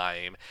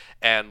nighttime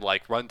and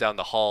like run down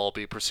the hall,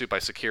 be pursued by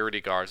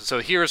security guards. So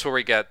here's where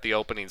we get the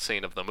opening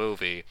scene of the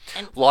movie.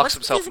 And Locks what's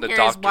himself in the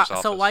confusing here is doctor's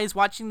office. So while he's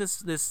watching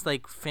this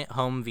like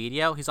home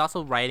video, he's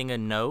also writing a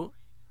note.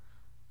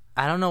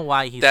 I don't know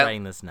why he's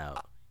writing this note.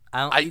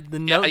 The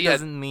note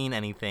doesn't mean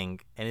anything,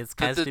 and it's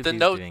kind of stupid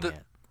he's doing it.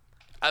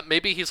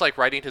 Maybe he's like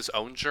writing his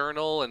own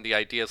journal, and the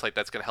idea is like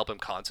that's gonna help him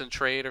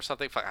concentrate or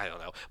something. I don't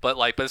know, but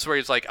it's where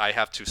he's like, I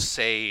have to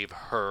save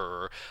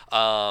her.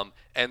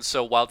 And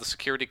so while the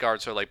security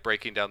guards are like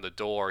breaking down the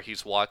door,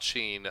 he's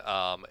watching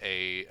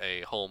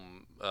a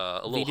home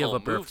a little video home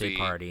of a birthday movie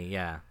party,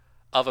 yeah,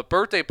 of the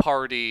birthday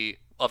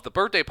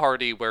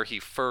party where he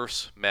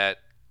first met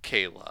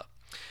Kayla,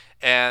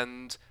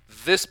 and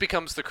this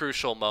becomes the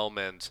crucial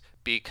moment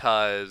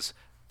because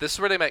this is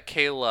where they met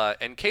Kayla,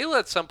 and Kayla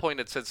at some point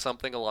had said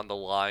something along the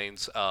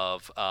lines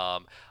of,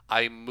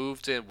 I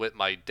moved in with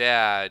my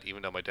dad,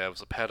 even though my dad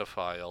was a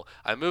pedophile.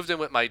 I moved in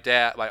with my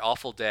dad, my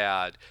awful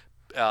dad,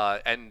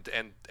 and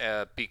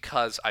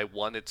because I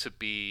wanted to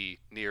be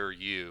near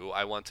you.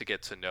 I want to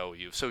get to know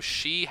you. So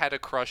she had a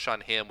crush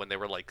on him when they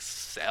were like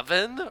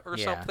 7 or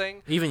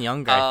something. Even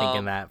younger, I think,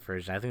 in that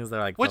version. I think it was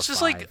like which is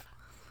 5.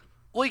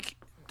 like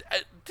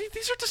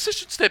these are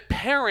decisions that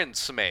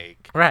parents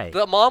make. Right.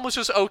 The mom was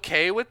just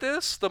okay with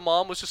this. The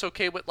mom was just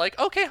okay with like,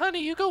 okay,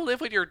 honey, you go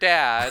live with your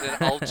dad, and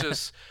I'll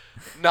just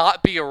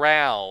not be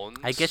around.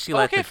 I guess she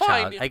let the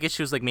fine. child. I guess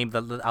she was like, maybe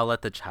I'll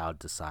let the child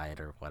decide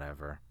or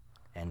whatever.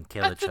 And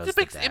Kayla chose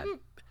the dad.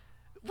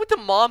 What, the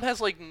mom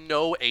has like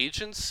no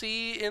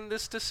agency in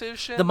this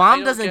decision? The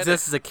mom doesn't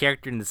exist as a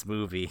character in this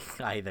movie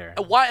either.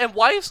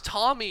 Why is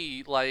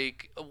Tommy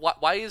like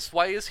why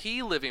is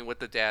he living with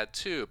the dad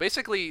too?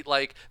 Basically,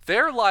 like,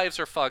 their lives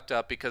are fucked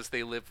up because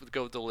they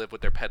go to live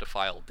with their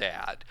pedophile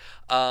dad.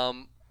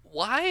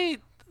 Why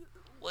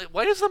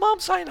does the mom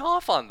sign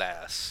off on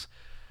this?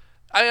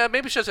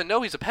 Maybe she doesn't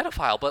know he's a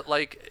pedophile, but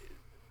like,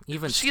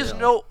 she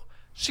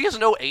has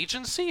no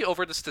agency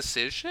over this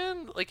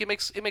decision. Like, it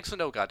makes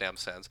no goddamn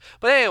sense.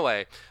 But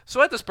anyway,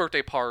 so at this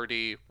birthday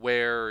party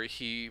where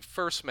he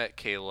first met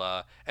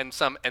Kayla,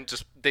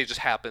 they just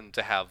happened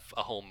to have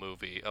a home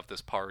movie of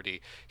this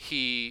party,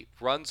 he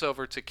runs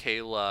over to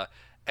Kayla,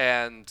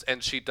 and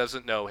she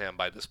doesn't know him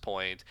by this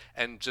point,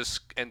 and just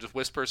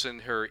whispers in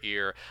her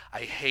ear,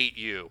 I hate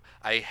you.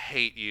 I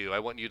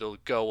want you to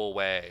go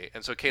away.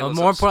 And so Kayla's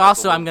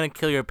also, I'm gonna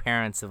kill your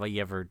parents if I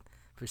ever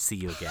see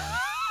you again.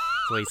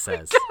 That's what he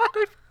says.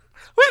 God.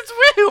 It's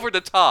really over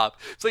the top.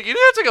 It's like, you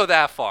didn't have to go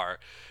that far.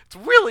 It's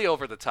really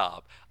over the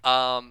top.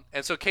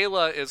 And so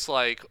Kayla is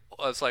like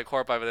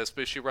horrified by this,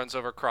 but she runs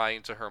over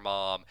crying to her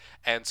mom,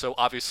 and so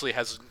obviously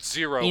has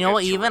zero. You know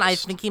what? Even I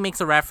think he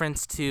makes a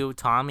reference to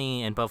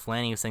Tommy and Buff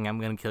Lanning saying, "I'm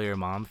gonna kill your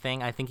mom"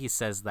 thing. I think he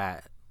says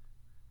that.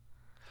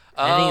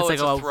 I think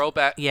it's like a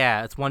throwback.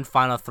 Yeah, it's one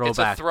final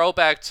throwback. It's a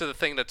throwback to the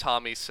thing that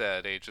Tommy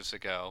said ages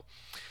ago.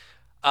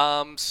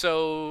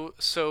 So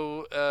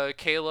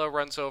Kayla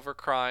runs over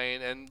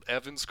crying, and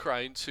Evan's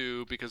crying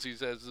too because he has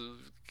to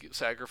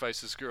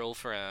sacrifice his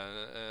girlfriend.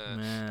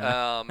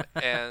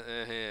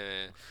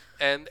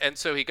 And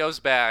so he goes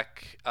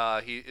back.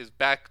 He is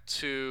back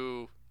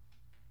to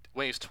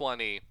when he's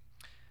 20.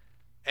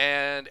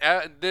 And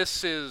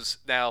this is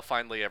now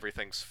finally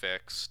everything's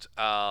fixed.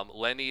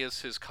 Lenny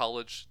is his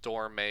college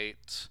dorm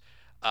mate.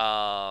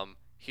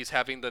 He's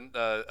having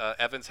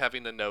Evan's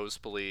having the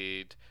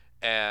nosebleed.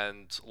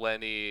 And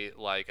Lenny,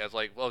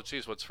 oh,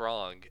 geez, what's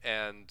wrong?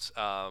 And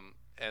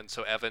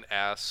so Evan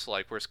asks,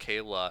 like, where's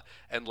Kayla?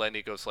 And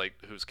Lenny goes, like,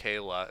 who's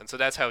Kayla? And so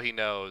that's how he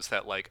knows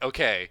that, like,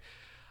 okay,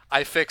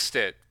 I fixed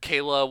it.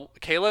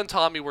 Kayla and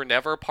Tommy were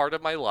never a part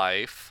of my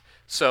life.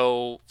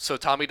 So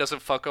Tommy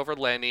doesn't fuck over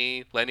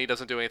Lenny. Lenny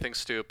doesn't do anything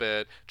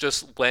stupid.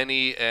 Just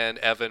Lenny and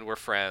Evan were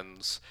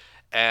friends.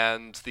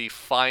 And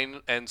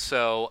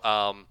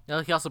so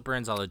he also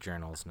burns all the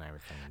journals and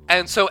everything.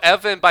 And so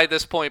Evan, by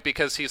this point,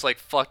 because he's like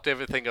fucked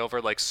everything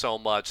over like so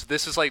much,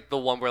 this is like the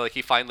one where like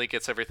he finally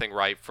gets everything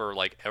right for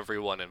like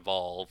everyone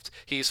involved.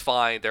 He's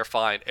fine, they're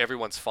fine,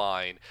 everyone's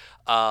fine.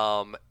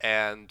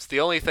 And the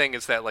only thing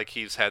is that like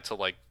he's had to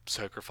like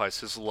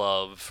sacrifice his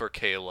love for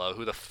Kayla.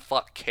 Who the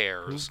fuck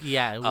cares?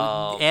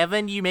 Yeah,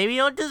 Evan, you maybe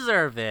don't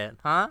deserve it,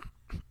 huh?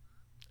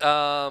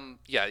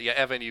 Yeah,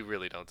 Evan, you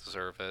really don't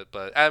deserve it,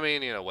 but I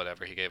mean,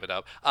 whatever, he gave it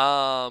up.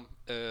 But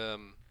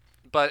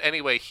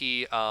anyway,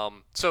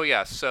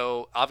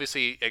 so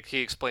obviously he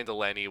explained to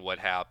Lenny what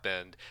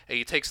happened, and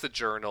he takes the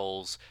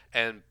journals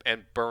and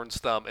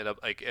burns them in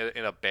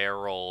a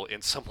barrel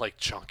in some like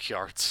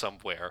junkyard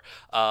somewhere.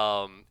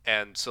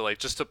 And so like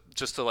just to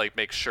like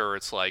make sure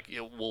it's like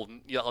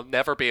you'll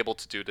never be able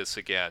to do this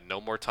again. No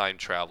more time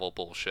travel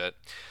bullshit.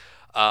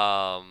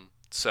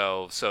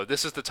 So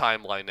this is the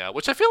timeline now,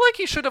 which I feel like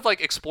he should have like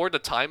explored the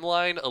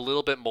timeline a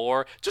little bit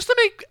more, just to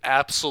make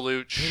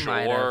absolute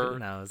sure. Who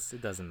knows?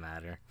 It doesn't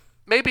matter.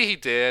 Maybe he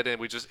did,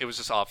 and it was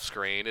just off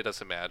screen. It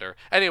doesn't matter.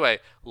 Anyway,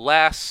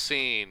 last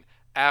scene.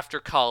 after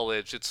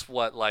college. It's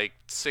what, like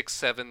 6,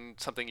 7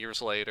 something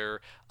years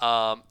later.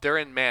 They're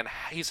in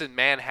He's in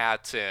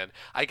Manhattan.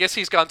 I guess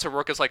he's gone to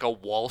work as like a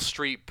Wall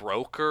Street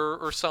broker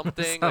or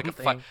something.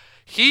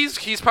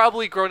 He's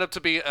probably grown up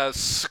to be a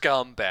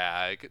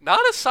scumbag, not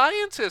a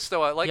scientist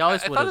though. He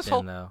always would have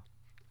been though.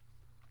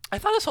 I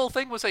thought his whole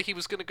thing was that he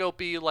was going to go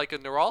be like a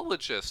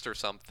neurologist or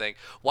something.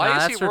 Why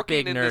is he for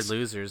working big in nerd this?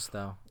 losers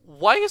though.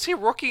 Why is he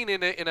working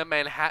in a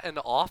Manhattan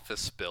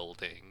office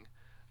building?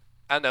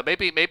 I don't know.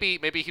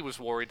 Maybe he was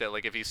worried that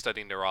like if he's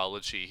studying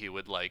neurology, he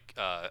would like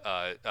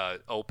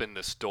open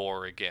this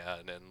door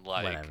again and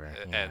like Whatever.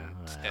 and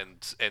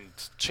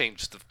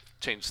change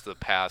the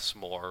past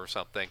more or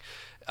something.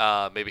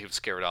 Maybe he was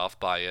scared off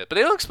by it. But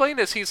they don't explain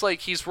this.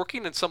 He's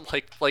working in some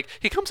like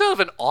he comes out of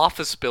an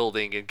office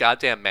building in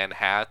goddamn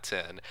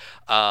Manhattan.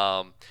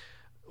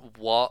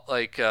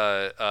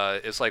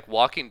 Is like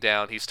walking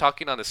down. He's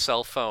talking on his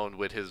cell phone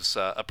with his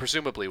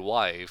presumably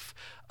wife,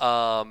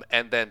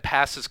 and then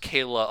passes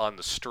Kayla on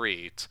the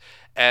street,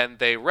 and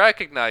they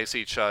recognize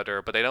each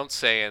other, but they don't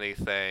say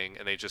anything,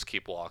 and they just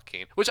keep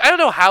walking. Which I don't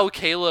know how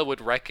Kayla would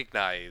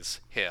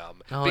recognize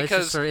him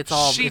because it's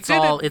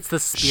the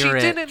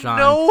spirit. She didn't John.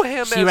 know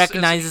him. She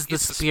recognizes the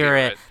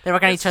spirit. They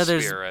recognize each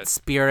other's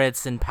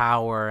spirits and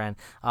power, and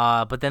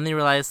but then they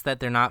realize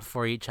that they're not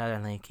for each other,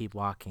 and they keep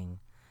walking.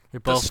 They're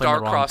both in the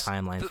wrong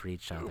timeline for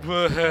each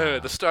other.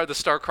 The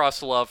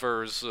star-crossed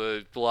lovers,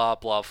 blah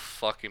blah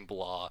fucking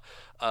blah.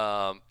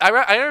 I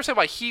understand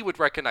why he would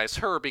recognize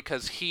her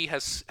because he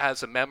has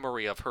a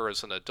memory of her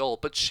as an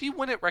adult, but she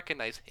wouldn't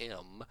recognize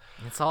him.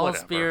 It's all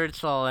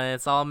spiritual and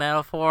it's all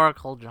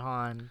metaphorical,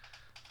 John.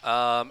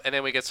 And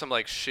then we get some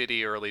like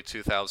shitty early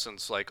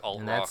 2000s like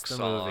alt rock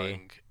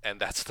song, and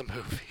that's the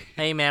movie.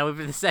 Hey man, we've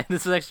been saying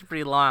this was actually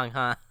pretty long,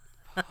 huh?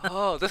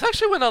 Oh, this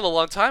actually went on a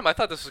long time. I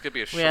thought this was gonna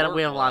be a short one.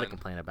 We have a lot to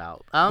complain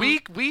about.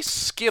 We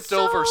skipped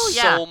over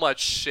so much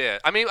shit.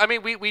 I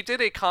mean, we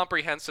did a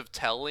comprehensive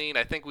telling.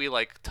 I think we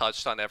like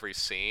touched on every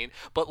scene,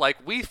 but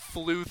like we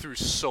flew through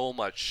so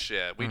much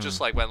shit. We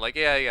just like went like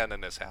yeah, and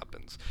then this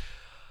happens.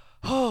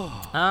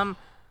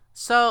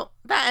 So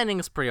that ending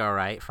is pretty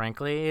alright.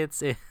 Frankly,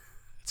 it's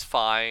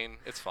fine.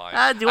 It's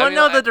fine. Do you want to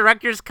know the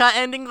director's cut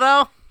ending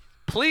though?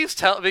 Please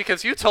tell,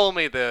 because you told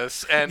me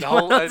this, and do you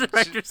want to know the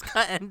director's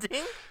cut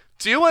ending?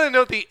 Do you want to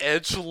know the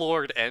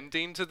edgelord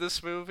ending to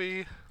this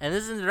movie? And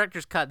this is the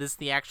director's cut. This is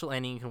the actual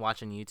ending you can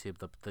watch on YouTube,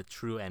 the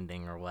true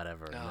ending or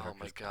whatever. Oh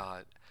my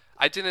god.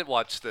 I didn't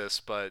watch this,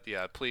 but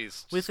yeah,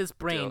 please. With his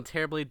brain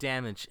terribly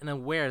damaged and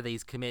aware that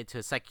he's committed to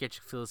a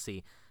psychiatric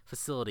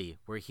facility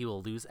where he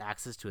will lose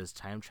access to his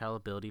time travel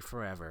ability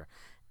forever,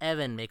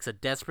 Evan makes a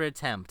desperate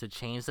attempt to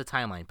change the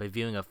timeline by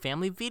viewing a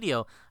family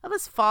video of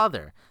his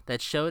father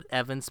that showed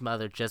Evan's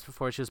mother just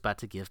before she was about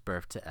to give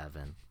birth to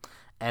Evan.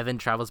 Evan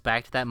travels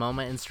back to that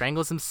moment and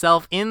strangles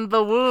himself in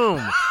the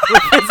womb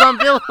with his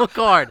umbilical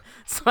cord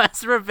so as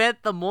to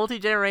prevent the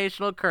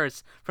multi-generational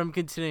curse from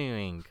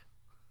continuing.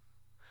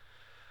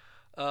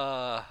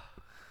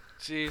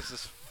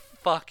 Jesus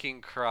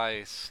fucking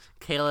Christ.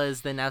 Kayla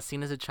is then now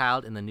seen as a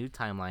child in the new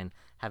timeline,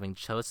 having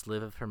chose to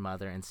live with her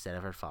mother instead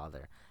of her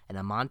father. And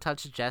a montage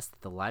suggests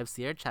that the lives of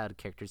the other child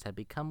characters have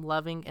become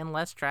loving and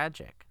less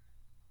tragic.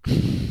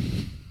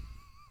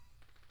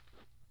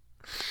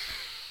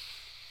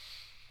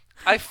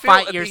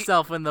 Fight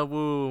yourself in the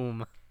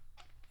womb.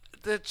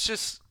 That's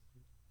just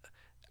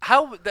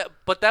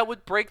but that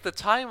would break the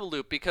time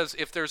loop, because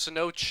if there's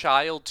no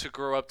child to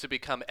grow up to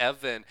become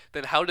Evan,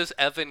 then how does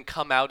Evan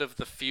come out of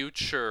the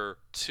future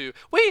to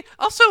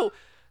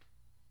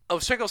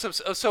strangles him?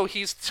 So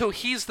he's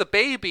the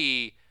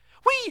baby.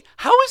 Wait,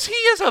 how is he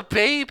as a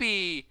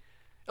baby?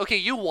 Okay,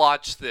 you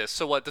watch this.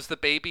 So what, does the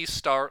baby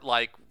start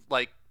like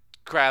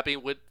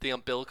grabbing with the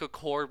umbilical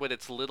cord with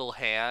its little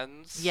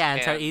hands? Yeah,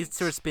 and he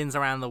sort of spins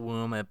around the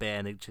womb a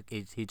bit and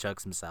he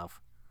chokes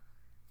himself.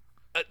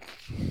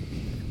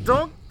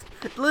 Don't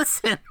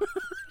listen.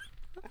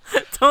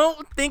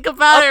 Don't think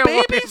about it.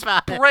 A baby's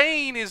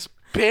brain is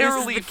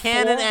barely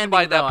formed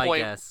by that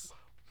point. I guess.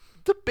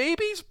 The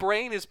baby's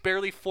brain is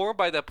barely formed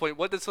by that point.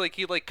 What does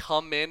he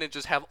come in and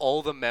just have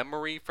all the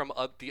memory from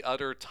the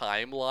other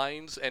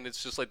timelines, and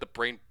it's just like the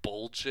brain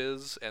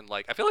bulges, and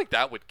I feel like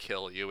that would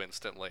kill you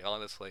instantly,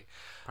 honestly.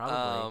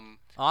 Probably.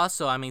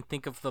 Also, I mean,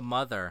 think of the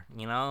mother.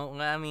 You know,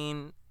 I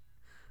mean,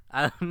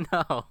 I don't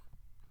know.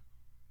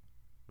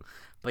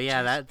 But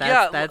yeah, that's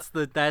not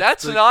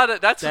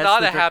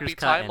a happy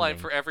timeline ending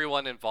for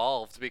everyone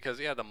involved, because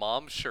the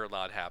mom's sure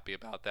not happy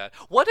about that.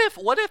 What if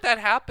that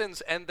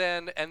happens and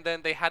then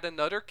they had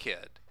another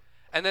kid,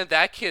 and then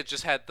that kid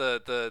just had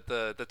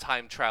the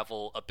time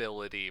travel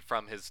ability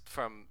from his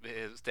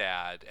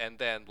dad, and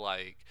then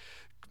my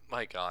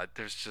God,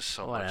 there's just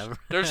so much.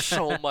 There's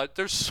so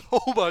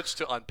much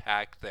to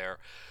unpack there.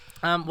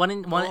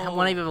 Want to have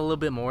a little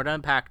bit more to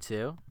unpack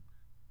too?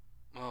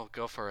 Oh,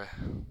 go for it.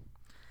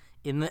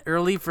 In the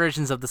early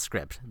versions of the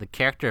script, the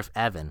character of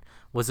Evan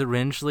was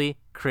originally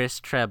Chris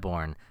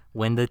Treborn.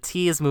 When the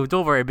T is moved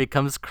over, it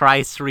becomes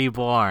Christ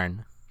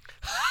Reborn.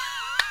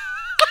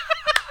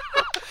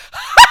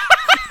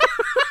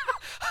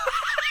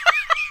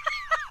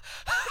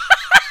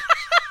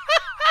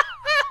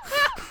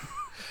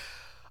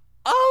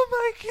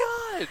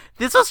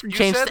 This was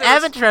changed said to there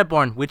was- Adventure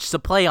Reborn, which is a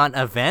play on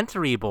Event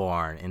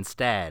Reborn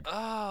instead.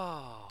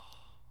 Oh.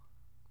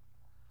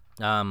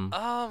 Um,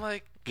 Oh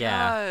my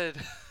Yeah. god.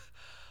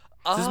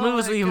 so this Oh movie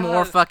was my even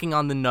more God. fucking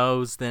on the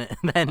nose than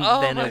Oh, than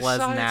my it was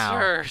sides now.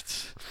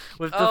 hurt.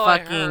 With the Oh, I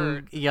fucking,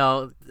 heard.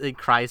 the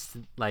Christ,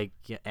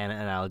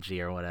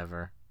 analogy or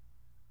whatever.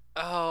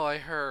 Oh, I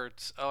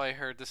hurt. Oh, I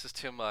heard. This is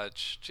too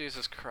much.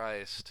 Jesus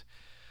Christ.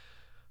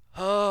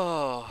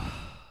 Oh.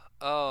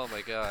 Oh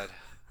my god.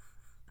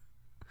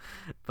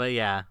 But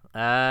yeah,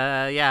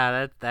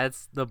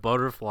 that's the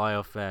butterfly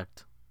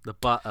effect. The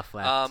butt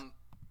effect.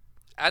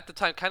 At the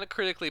time, kind of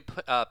critically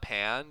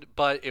panned,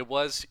 but it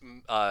was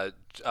a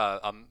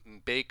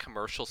big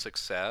commercial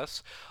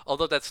success.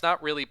 Although that's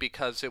not really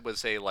because it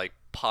was a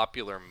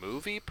popular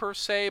movie per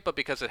se, but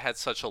because it had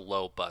such a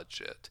low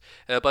budget.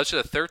 And a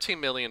budget of $13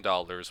 million,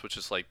 which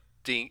is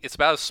it's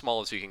about as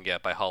small as you can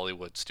get by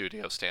Hollywood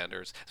studio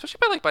standards,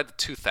 especially by the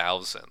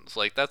 2000s.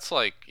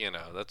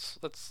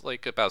 That's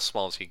about as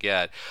small as you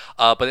get.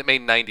 But it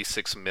made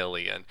 $96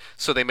 million,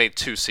 so they made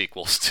 2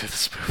 sequels to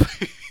this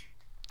movie.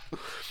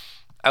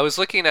 I was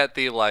looking at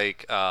the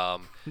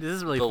This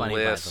is really the funny,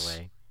 list. by the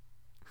way.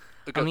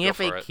 Go On the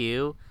for it.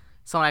 FAQ,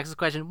 someone asks the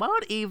question: Why,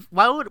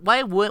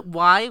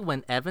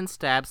 when Evan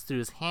stabs through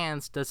his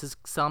hands, does his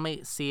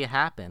cellmate see it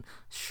happen?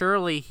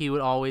 Surely he would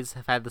always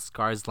have had the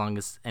scars as long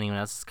as anyone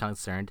else is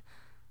concerned.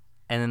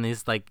 And then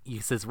he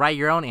says, "Write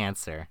your own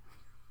answer."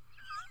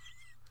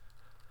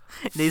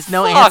 There's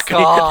no Fuck answer.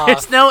 off.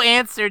 There's no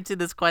answer to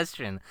this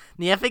question.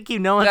 In the FAQ,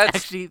 no one's That's-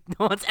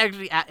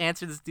 actually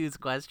answered this dude's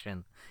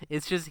question.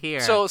 It's just here.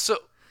 So,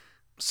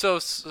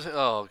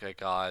 oh my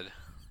god,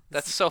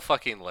 that's so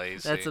fucking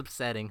lazy. That's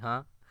upsetting,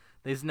 huh?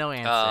 There's no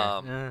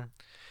answer.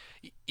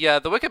 Yeah,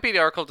 the Wikipedia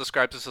article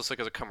describes this as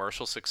a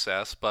commercial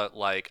success, but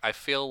I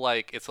feel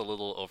like it's a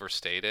little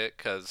overstated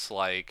because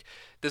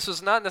this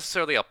was not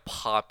necessarily a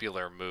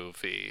popular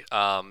movie.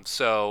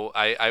 So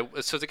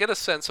so to get a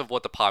sense of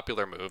what the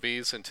popular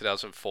movies in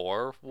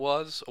 2004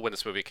 was when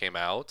this movie came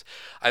out,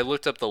 I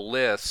looked up the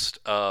list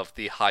of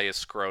the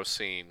highest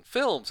grossing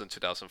films in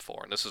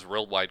 2004, and this is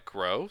worldwide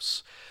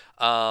gross.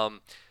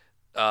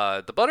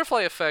 The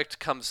Butterfly Effect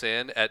comes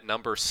in at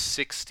number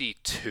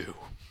 62.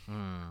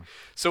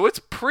 So it's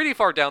pretty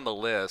far down the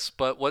list,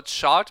 but what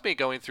shocked me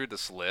going through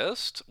this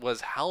list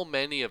was how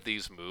many of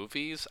these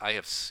movies I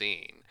have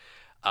seen.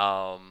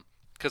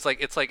 Because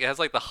it has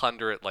the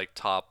 100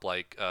 top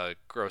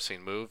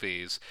grossing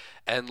movies,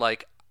 and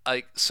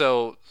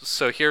so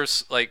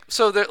here's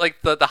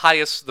the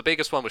highest, the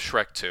biggest one was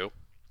Shrek 2.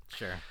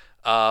 Sure.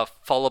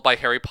 Followed by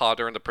Harry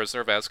Potter and the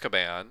Prisoner of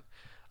Azkaban.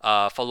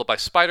 Followed by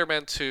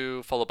Spider-Man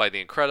 2, followed by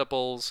The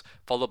Incredibles,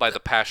 followed by The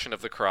Passion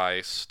of the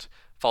Christ,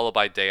 followed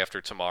by Day After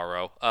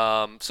Tomorrow.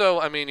 So,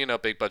 I mean,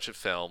 big budget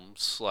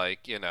films,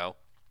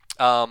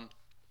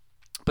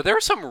 but there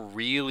are some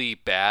really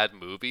bad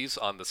movies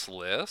on this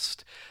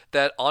list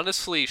that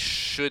honestly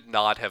should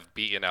not have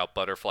beaten out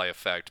Butterfly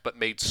Effect, but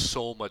made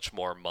so much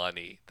more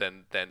money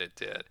than it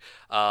did.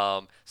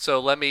 So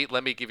let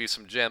me give you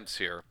some gems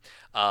here.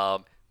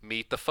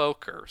 Meet the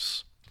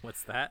Folkers.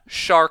 What's that?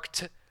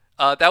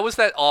 That was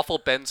that awful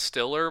Ben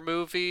Stiller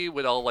movie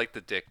with all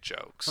the dick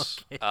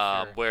jokes, Okay,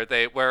 sure.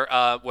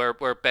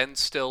 where Ben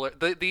Stiller,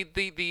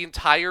 the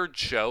entire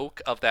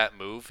joke of that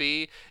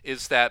movie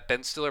is that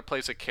Ben Stiller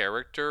plays a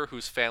character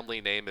whose family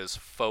name is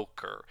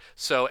Foker,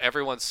 so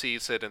everyone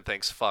sees it and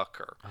thinks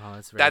fucker. Oh,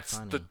 that's very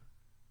funny.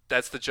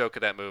 That's the joke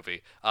of that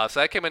movie. So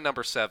that came in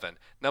number 7.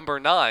 Number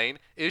 9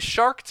 is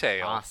Shark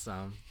Tale.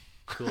 Awesome.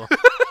 Cool.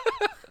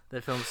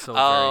 That film's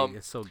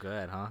it's so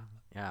good, huh?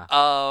 Yeah.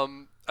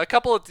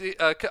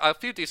 A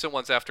few decent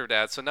ones after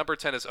that. So number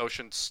 10 is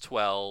Ocean's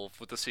 12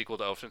 with the sequel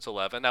to Ocean's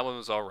 11. That one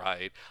was all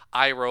right.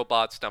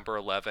 iRobot's number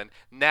 11.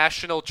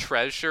 National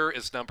Treasure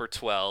is number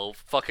 12.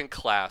 Fucking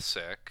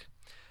classic.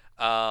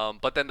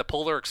 But then The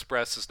Polar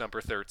Express is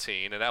number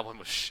 13, and that one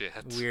was shit.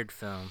 Weird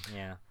film,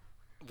 yeah.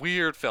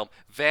 Weird film.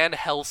 Van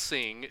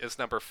Helsing is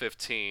number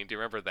 15. Do you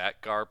remember that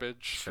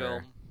garbage Sure.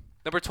 film?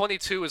 Number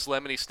 22 is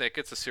Lemony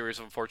Snicket's A Series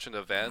of Unfortunate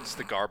Events,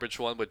 the garbage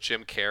one with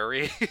Jim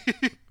Carrey.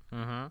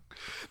 Mm-hmm.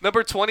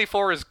 Number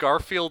 24 is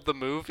Garfield the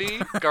Movie.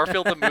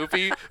 Garfield the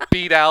Movie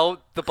beat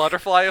out The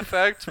Butterfly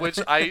Effect, which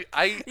I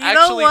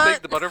actually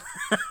think the butterfly.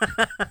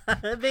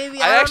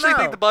 Maybe I don't actually know.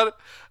 think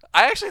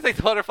I actually think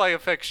The Butterfly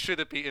Effect should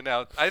have beaten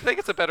out. I think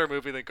it's a better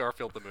movie than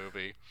Garfield the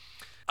Movie.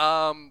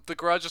 The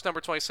Grudge is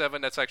number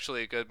 27. That's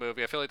actually a good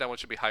movie. I feel like that one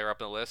should be higher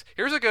up on the list.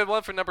 Here's a good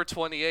one for number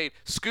 28.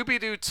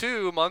 Scooby-Doo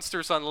 2: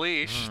 Monsters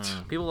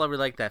Unleashed. People really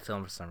like that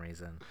film for some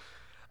reason.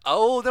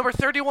 Oh, number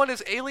 31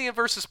 is Alien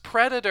vs.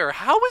 Predator.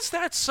 How is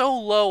that so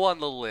low on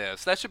the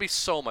list? That should be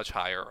so much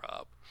higher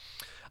up.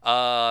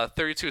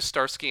 32 is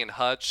Starsky and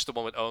Hutch, the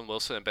one with Owen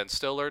Wilson and Ben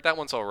Stiller. That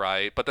one's all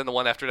right. But then the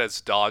one after that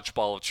is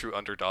Dodgeball, a true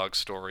underdog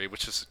story,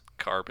 which is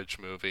a garbage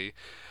movie.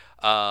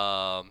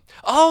 The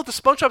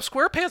SpongeBob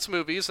SquarePants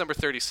movie is number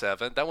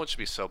 37. That one should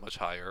be so much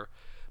higher.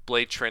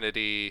 Blade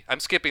Trinity. I'm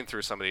skipping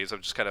through some of these.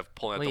 I'm just kind of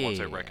pulling out the ones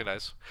I Yeah.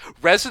 recognize.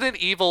 Resident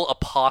Evil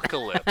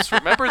Apocalypse.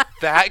 Remember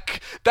that?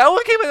 That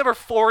one came at number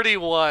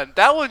 41.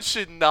 That one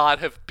should not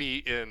have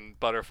beaten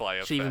Butterfly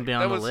Effect. Should even be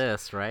on the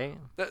list, right?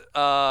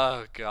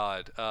 Oh,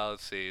 God.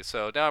 Let's see.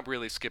 So now I'm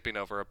really skipping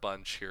over a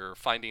bunch here.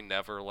 Finding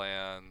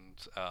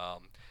Neverland.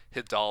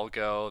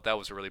 Hidalgo. That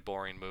was a really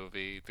boring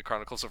movie. The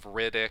Chronicles of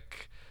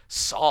Riddick.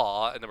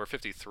 Saw at number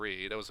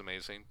 53. That was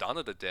amazing. Dawn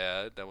of the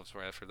Dead. That was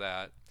right after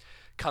that.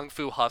 Kung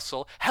Fu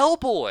Hustle.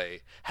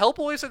 Hellboy.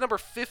 Hellboy's at number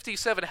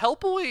 57.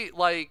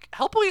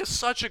 Hellboy is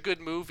such a good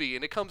movie,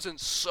 and it comes in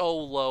so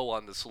low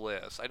on this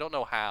list. I don't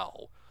know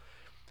how.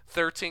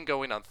 13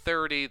 going on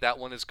 30. That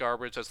one is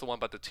garbage. That's the one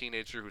about the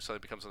teenager who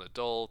suddenly becomes an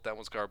adult. That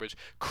one's garbage.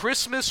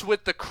 Christmas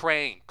with the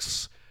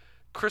Cranks.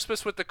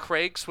 Christmas with the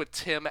Cranks with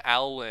Tim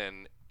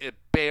Allen. It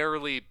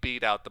barely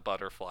beat out the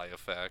Butterfly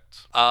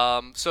Effect.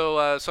 So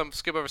I'm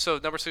skipping over. So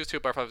number 62,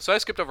 Butterfly Effect. So I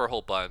skipped over a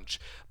whole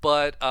bunch.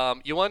 But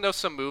you want to know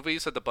some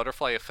movies that the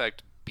Butterfly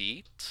Effect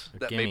beat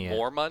that Give made me it.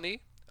 more money?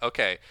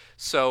 Okay,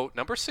 so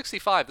number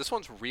 65. This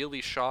one's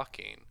really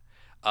shocking.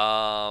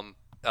 The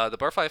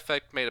Butterfly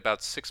Effect made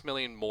about $6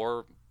 million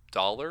more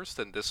dollars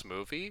than this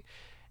movie.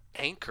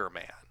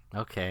 Anchorman.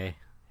 Okay.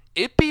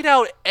 It beat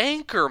out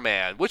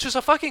Anchorman, which is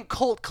a fucking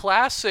cult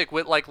classic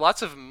with like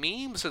lots of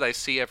memes that I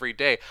see every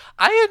day.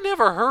 I had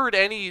never heard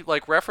any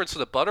like reference to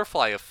the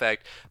Butterfly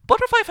Effect.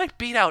 Butterfly Effect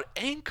beat out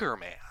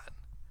Anchorman.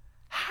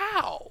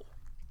 How?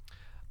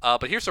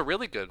 But here's a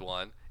really good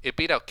one. It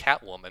beat out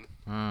Catwoman.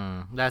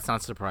 That's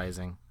not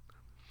surprising.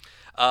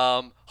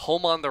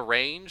 Home on the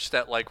Range,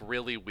 that like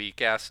really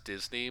weak ass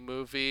Disney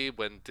movie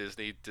when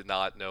Disney did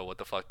not know what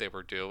the fuck they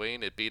were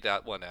doing. It beat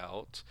that one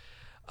out.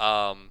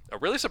 A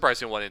really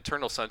surprising one,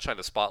 Eternal Sunshine of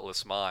the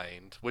Spotless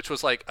Mind, which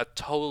was like a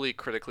totally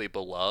critically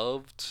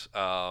beloved.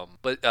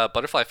 But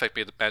Butterfly Effect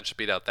managed to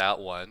beat out that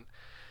one.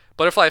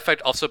 Butterfly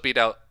Effect also beat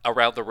out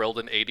Around the World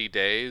in 80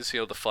 Days.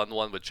 You know, the fun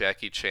one with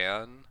Jackie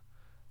Chan.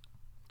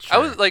 Sure. I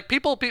was like,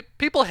 people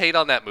hate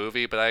on that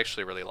movie, but I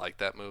actually really like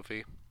that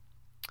movie.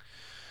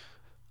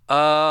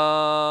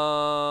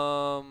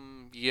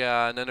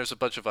 Yeah, and then there's a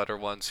bunch of other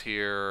ones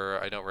here.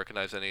 I don't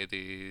recognize any of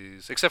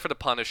these, except for The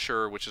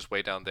Punisher, which is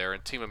way down there,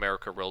 and Team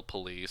America World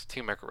Police.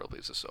 Team America World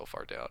Police is so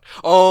far down.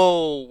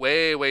 Oh,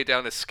 way, way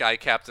down is Sky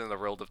Captain and the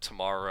World of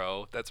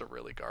Tomorrow. That's a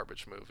really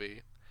garbage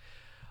movie.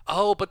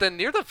 Oh, but then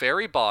near the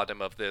very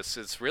bottom of this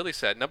is really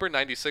sad. Number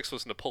 96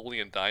 was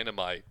Napoleon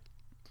Dynamite,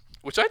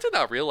 which I did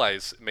not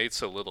realize made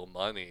so little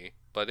money,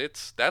 but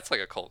that's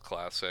like a cult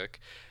classic.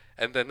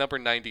 And then number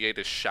 98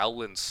 is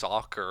Shaolin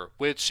Soccer,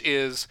 which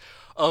is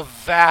a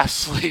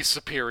vastly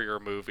superior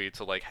movie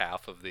to like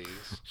half of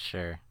these.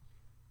 Sure.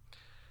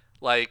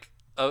 Like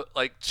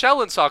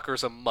Shaolin Soccer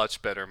is a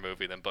much better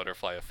movie than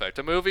Butterfly Effect.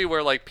 A movie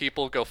where like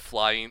people go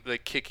flying, they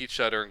kick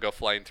each other and go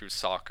flying through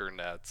soccer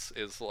nets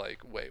is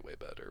like way, way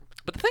better.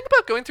 But the thing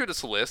about going through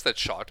this list that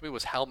shocked me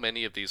was how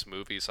many of these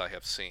movies I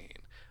have seen.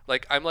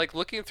 Like, I'm like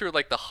looking through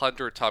like the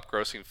 100 top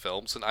grossing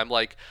films, and I'm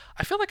like,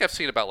 I feel like I've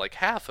seen about like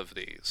half of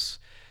these.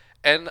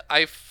 And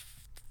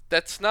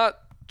that's not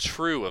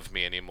true of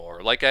me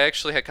anymore. Like, I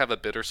actually had kind of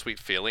a bittersweet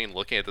feeling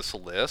looking at this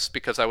list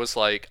because I was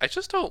like, I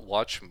just don't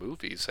watch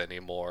movies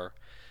anymore.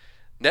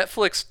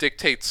 Netflix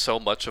dictates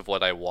so much of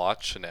what I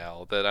watch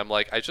now that I'm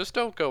like, I just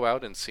don't go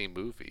out and see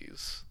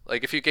movies.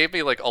 Like, if you gave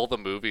me like all the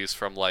movies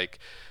from like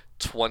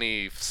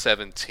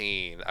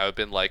 2017, I would have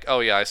been like,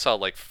 oh yeah, I saw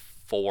like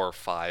 4 or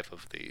 5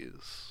 of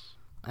these.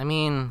 I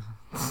mean,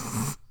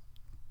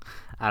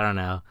 I don't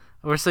know.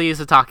 We're so used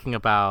to talking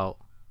about,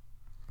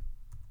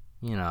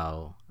 you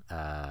know,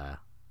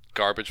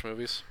 Garbage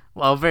movies?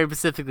 well, very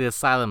specifically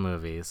asylum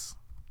movies.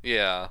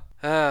 Yeah.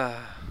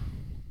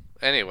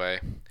 Anyway.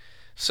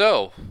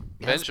 So,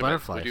 Yes, Benjamin,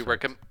 Butterfly would you Effect.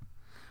 recommend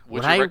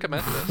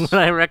this? Would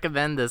I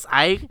recommend this? No,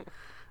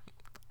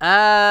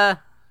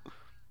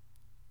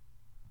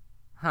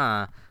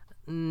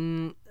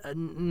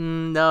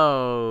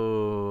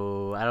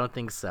 I don't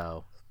think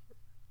so.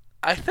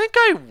 I think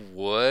I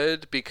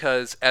would,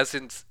 because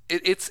it's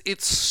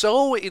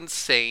so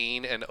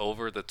insane and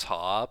over the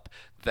top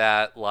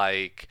that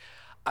like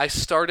I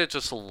started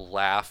just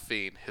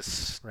laughing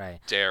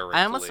hysterically.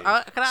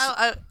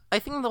 I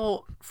think the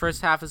whole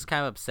first half is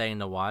kind of upsetting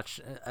to watch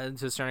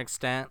to a certain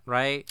extent,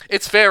 right?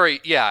 It's very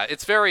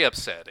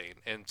upsetting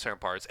in certain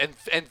parts, and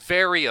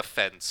very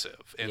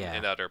offensive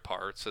in other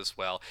parts as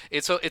well.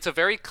 It's a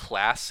very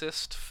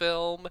classist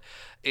film.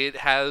 It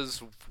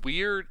has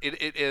weird.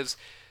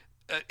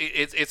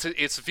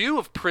 Its view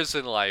of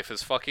prison life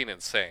is fucking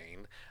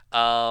insane.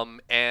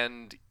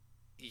 And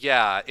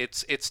yeah,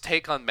 its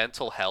take on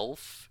mental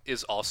health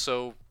is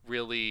also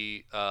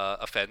really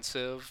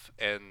offensive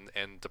and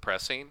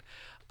depressing.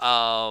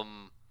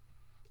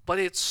 But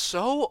it's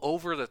so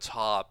over the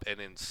top and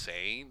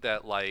insane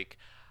that like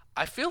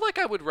I feel like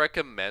I would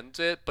recommend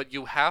it, but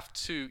you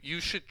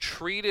should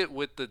treat it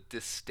with the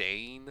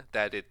disdain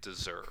that it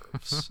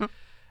deserves.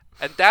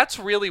 And that's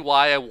really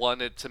why I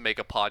wanted to make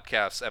a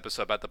podcast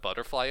episode about the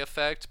butterfly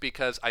effect,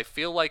 because I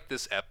feel like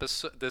this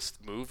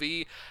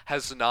movie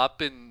has not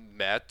been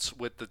met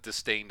with the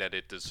disdain that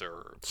it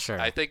deserves. Sure.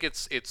 I think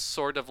it's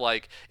sort of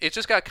like it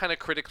just got kind of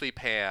critically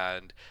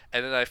panned,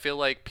 and then I feel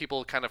like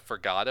people kind of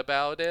forgot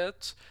about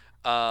it.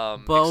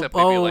 Except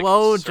maybe, like,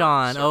 certain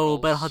John. Oh,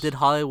 but circles. did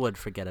Hollywood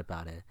forget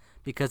about it?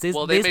 Because there's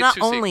They made not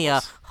 2 only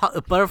a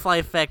sequels. Butterfly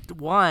Effect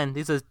 1,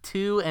 there's a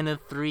 2 and a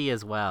 3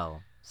 as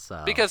well.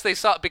 So Because they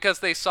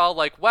saw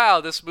like, wow,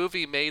 this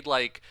movie made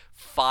like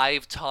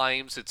 5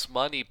 times its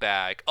money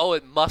back. Oh,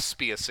 it must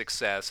be a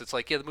success. It's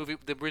like, yeah,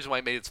 the reason why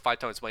it made its 5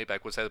 times money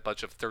back was at a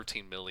budget of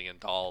 $13 million.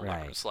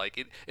 Right. Like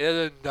it had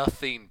a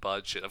nothing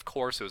budget. Of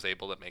course, it was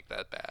able to make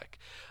that back.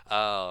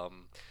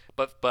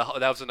 But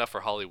that was enough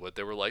for Hollywood.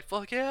 They were like,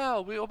 fuck yeah,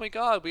 oh my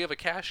god, we have a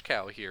cash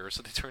cow here.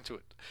 So they turned to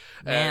it.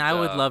 man, And, I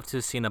would love to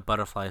have seen a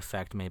Butterfly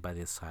Effect made by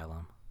the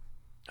Asylum.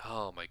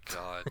 Oh my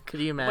god. Could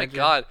you Oh my imagine?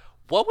 god.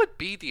 What would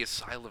be the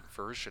Asylum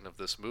version of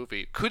this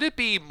movie? Could it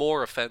be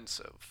more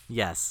offensive?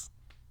 Yes.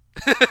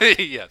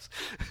 Yes.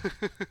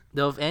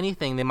 Though, if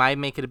anything, they might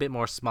make it a bit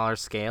more smaller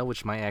scale,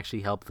 which might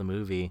actually help the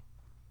movie.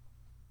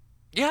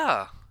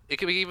 Yeah. It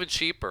could be even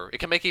cheaper. It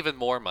can make even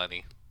more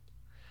money.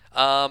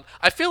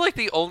 I feel like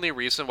the only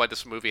reason why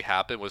this movie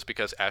happened was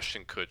because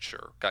Ashton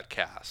Kutcher got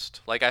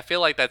cast. Like, I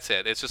feel like that's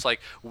it. It's just like,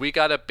 we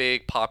got a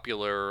big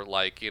popular,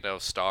 like,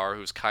 star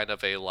who's kind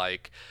of a,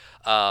 like,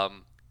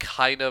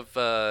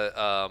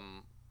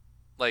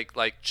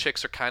 like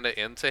chicks are kind of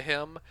into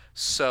him,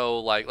 so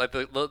like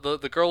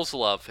the girls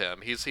love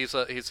him. He's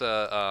a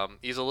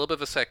little bit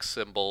of a sex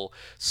symbol,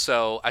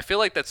 so I feel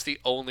like that's the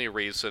only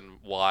reason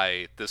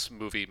why this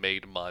movie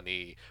made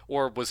money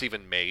or was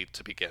even made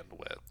to begin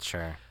with.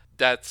 Sure.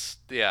 But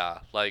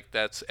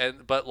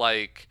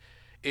like,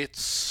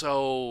 it's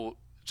so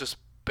just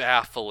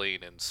baffling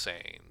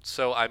insane.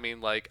 So I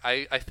mean, like,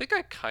 I think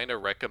I kind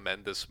of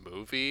recommend this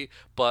movie,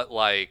 but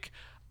like,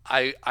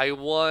 I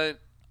want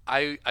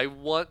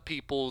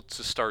people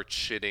to start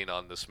shitting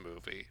on this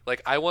movie.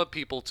 Like, I want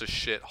people to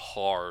shit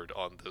hard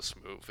on this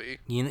movie.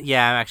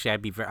 Yeah, actually,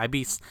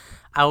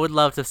 I would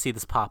love to see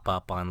this pop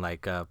up on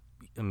like a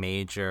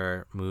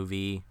major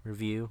movie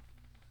review.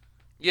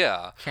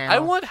 Yeah. Channel. I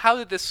want How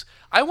Did This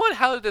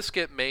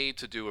Get Made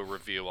to do a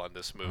review on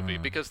this movie,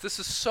 because this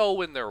is so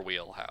in their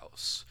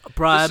wheelhouse.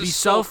 Bruh, This it'd be is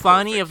so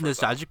funny perfect if for them.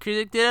 Nostalgia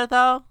Critic did it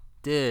though.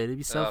 Dude, it'd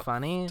be so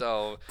funny.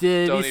 Don't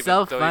Dude, it'd be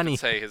so don't funny. even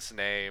say his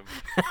name.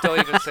 Don't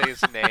even say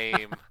his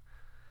name.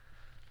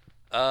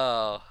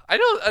 I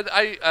don't.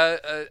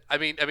 I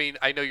mean,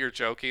 I know you're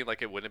joking.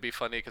 Like, it wouldn't be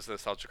funny because the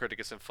Nostalgia Critic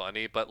isn't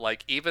funny. But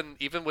like, even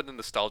when the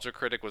Nostalgia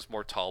Critic was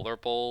more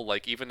tolerable,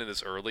 like even in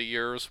his early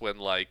years when,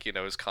 like,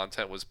 his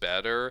content was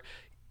better,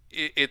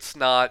 it's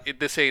not.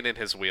 This ain't in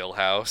his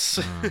wheelhouse.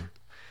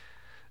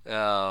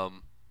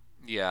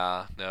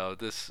 Yeah, no,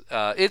 this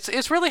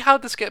it's really How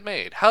Did This Get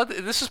Made.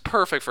 This is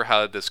perfect for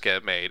How Did This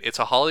Get Made. It's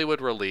a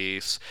Hollywood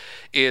release.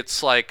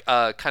 It's like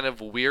a kind of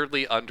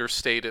weirdly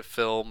understated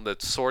film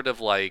that sort of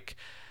like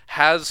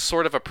has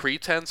sort of a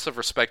pretense of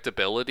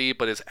respectability,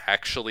 but is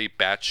actually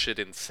batshit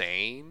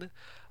insane.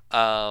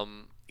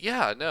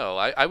 Yeah, no,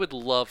 I would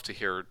love to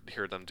hear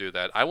them do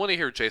that. I want to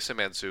hear Jason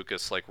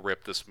Mantzoukas like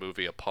rip this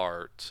movie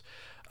apart.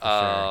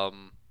 Sure.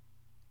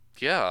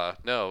 Yeah,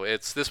 no,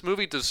 this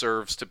movie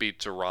deserves to be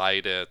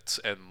derided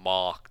and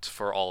mocked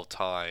for all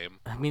time.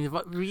 I mean,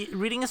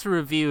 reading this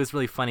review is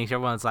really funny.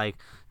 Everyone's like,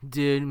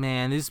 "Dude,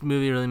 man, this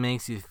movie really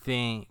makes you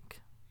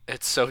think."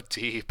 It's so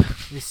deep.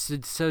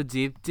 It's so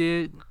deep,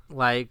 dude.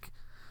 Like,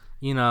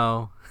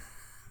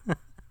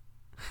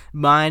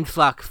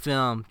 mindfuck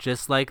film,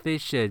 just like they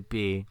should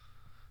be.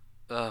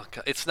 Oh,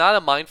 God. It's not a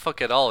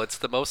mindfuck at all. It's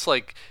the most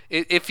like,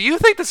 if you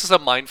think this is a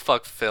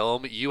mindfuck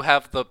film, you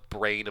have the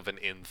brain of an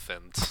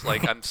infant.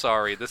 Like, I'm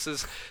sorry, this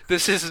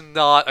is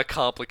not a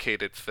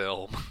complicated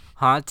film.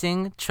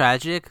 Haunting,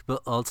 tragic,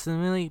 but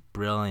ultimately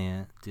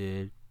brilliant,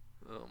 dude.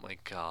 Oh my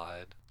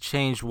God.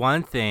 Change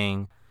one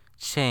thing,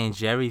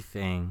 change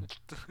everything.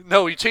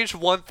 No, you change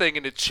one thing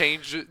and it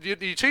changes.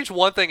 You change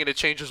one thing and it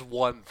changes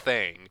one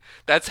thing.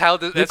 That's how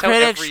The that's how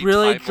critics every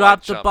really timeline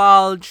dropped the jump-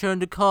 ball and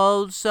turned a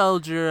cold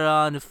soldier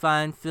on a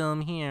fine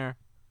film here.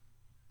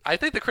 I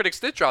think the critics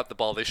did drop the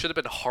ball. They should have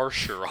been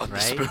harsher on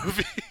this Right?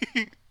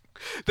 movie.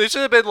 They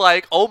should have been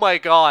like, "Oh my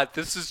God,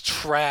 this is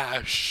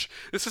trash.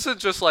 This isn't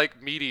just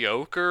like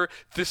mediocre.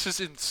 This is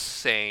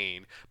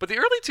insane." But the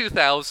early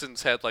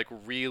 2000s had like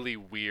really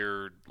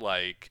weird,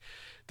 like,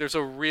 there's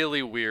a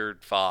really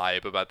weird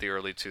vibe about the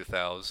early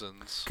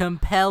 2000s.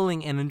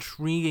 Compelling and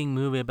intriguing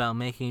movie about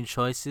making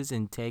choices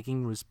and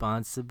taking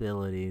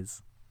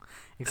responsibilities.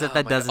 Except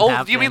that doesn't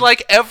happen. Oh, you mean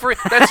like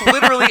that's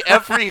literally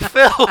every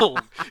film.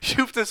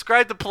 You've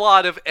described the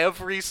plot of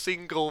every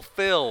single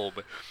film.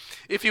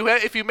 It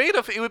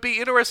would be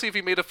interesting if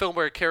you made a film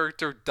where a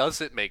character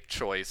doesn't make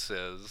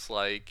choices.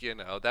 Like,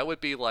 that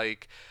would be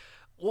like,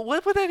 well,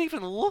 what would that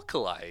even look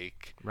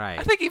like? Right.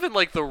 I think even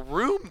like The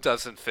Room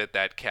doesn't fit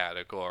that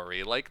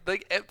category. Like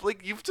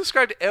you've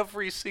described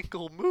every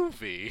single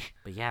movie.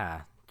 But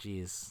yeah,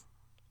 jeez.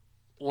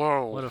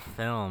 Whoa. What a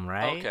film,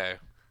 right? Okay.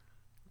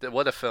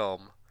 What a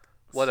film.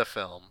 What a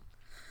film.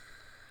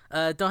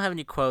 Don't have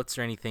any quotes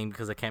or anything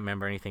because I can't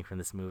remember anything from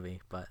this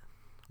movie, but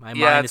my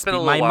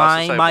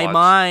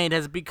mind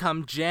has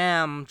become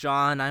jam,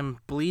 John. I'm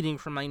bleeding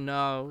from my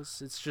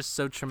nose. It's just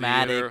so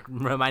traumatic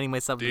reminding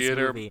myself of this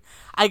movie.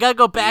 I gotta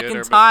go back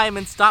in time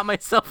and stop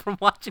myself from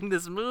watching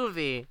this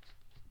movie.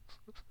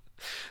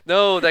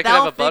 No, that could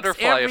have a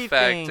butterfly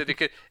effect, and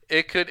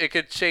it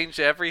could change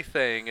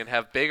everything and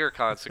have bigger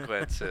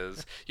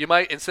consequences. You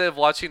might, instead of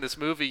watching this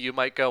movie, you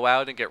might go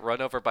out and get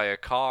run over by a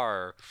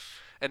car,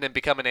 and then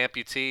become an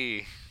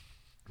amputee.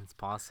 It's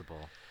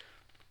possible.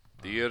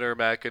 The inner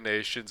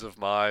machinations of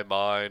my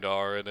mind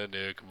are an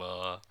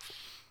enigma.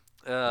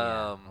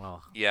 So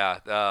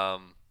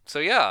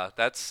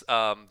that's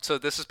so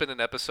this has been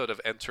an episode of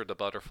Enter the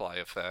Butterfly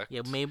Effect.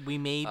 Yeah, we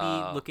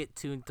maybe look at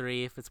 2 and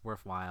 3 if it's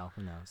worthwhile.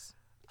 Who knows?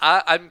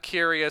 I'm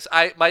curious.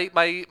 My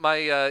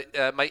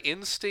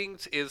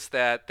instinct is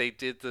that they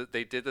did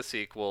the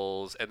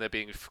sequels and they're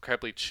being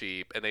incredibly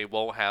cheap and they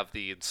won't have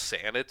the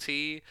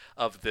insanity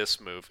of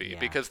this movie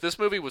because this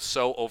movie was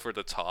so over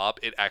the top.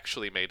 It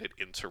actually made it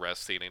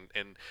interesting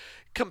and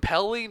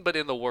compelling, but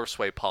in the worst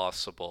way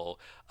possible.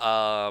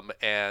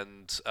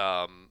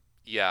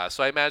 Yeah,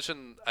 so I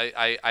imagine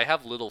I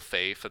have little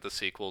faith that the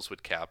sequels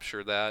would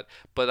capture that,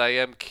 but I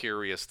am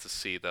curious to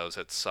see those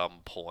at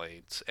some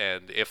point,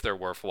 and if they're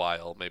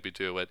worthwhile, maybe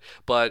do it.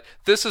 But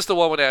this is the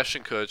one with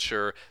Ashton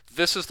Kutcher.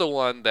 This is the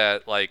one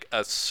that like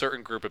a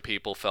certain group of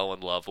people fell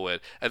in love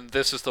with, and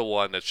this is the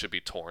one that should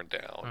be torn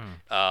down.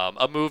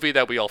 A movie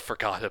that we all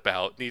forgot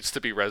about needs to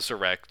be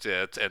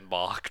resurrected and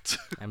mocked.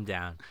 I'm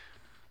down.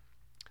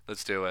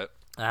 Let's do it.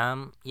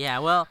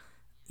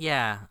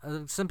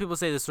 Some people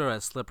say there's sort of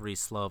a slippery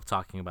slope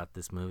talking about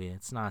this movie.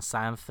 It's not a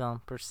silent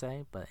film per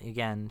se, but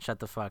again, shut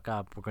the fuck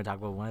up. We're going to talk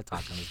about what we want to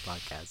talk on this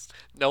podcast.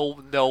 No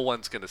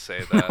one's going to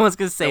say that. No one's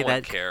going to say that. No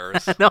one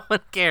cares. No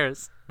one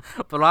cares.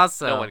 But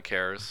also, no one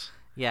cares.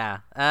 Yeah.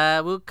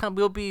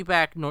 We'll be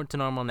back to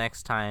normal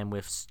next time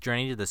with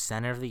Journey to the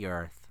Center of the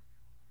Earth.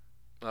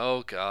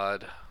 Oh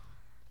God.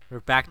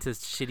 We're back to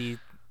shitty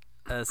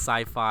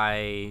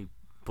sci-fi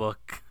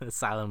book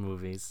asylum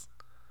movies.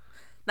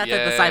 Not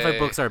that the sci-fi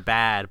books are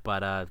bad,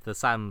 but the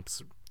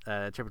Asylum's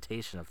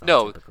interpretation of them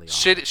typically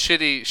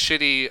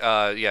shitty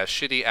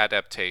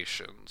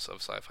adaptations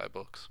of sci-fi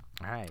books.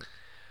 All right.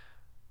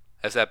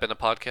 Has that been a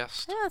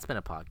podcast? Yeah, it's been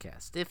a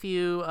podcast. If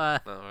you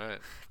if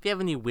you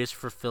have any wish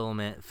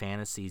fulfillment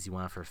fantasies you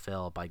want to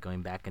fulfill by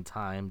going back in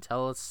time,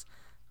 tell us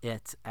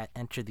it at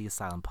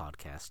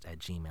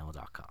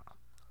entertheasylumpodcast@gmail.com.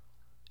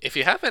 If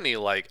you have any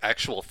like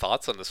actual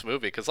thoughts on this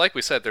movie, because like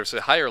we said, there's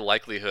a higher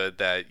likelihood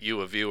that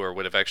you, a viewer,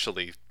 would have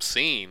actually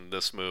seen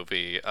this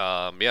movie.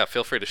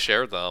 Feel free to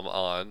share them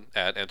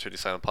at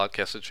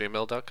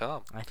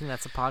entertheasylumpodcast@gmail.com. I think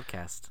that's a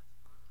podcast.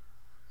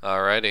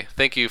 Alrighty,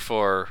 thank you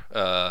for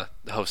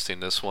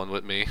hosting this one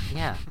with me.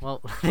 Yeah,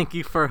 well, thank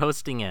you for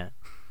hosting it.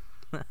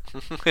 All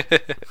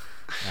right.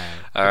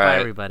 All right,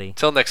 everybody.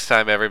 Till next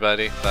time,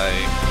 everybody.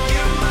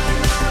 Bye.